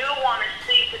 I do want to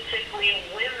see particularly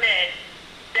women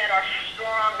that are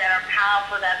strong, that are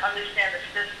powerful, that understand the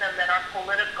system, that are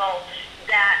political,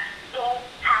 that don't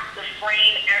have to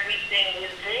frame everything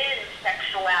within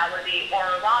sexuality or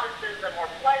eroticism or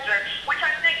pleasure, which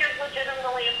I think is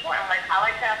legitimately important. Like, I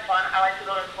like to have fun, I like to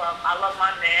go to the club, I love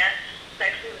my man,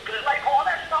 sex is good, like all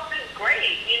that stuff is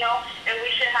great, you know, and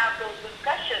we should have those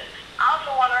discussions. I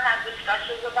also want to have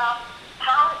discussions about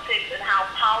politics and how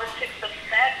politics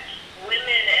affects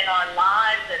women in our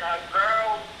lives and our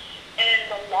girls. And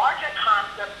the larger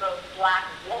concept of Black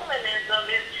womanism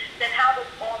is then how does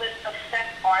all this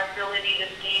affect our ability to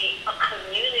be a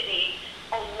community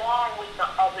along with the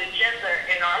other gender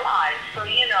in our lives? So,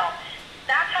 you know,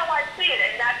 that's how I see it.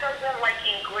 And that doesn't, like,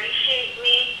 ingratiate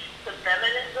me to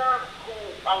feminism, who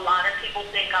a lot of people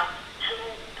think I'm too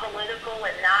political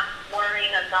and not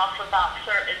worrying enough about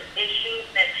certain issues,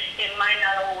 that it might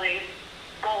not always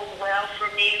go well for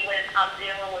me when I'm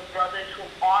dealing with brothers who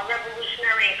are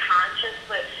revolutionary and conscious,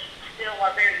 but still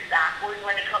are very backwards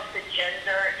when it comes to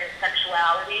gender and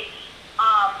sexuality.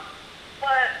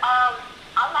 But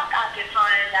I'm not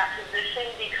occupying that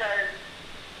position because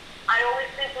I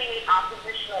always think we need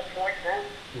oppositional forces.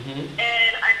 Mm-hmm.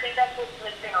 And I think that's what's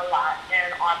missing a lot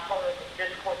in our political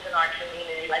discourse in our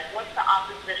community. Like, what's the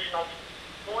oppositional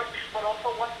force, but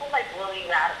also what's the, like, really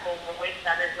radical voice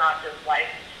that is not just, like,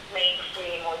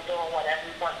 mainstream or doing what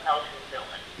everyone else is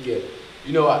doing. Yeah.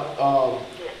 You know,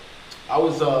 Yeah. I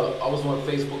was on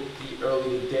Facebook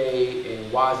earlier today,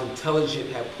 and Wise Intelligent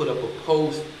had put up a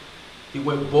post. He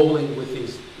went bowling with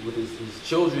his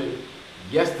children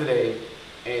yesterday,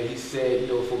 and he said, you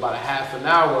know, for about a half an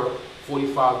hour,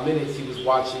 45 minutes, he was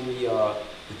watching the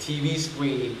TV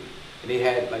screen, and they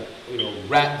had, like, you know,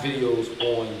 rap videos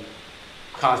on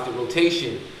constant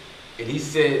rotation. And he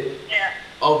said, Yeah.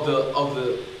 of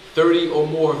the 30 or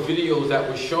more videos that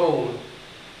were shown,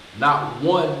 not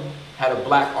one had a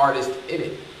black artist in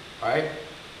it, right?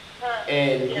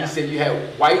 And he said you had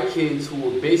white kids who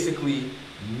were basically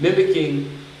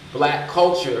mimicking black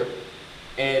culture,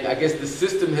 and I guess the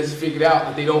system has figured out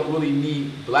that they don't really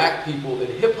need black people in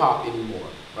hip hop anymore,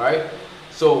 right?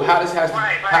 So how this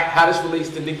how this relates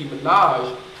to Nicki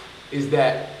Minaj is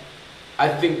that I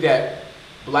think that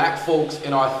black folks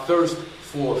in our thirst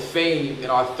for fame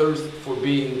and our thirst for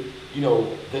being, you know,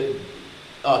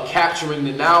 capturing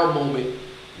the now moment,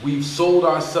 we've sold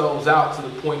ourselves out to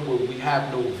the point where we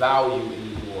have no value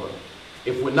anymore.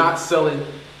 If we're not selling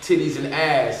titties and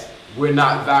ass, we're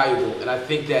not valuable. And I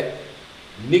think that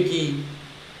Nicki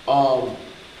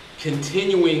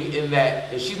continuing in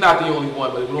that, and she's not the only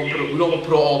one, but we don't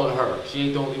put it all on her. She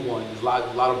ain't the only one. There's a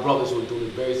lot of brothers who are doing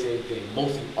the very same thing.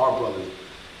 Mostly our brothers.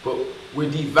 But we're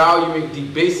devaluing,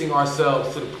 debasing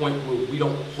ourselves to the point where we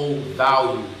don't hold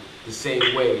value the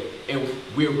same way, and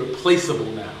we're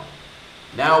replaceable now.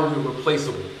 Now we're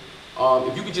replaceable.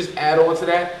 If you could just add on to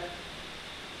that.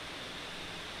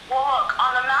 Well, look,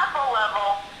 on a macro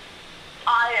level,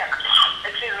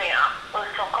 excuse me,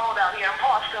 it's so cold out here in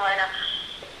Boston right now.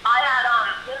 I had,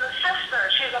 there's a sister,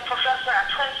 she's a professor at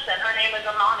Princeton, her name is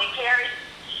Amani Carey,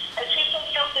 and she said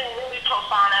something really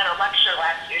profound at a lecture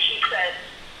last year. She said,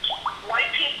 white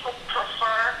people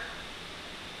prefer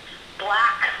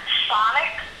black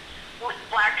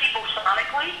people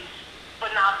sonically,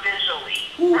 but not visually,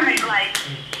 right? Like,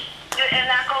 and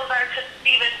that goes back to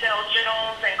Stephen Del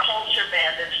Jones and culture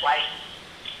bandits. Like,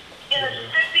 in the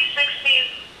 50s, 60s,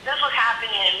 this was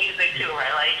happening in music too,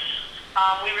 right? Like,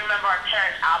 we remember our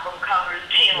Terrence album covers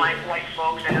being like white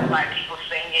folks and black people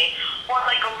singing, or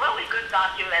like a really good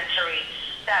documentary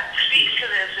that speaks to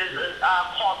this is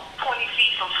called 20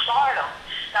 Feet from Stardom,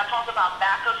 that talks about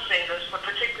backup singers, but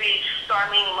particularly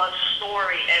Darlene Love's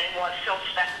story and what Phil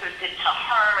Spector did to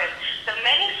her, and the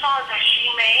many songs that she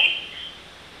made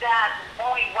that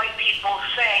only white people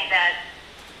sang, that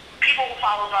people who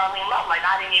follow Darlene Love, like,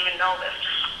 I didn't even know this.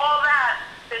 All that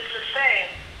is to say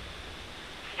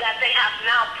that they have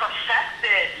now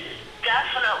perfected,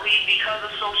 definitely because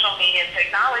of social media and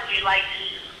technology. Like,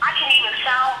 I can even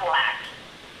sound black.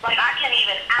 Like, I can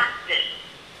even act it.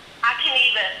 I can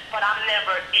even, but I'm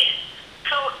never it.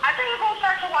 So I think it goes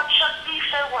back to what Chuck D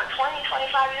said, 20,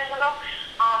 25 years ago?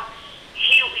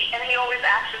 He always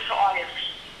asks this to audience,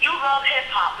 you love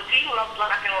hip-hop, but do you love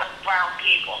black and brown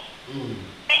people?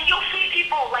 And you'll see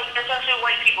people, like, especially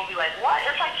white people, be like, what?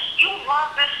 It's like, you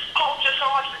love this culture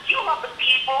so much, but do you love the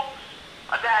people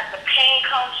that the pain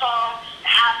comes from,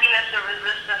 the happiness, the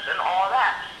resistance, and all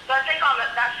that? So I think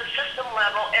that's the system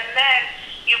level, and then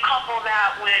you couple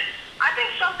that with, I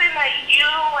think, something that you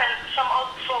and some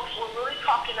other folks were really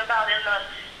talking about in the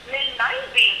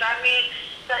mid-90s. I mean,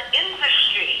 the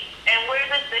industry, and where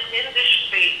did the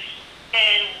industry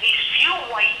and these few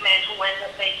white men who end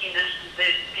up making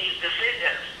these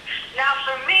decisions. Now,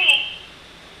 for me,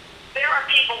 there are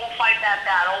people who fight that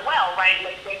battle well, right?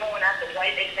 Like, they're going after the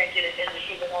white executive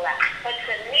industry and all that. But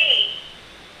to me,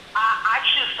 I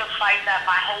choose to fight that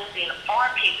by holding our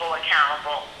people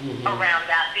accountable around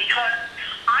that, because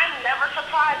I'm never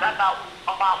surprised about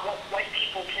what white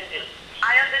people can do.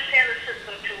 I understand the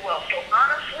system too well. So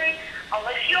honestly,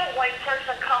 unless you're a white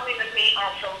person coming to me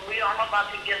on some real, I'm about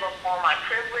to give up all my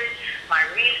privilege, my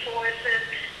resources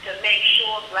to make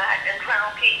sure black and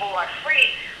brown people are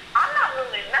free, I'm not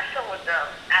really messing with them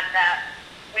at that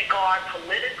regard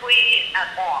politically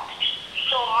at all.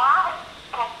 So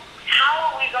how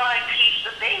are we going to teach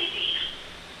the babies?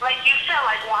 Like you said,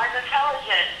 like Wise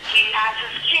Intelligent, he has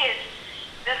his kids.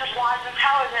 This is Wise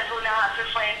Intelligent who now has to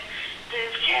explain to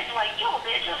his kids, like, yo,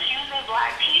 they're just using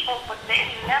black people, but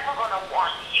they're never going to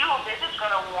want you. They're just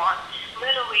going to want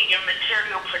literally your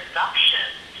material production.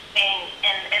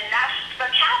 And that's the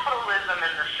capitalism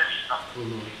in the system.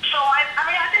 So, I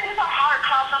mean, I think these are hard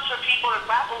concepts for people to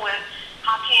grapple with,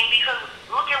 Hakim, because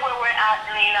look at where we're at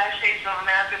in the United States of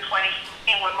America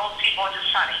 2015, where most people are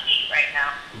just trying to eat right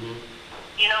now.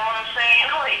 You know what I'm saying?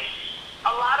 Like,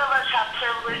 a lot of us have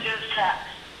privileges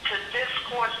to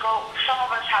discourse, some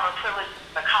of us have a privilege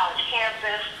to the college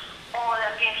campus, all of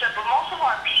that being said, but most of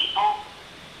our people,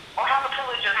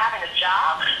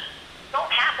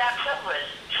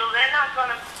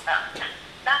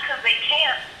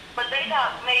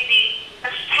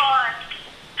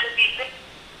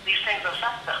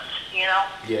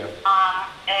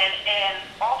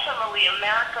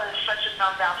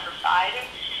 dumbed down society,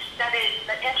 that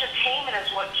the entertainment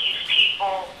is what keeps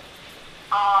people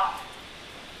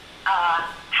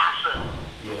passive.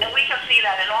 Yeah. And we can see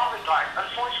that in all regards.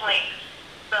 Unfortunately,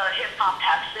 the hip-hop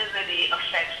passivity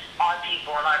affects our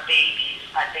people and our babies,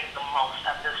 I think, the most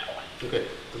at this point. Okay.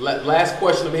 The last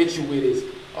question I'm gonna hit you with is,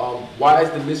 why is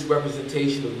the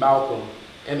misrepresentation of Malcolm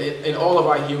and all of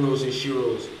our heroes and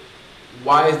sheroes,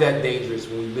 why is that dangerous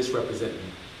when we misrepresent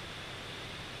them?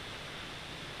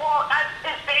 Well,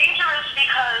 it's dangerous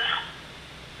because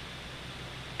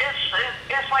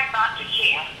it's like Dr.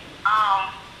 King.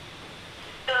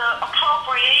 The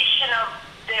appropriation of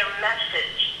their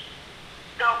message,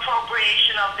 the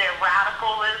appropriation of their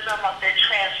radicalism, of their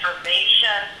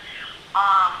transformation,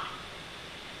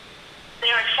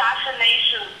 their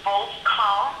assassinations both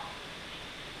come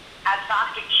as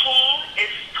Dr. King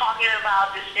is talking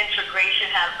about this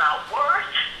integration has not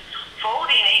worked,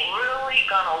 voting ain't really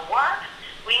gonna work,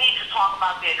 we need to talk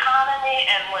about the economy,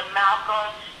 and when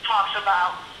Malcolm talks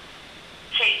about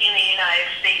taking the United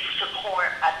States to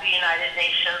court at the United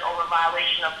Nations over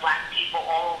violation of black people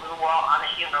all over the world on a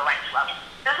human rights level.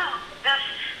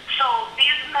 So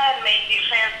these men make these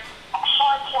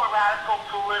hardcore radical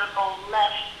political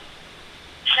left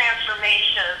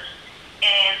transformations,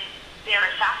 and they're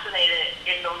assassinated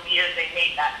in those years they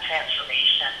made that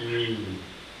transformation.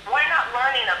 We're not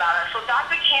learning about it. So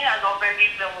Dr. King has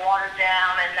already been watered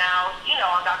down, and now,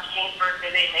 on Dr. King's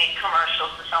birthday, they made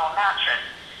commercials to sell a mattress.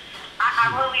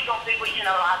 I really don't think we can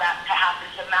allow that to happen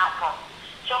to Malcolm.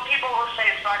 Some people will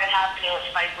say it started happening with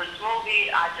Spike Lee's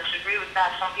movie. I disagree with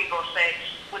that. Some people say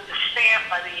with the stamp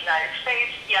by the United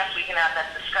States, yes, we can have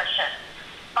that discussion.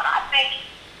 But I think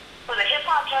for the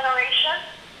hip-hop generation,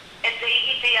 and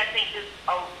DVD, I think, is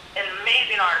an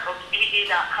amazing article,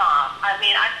 DVD.com. I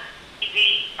mean,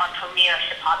 DVD, our premier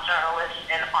hip-hop journalist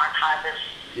and archivist.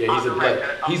 Yeah,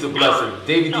 he's a blessing.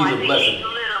 David D's a blessing. He's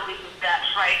literally the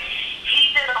best, right? He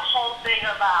did a whole thing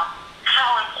about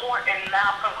how important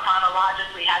Malcolm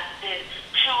chronologically has been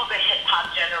to the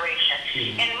hip-hop generation.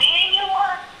 And me and you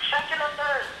are second or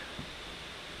third,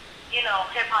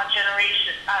 hip-hop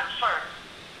generation first.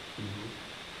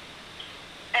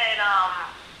 And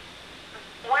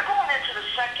we're going into the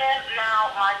second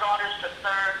now. My daughter's the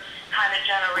third kind of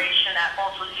generation that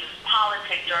also uses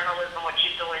politics, journalism, what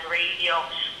you do in radio,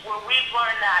 where we've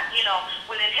learned that,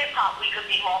 within hip-hop we could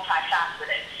be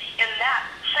multifaceted. And that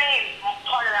same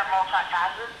part of that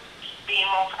being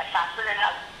multifaceted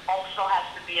also has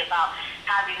to be about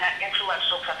having that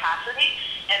intellectual capacity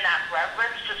and that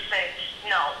reverence to say,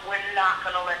 no, we're not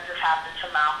going to let this happen to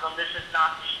Malcolm. This is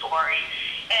not the story.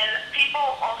 And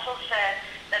people also said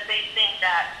that they think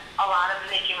that a lot of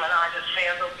Nicki Minaj's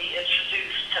fans will be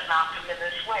introduced to Malcolm in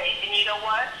this way. And you know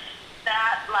what?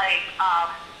 That,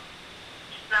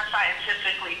 not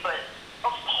scientifically, but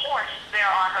of course there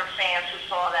are her fans who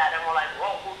saw that and were like,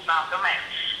 whoa, who's Malcolm X?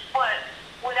 But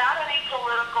without any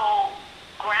political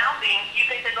grounding, you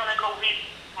think they're going to go read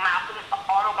Malcolm's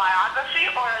autobiography,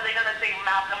 or are they going to think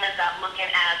Malcolm is that looking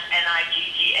as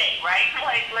Nigga, right?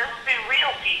 Like, let's be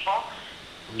real, people.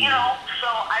 So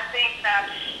I think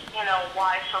that's,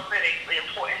 why it's so critically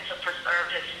important to preserve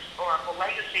his historical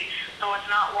legacy, so it's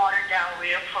not watered down,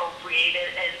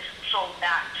 reappropriated, and sold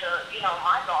back to,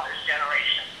 my daughter's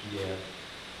generation. Yeah.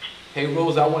 Hey,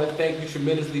 Rose, I want to thank you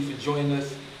tremendously for joining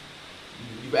us.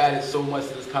 You've added so much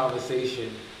to this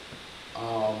conversation.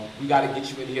 We got to get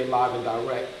you in here live and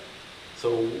direct. So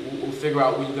we'll figure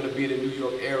out when you're going to be in the New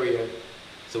York area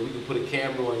so we can put a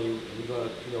camera on you, and we're going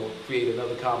to, create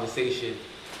another conversation,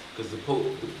 because the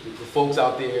folks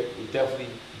out there will definitely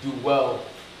do well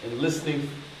in listening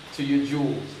to your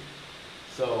jewels.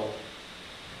 So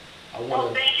I want to...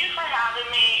 Well, thank you for having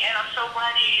me, and I'm so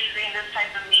glad you're using this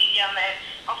type of medium. And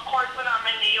of course, when I'm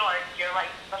in New York, you're like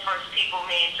the first people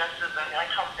me and Justice are going to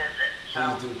come visit. So,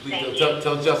 please do.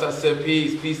 Tell Justice I said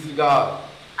peace. Peace to God.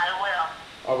 I will.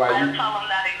 All right. I'll tell him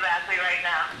that exactly right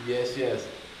now. Yes, yes.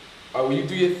 All right, well, you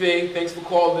do your thing. Thanks for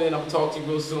calling in. I'm going to talk to you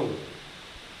real soon.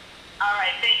 All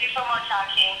right. Thank you so much,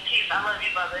 Hakim. Peace. I love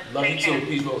you, brother. Love Take you care. too.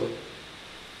 Peace, Rosa.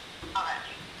 All right.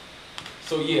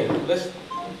 So, yeah, let's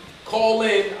call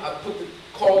in. I put the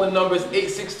call-in numbers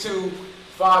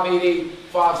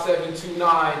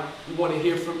 862-588-5729. We want to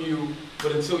hear from you.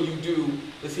 But until you do,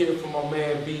 let's hear from our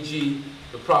man, BG,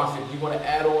 the Prophet. You want to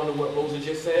add on to what Rosa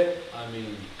just said? I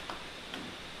mean,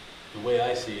 the way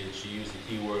I see it, she used the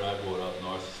key word I brought up,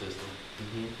 narcissism,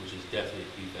 which is definitely a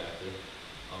key factor.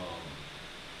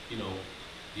 At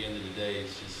the end of the day,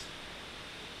 it's just,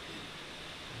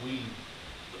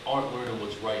 aren't learning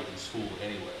what's right in school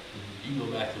anyway. You can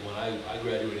go back to when I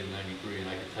graduated in '93, and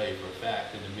I can tell you for a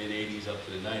fact, in the mid '80s up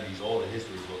to the '90s, all the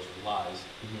history books were lies.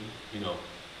 You know,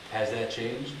 has that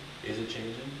changed? Is it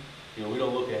changing? You know, we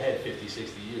don't look ahead 50,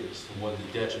 60 years to what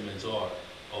the detriments are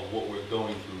of what we're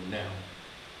going through now.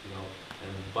 You know,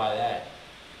 and by that,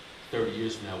 30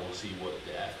 years from now, we'll see what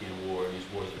the Afghan war and these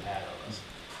wars have had on us.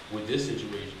 With this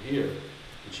situation here,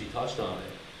 and she touched on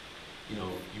it, you know,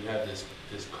 you have this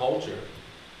culture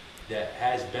that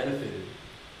has benefited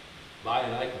by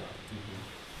an icon.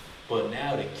 But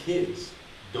now the kids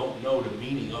don't know the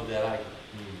meaning of that icon.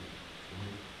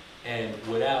 And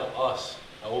without us,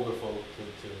 older folk,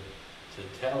 to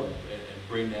tell them and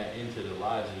bring that into the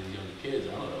lives of these younger kids,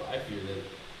 I don't know, I fear that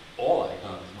all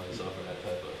icons might suffer that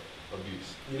type of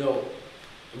abuse. You know,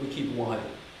 let me keep it 100,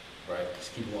 right?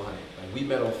 Just keep it 100. Like, we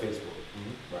met on Facebook,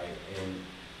 right? And,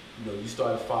 you know, you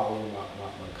started following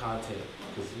my content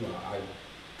because, you know, I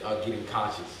getting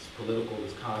conscious. It's political,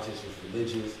 it's conscious, it's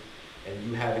religious, and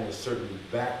you having a certain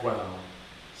background,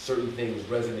 certain things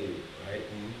resonated, right?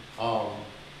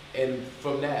 And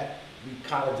from that, we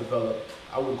kind of developed,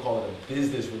 I wouldn't call it a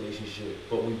business relationship,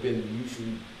 but we've been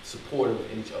mutually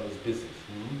supportive in each other's business,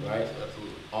 right?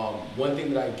 Absolutely. One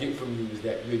thing that I get from you is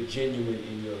that you're genuine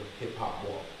in your hip hop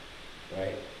walk,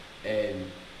 right? And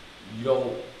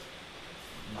you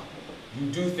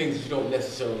do things you don't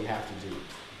necessarily have to do.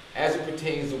 As it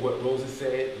pertains to what Rosa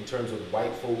said in terms of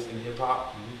white folks in hip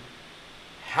hop,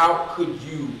 how could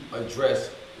you address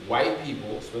white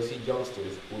people, especially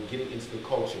youngsters, who are getting into the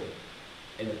culture,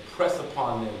 and impress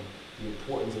upon them the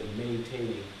importance of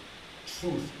maintaining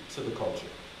truth to the culture?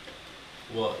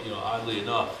 Well, you know, oddly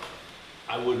enough,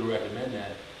 I wouldn't recommend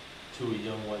that to a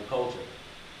young white culture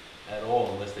at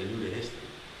all unless they knew the history.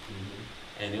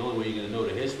 And the only way you're going to know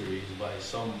the history is by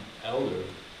some elder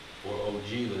or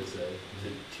OG, let's say,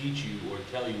 to teach you or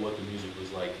tell you what the music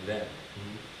was like then.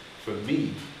 For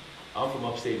me, I'm from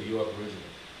upstate New York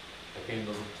originally. I came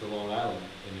to Long Island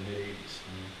in the mid '80s,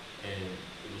 and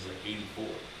it was like '84.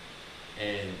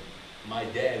 And my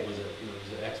dad was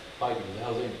was an ex-biker, he was a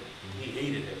Hell's Angel. He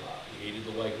hated hip hop. He hated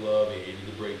the white glove. He hated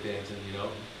the breakdancing, you know.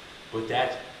 But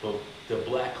the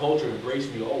black culture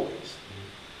embraced me always.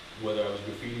 Whether I was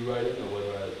graffiti writing or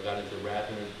whether I got into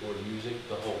rapping or the music,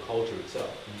 the whole culture itself.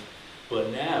 But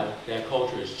now that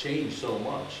culture has changed so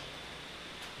much.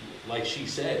 Like she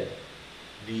said,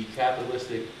 the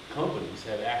capitalistic companies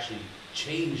have actually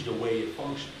changed the way it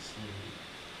functions.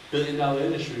 $1 billion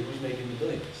industry, who's making the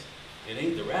billions? It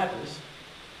ain't the rappers.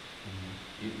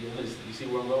 You see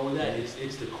where I'm going with that?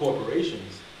 It's the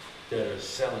corporations that are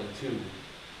selling to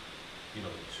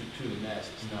the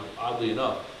masses. Now, oddly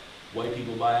enough, white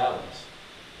people buy albums.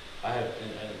 And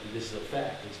this is a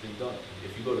fact, it's been done.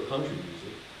 If you go to country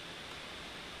music,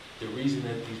 the reason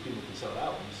that these people can sell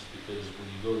albums is because when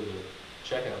you go to the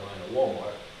checkout line at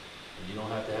Walmart, and you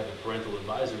don't have to have a parental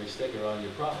advisory sticker on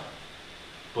your product.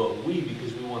 But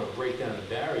because we want to break down the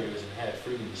barriers and have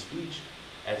freedom of speech,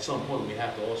 at some point we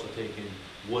have to also take in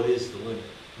what is the limit.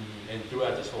 And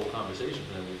throughout this whole conversation,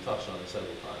 and we've touched on it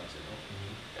several times,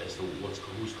 as to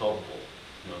who's culpable.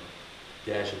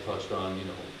 Dash had touched on,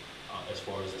 as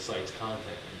far as the site's content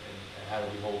and how do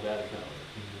we hold that accountable.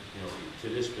 To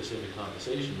this specific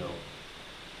conversation, though,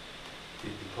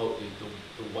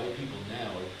 the white people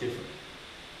now are different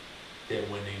than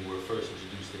when they were first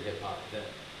introduced to hip hop then.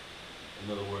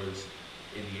 In other words,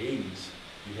 in the '80s,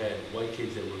 you had white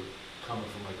kids that were coming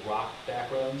from like rock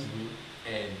backgrounds,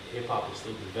 and hip hop was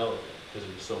still developing because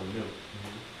it was so new.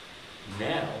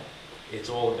 Now, it's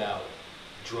all about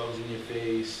drugs in your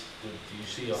face. Do you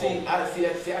see a whole? That's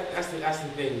the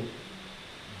thing.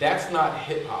 That's not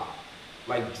hip hop.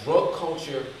 Like, drug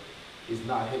culture is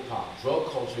not hip hop. Drug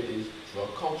culture is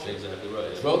drug culture. Exactly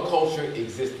right. Drug culture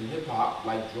exists in hip hop,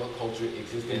 like drug culture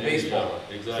exists in baseball.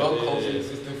 Exactly. Drug culture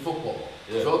exists in football.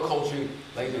 Drug culture,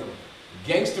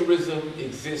 gangsterism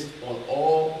exists on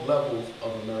all levels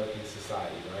of American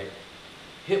society, right?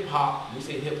 Hip hop, we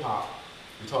say hip hop,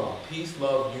 we're talking about peace,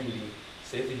 love, unity,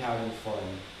 safely having fun,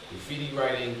 graffiti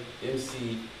writing,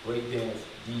 MC, breakdance,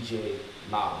 DJ,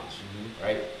 knowledge,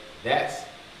 right? That's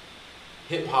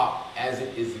hip hop as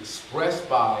it is expressed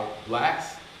by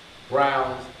blacks,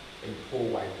 browns, and poor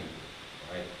white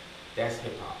people, right? That's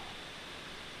hip hop.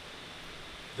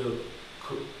 The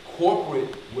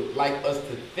corporate would like us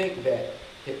to think that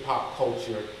hip hop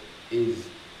culture is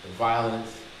the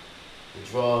violence, the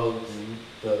drugs,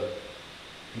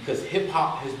 because hip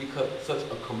hop has become such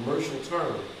a commercial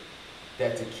term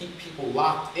that to keep people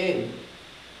locked in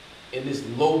this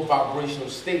low vibrational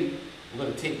state, we're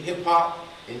going to take hip hop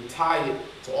and tie it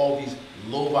to all these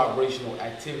low vibrational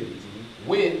activities.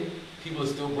 When People are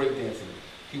still breakdancing.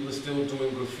 People are still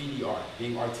doing graffiti art,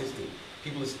 being artistic.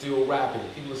 People are still rapping.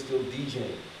 People are still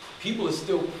DJing. People are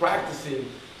still practicing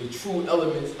the true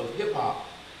elements of hip hop,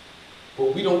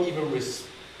 but we don't even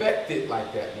respect it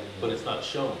like that anymore. But it's not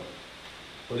shown.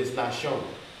 But it's not shown.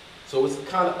 So it's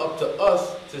kind of up to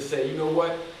us to say, you know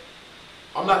what?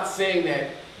 I'm not saying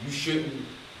that you shouldn't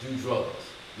do drugs.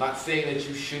 I'm not saying that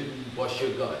you shouldn't bust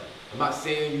your gun. I'm not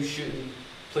saying you shouldn't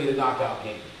play the knockout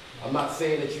game. I'm not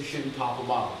saying that you shouldn't pop a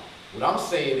bottle. What I'm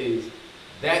saying is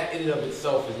that in and of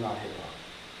itself is not hip hop.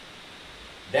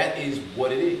 That is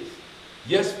what it is.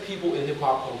 Yes, people in hip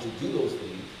hop culture do those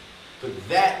things, but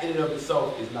that in and of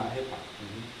itself is not hip hop.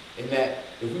 And that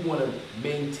if we want to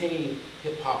maintain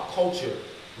hip hop culture,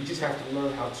 we just have to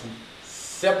learn how to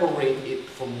separate it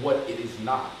from what it is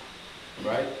not.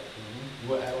 Right? You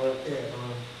want to add on? Yeah,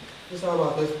 let's talk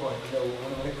about this point. You know,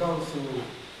 when it comes to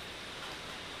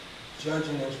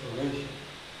judging inspiration,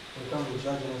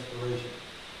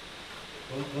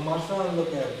 when my son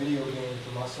look at video games,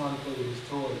 when my son play with his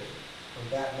toys, when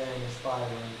Batman inspired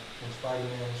him, when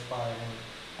Spider-Man inspired him,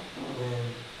 when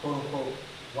quote-unquote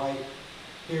white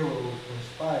heroes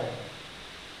inspire him,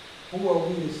 who are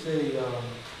we to say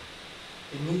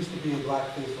it needs to be a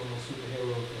black face on the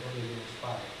superhero for him to get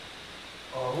inspired?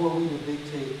 Or who are we to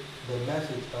dictate the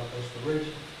message of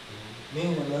inspiration?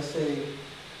 Meaning, let's say,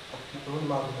 when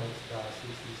Malcolm X died,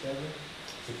 67?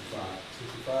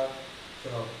 65. So,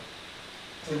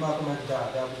 say Malcolm X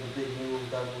died, that was the big news,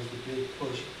 that was the big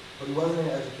push. But he wasn't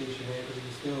in education there because he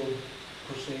was still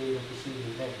portrayed and perceived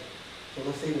as negative. So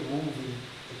let's say the movie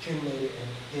accumulated and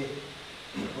hit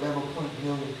whatever point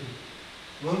million people.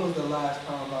 When was the last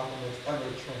time Malcolm X ever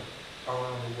trended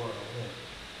around the world?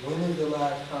 When is the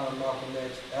last time Malcolm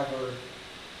X ever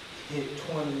hit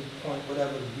 20 point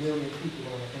whatever million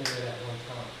people on the internet at one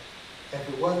time? If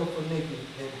it wasn't for Nicki,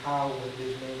 then how would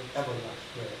his name ever got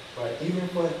spread? Right. Even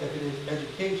for if it is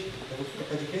education, if it's for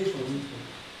educational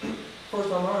reasons. First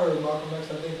time I heard Malcolm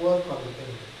X, I think, was public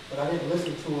enemy, but I didn't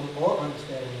listen to him or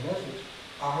understand the message.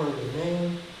 I heard the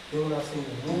name, then when I seen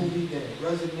the movie, then it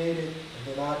resonated, and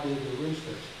then I did the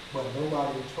research. But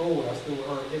nobody told. I still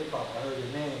heard hip hop. I heard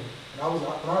the name, and when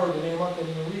I heard the name, I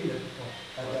couldn't even read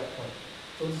at that point.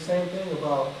 So it's the same thing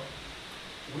about.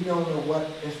 We don't know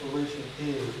what inspiration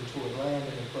is until it lands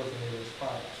in the person that it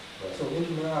inspires. Right. So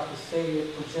Nicki Minaj can say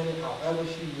it, present it however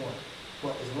she wants.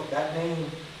 But that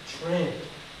name trend,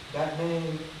 that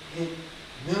name hit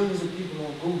millions of people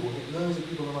on Google, hit millions of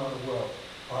people around the world.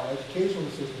 Our educational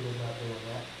system is not doing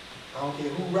that. I don't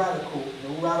care who radical,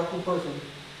 no radical person,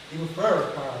 even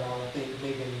Farrakhan, I don't think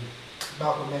making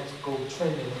Malcolm X go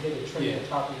trending and hit a trend and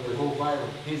topic and go viral.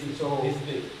 Here's the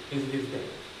thing.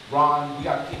 Ron, we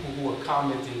got people who are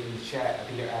commenting in the chat. I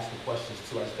think they're asking questions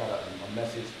too. I just got a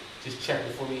message. Just check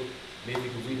it for me. Maybe we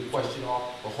can read the question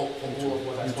off. But hold on,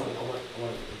 I want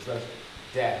to address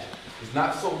Dash. It's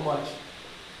not so much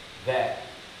that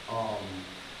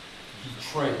he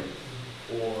trends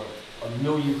or a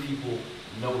million people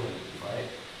know him, right?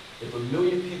 If a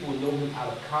million people know him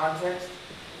out of context,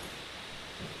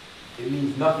 it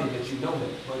means nothing that you know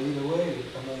him. But either way,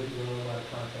 a million people know him out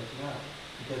of context now.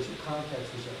 Because your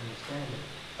context is your understanding.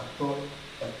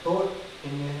 A thought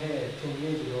in your head 10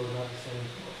 years ago is not the same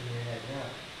thought in your head now.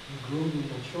 You grew, you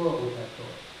matured with that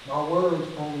thought. My words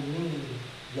only mean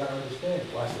your understanding.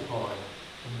 Watch the point.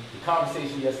 The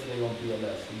conversation yesterday on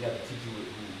BLS, we had a teacher who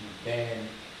banned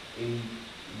any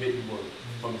written word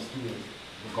from the students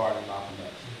regarding Malcolm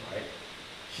X, right?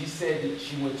 She said that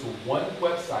she went to one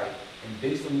website, and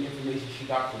based on the information she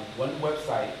got from one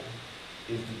website,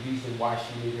 is the reason why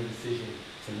she made her decision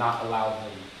to not allow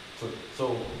him to.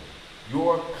 So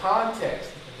your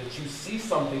context that you see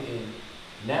something in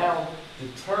now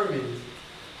determines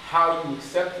how you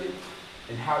accept it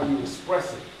and how you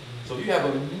express it. So you have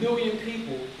a million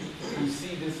people who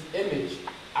see this image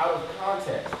out of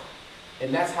context,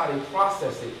 and that's how they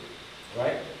process it,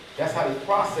 right? That's how they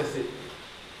process it.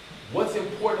 What's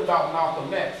important about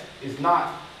Malcolm X is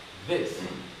not this.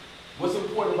 What's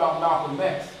important about Malcolm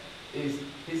X is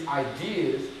his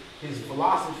ideas, his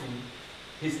philosophy,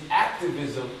 his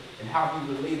activism, and how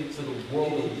he related to the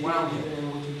world around him. Even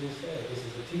in what you just said, this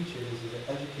is a teacher, this is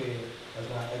an educator that's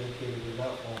not educated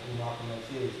enough on who Malcolm X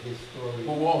is, his story.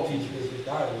 But we're all teachers. His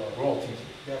dialogue. We're all teachers.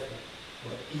 Definitely.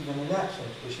 But even in that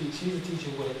sense, but she's a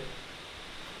teacher with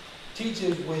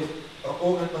teachers with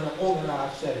an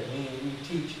organized setting, meaning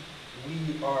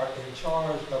we are in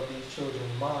charge of these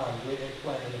children's minds, we're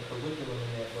implanting the curriculum in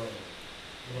their brain.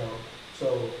 You know,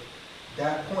 so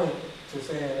that point to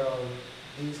saying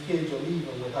these kids are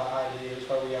leaving with her ideas,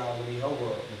 her reality, her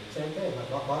world. Same thing.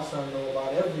 Like my son know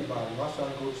about everybody. My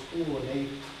son goes to school and they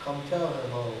come tell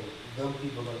him, oh, them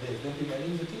people are this, them people. And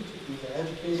these are teachers. These are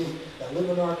educators that live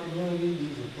in our community.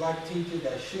 These are black teachers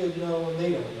that should know and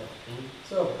they don't know.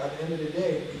 So at the end of the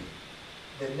day,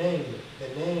 the name, the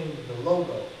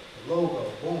logo,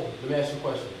 boom. Let me ask you a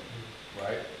question,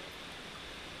 right?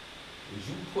 Would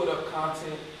you put up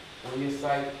content on your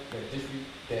site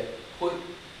that put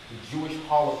the Jewish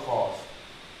Holocaust,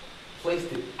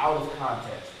 placed it out of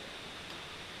context?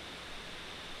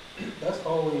 That's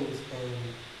always in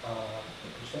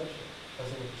perception. That's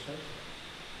in the perception.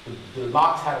 The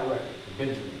Locks had a record, the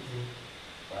Benjamins,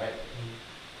 right?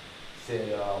 Said,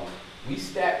 we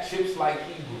stack chips like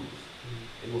Hebrews.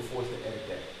 They were forced to edit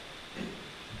that.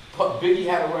 But Biggie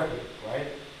had a record, right?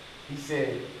 He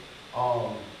said,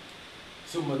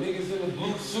 so my niggas in the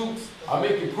blue suits, I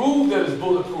make it prove that it's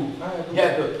bulletproof. You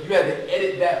had to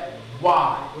edit that.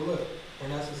 Why? But look,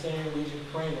 and that's the same reason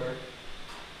Kramer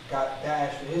got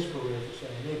bashed for his career for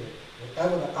saying nigga.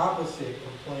 Whenever the opposite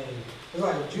complained, it's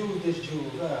like if Jews diss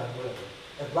Jews, whatever.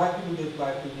 If black people diss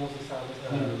black people, most of the time it's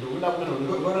not. We're not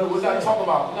talking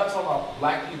about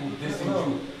black people dissing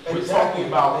Jews. We're talking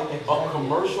about a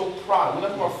commercial product. We're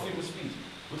not talking about freedom of speech.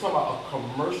 We're talking about a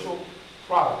commercial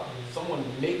product. Someone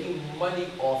making money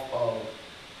off of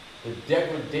the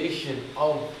degradation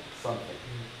of something.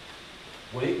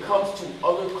 When it comes to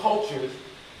other cultures,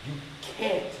 you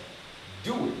can't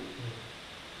do it.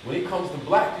 When it comes to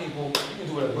black people, you can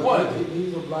do whatever you want to do.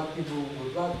 These are black people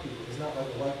with black people. It's not like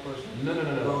a white person. No. No.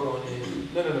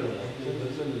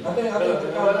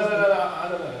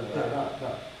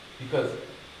 Because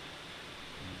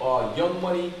Young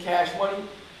Money, Cash Money,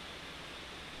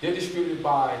 they're distributed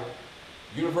by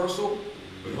Universal,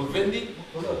 Vivendi.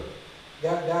 Look,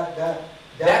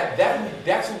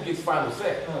 that's who gets final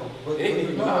say. But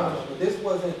this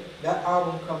wasn't that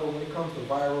album cover when it comes to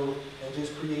viral and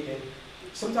just creating.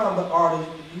 Sometimes the artist,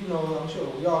 you know, I'm sure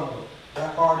we all know,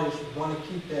 that artists want to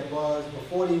keep their buzz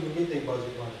before they even get their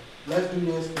budget running. Let's do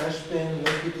this, let's spend,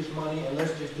 let's get this money, and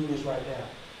let's just do this right now.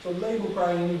 So the label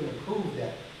probably didn't even approve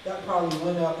that. That probably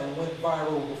went up and went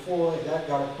viral before that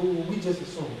got approval. We just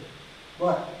assumed it.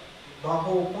 But my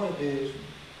whole point is,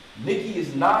 Nicki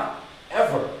is not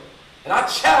ever, and I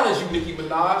challenge you, Nicki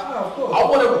Minaj. of course, I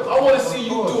want to see you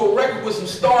do a record with some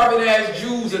starving ass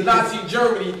Jews in Nazi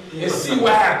Germany and see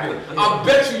what happens. I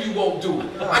bet you won't do it.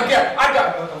 I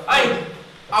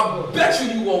bet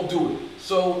you won't do it.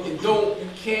 So you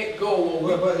can't go.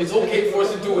 It's okay for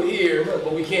us to do it here,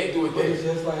 but we can't do it there. It's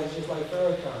just like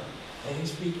Farrakhan, and he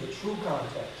speaks in true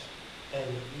context, and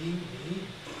he.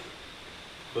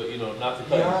 But you know, not to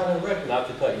cut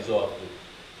you off. But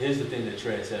here's the thing that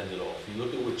transcends it all. If you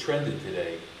look at what trended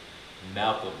today,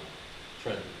 Malcolm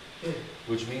trended,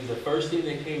 which means the first thing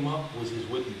that came up was his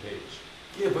wiki page.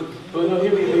 Yeah, but no,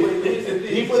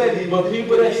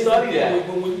 people that study that.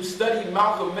 But when you study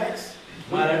MalcolmX,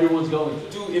 not everyone's going to.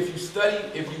 Dude, if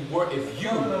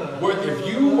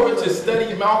you were to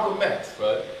study MalcolmX,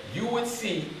 right, you would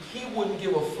see he wouldn't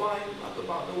give a flying fuck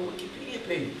about no Wikipedia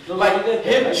page. No, like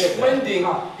him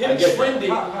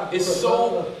trending is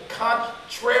so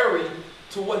contrary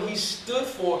to what he stood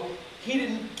for. He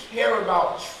didn't care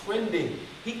about trending.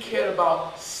 He cared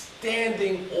about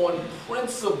standing on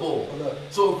principle.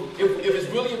 So if it's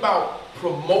really about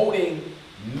promoting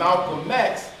Malcolm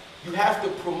X, you have to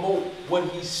promote what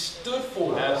he stood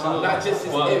for, not just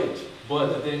his image. But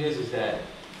the thing is that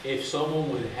if someone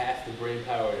would have the brain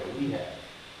power that we have,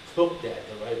 took that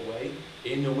the right way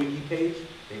in the wiki page,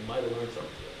 they might have learned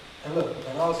something today. And look,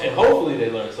 and hopefully they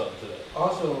learned something today.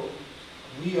 Also,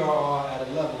 we are all at a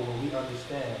level where we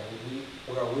understand.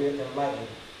 We're enlightened.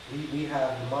 We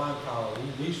have the mind power. We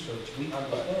research. We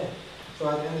understand. So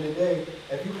at the end of the day,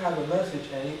 if you have a message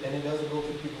and it doesn't go to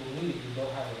people who need it, you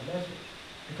don't have a message.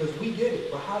 Because we get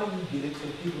it, but how do you get it to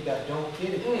the people that don't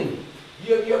get it?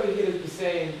 You ever hear the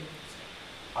saying,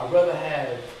 I'd rather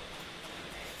have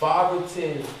 5 or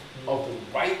 10 of the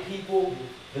right people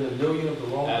than a million of the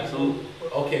wrong people?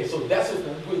 Okay, so that's what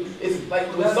it's like. I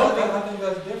think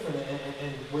that's different.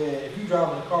 And where if you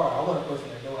drive in a car, I want a person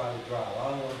that knows how to drive.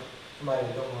 I don't want somebody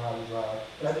that don't know how to drive.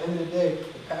 But at the end of the day, the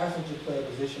passenger play a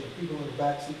position, the people in the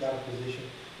back seat got a position.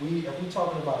 If we're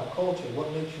talking about a culture, what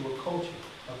makes you a culture?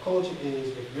 A culture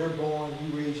is if you're born,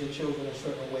 you raise your children a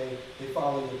certain way, they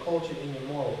follow your culture and your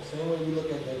morals. Same way we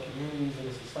look at the communities in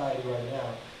the society right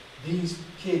now. These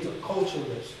kids are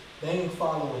cultureless. They ain't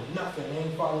following nothing. They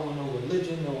ain't following no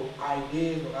religion, no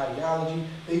ideas, no ideology.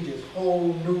 They just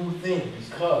whole new things.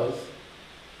 Because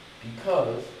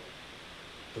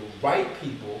the right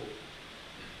people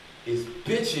is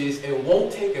bitches and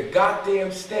won't take a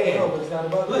goddamn stand. No, but it's not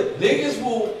about Look, that. niggas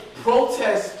will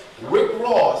protest Rick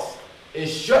Ross and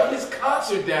shut his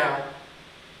concert down,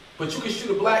 but you can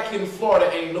shoot a black kid in Florida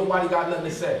and ain't nobody got nothing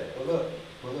to say. But look.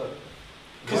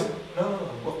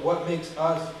 What makes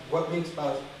us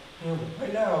human?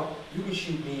 Right now, you can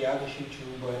shoot me, I can shoot you,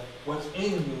 but what's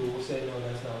in you will say, no,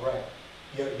 that's not right.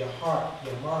 Your heart,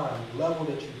 your mind, the level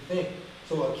that you think.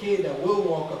 So a kid that will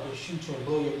walk up and shoot you and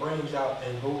blow your brains out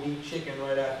and go eat chicken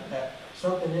right after that,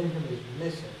 something in him is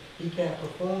missing. He can't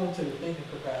perform to the thinking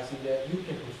capacity that you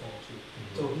can perform to.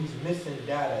 So he's missing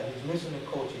data, he's missing the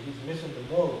culture, he's missing the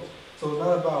morals. So it's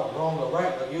not about wrong or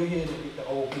right. Like you'll hear the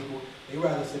old people, they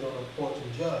rather sit on the porch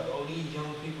and judge. Oh, these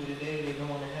young people today, they're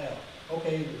going to hell.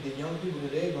 Okay, the young people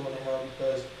today going to hell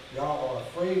because y'all are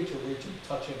afraid to reach and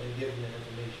touch them and give them the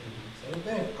information. Same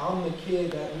thing. I'm the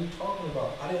kid that we talking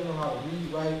about. I didn't know how to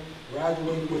read, write,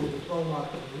 graduated with a diploma, I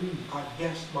couldn't read. I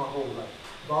guessed my whole life.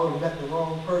 If I would have met the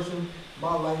wrong person,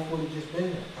 my life would have just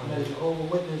been there. I met a Jehovah's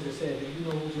Witness that said, do you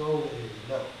know who Jehovah is?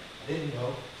 No, I didn't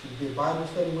know. She did Bible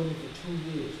study with me for 2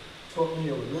 years. Taught me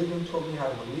a religion, taught me how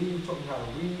to believe, taught me how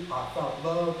to read. I found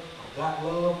love, I got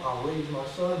love, I raised my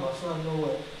son. My son know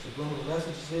what subliminal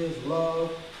messages is,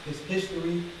 love, his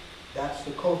history. That's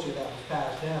the culture that was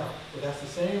passed down. But that's the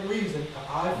same reason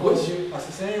that's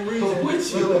the same reason.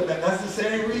 That's the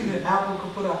same reason Apple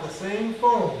could put out the same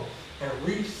phone and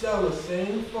resell the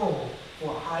same phone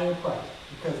for a higher price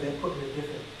because they're putting a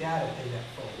different data in that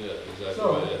phone. Yeah, exactly.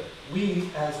 So right, yeah. we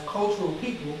as cultural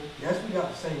people, yes, we got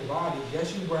the same bodies.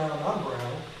 Yes, you brown, I'm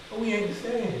brown, but we ain't the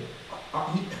same.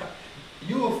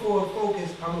 You a Ford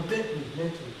Focus, I'm a Bentley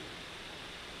mentally.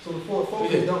 So the Ford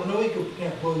Focus don't know he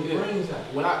can't blow your brains out.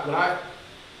 When I,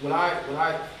 you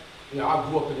know, I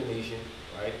grew up in the nation,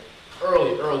 right?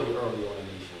 Early on in the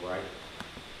nation, right?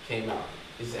 Came out.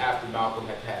 This is after Malcolm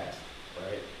had passed,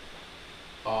 right?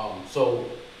 So,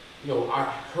 you know, I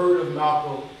heard of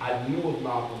Malcolm, I knew of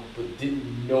Malcolm, but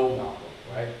didn't know Malcolm,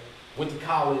 right? Went to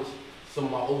college, some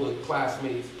of my older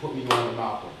classmates put me on to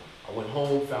Malcolm. I went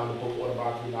home, found the book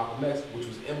Autobiography of MalcolmX, which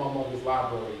was in my mother's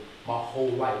library my whole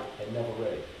life, had never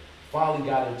read it. Finally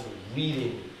got into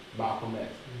reading MalcolmX.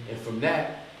 And from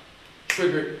that,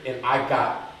 triggered, and I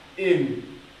got into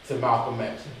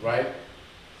MalcolmX, right?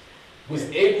 Was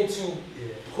able to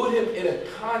put him in a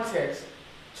context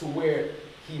to where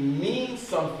he means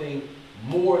something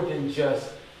more than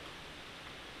just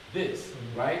this,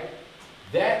 right?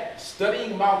 That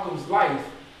studying Malcolm's life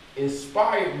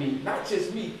inspired me, not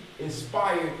just me,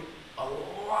 inspired a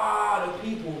lot of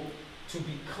people to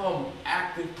become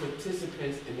active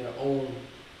participants in their own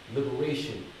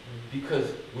liberation.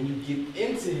 Because when you get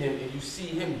into him and you see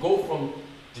him go from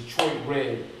Detroit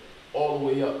Red all the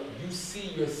way up, you see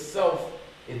yourself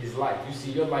in his life. You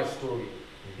see your life story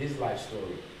in his life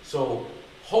story. So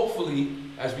hopefully,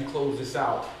 as we close this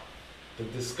out, the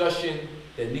discussion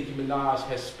that Nicki Minaj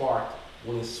has sparked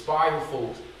will inspire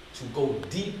folks to go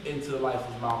deep into the life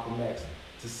of Malcolm X,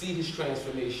 to see his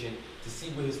transformation, to see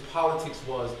where his politics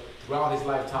was throughout his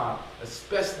lifetime,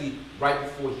 especially right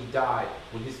before he died,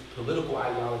 when his political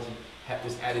ideology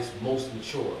was at its most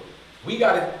mature. We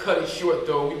got to cut it short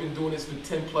though. We've been doing this for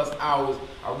 10 plus hours.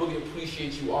 I really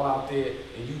appreciate you all out there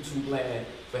in YouTube land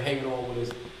for hanging on with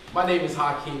us. My name is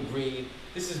Hakim Green.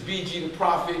 This is BG the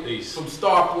Prophet. Peace. From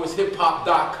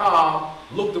StarForceHipHop.com.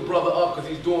 Look the brother up because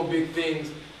he's doing big things.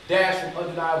 Dash from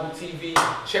Undeniable TV.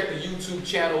 Check the YouTube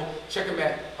channel. Check him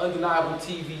at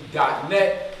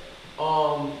undeniabletv.net.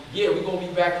 Yeah, we're going to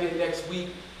be back here next week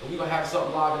and we're going to have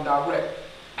something live and direct.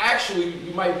 Actually,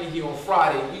 we might be here on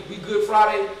Friday. We good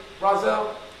Friday,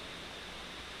 Rozelle?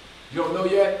 You don't know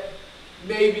yet?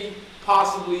 Maybe,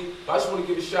 possibly. But I just want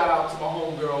to give a shout out to my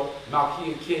homegirl,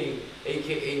 Malkia King,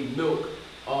 aka Milk.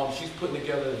 She's putting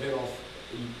together an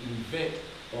event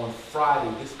on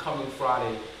Friday, this coming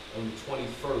Friday on the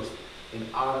 21st, in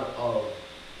honor of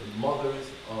the mothers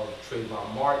of Trayvon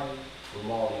Martin,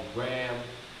 Ramarley Graham,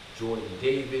 Jordan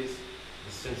Davis,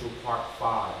 the Central Park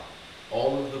 5.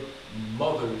 All of the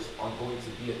mothers are going to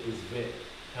be at this event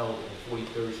held on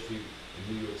 43rd Street in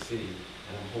New York City,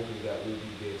 and I'm hoping that we'll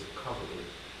be there to cover it.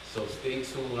 So stay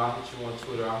tuned. I'll hit you on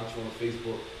Twitter, I'll hit you on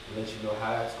Facebook, and let you know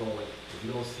how that's going. If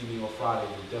you don't see me on Friday,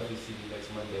 you'll definitely see me next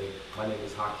Monday. My name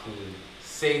is Hakim.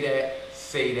 Say that,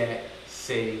 say that,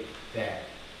 say that.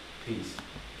 Peace.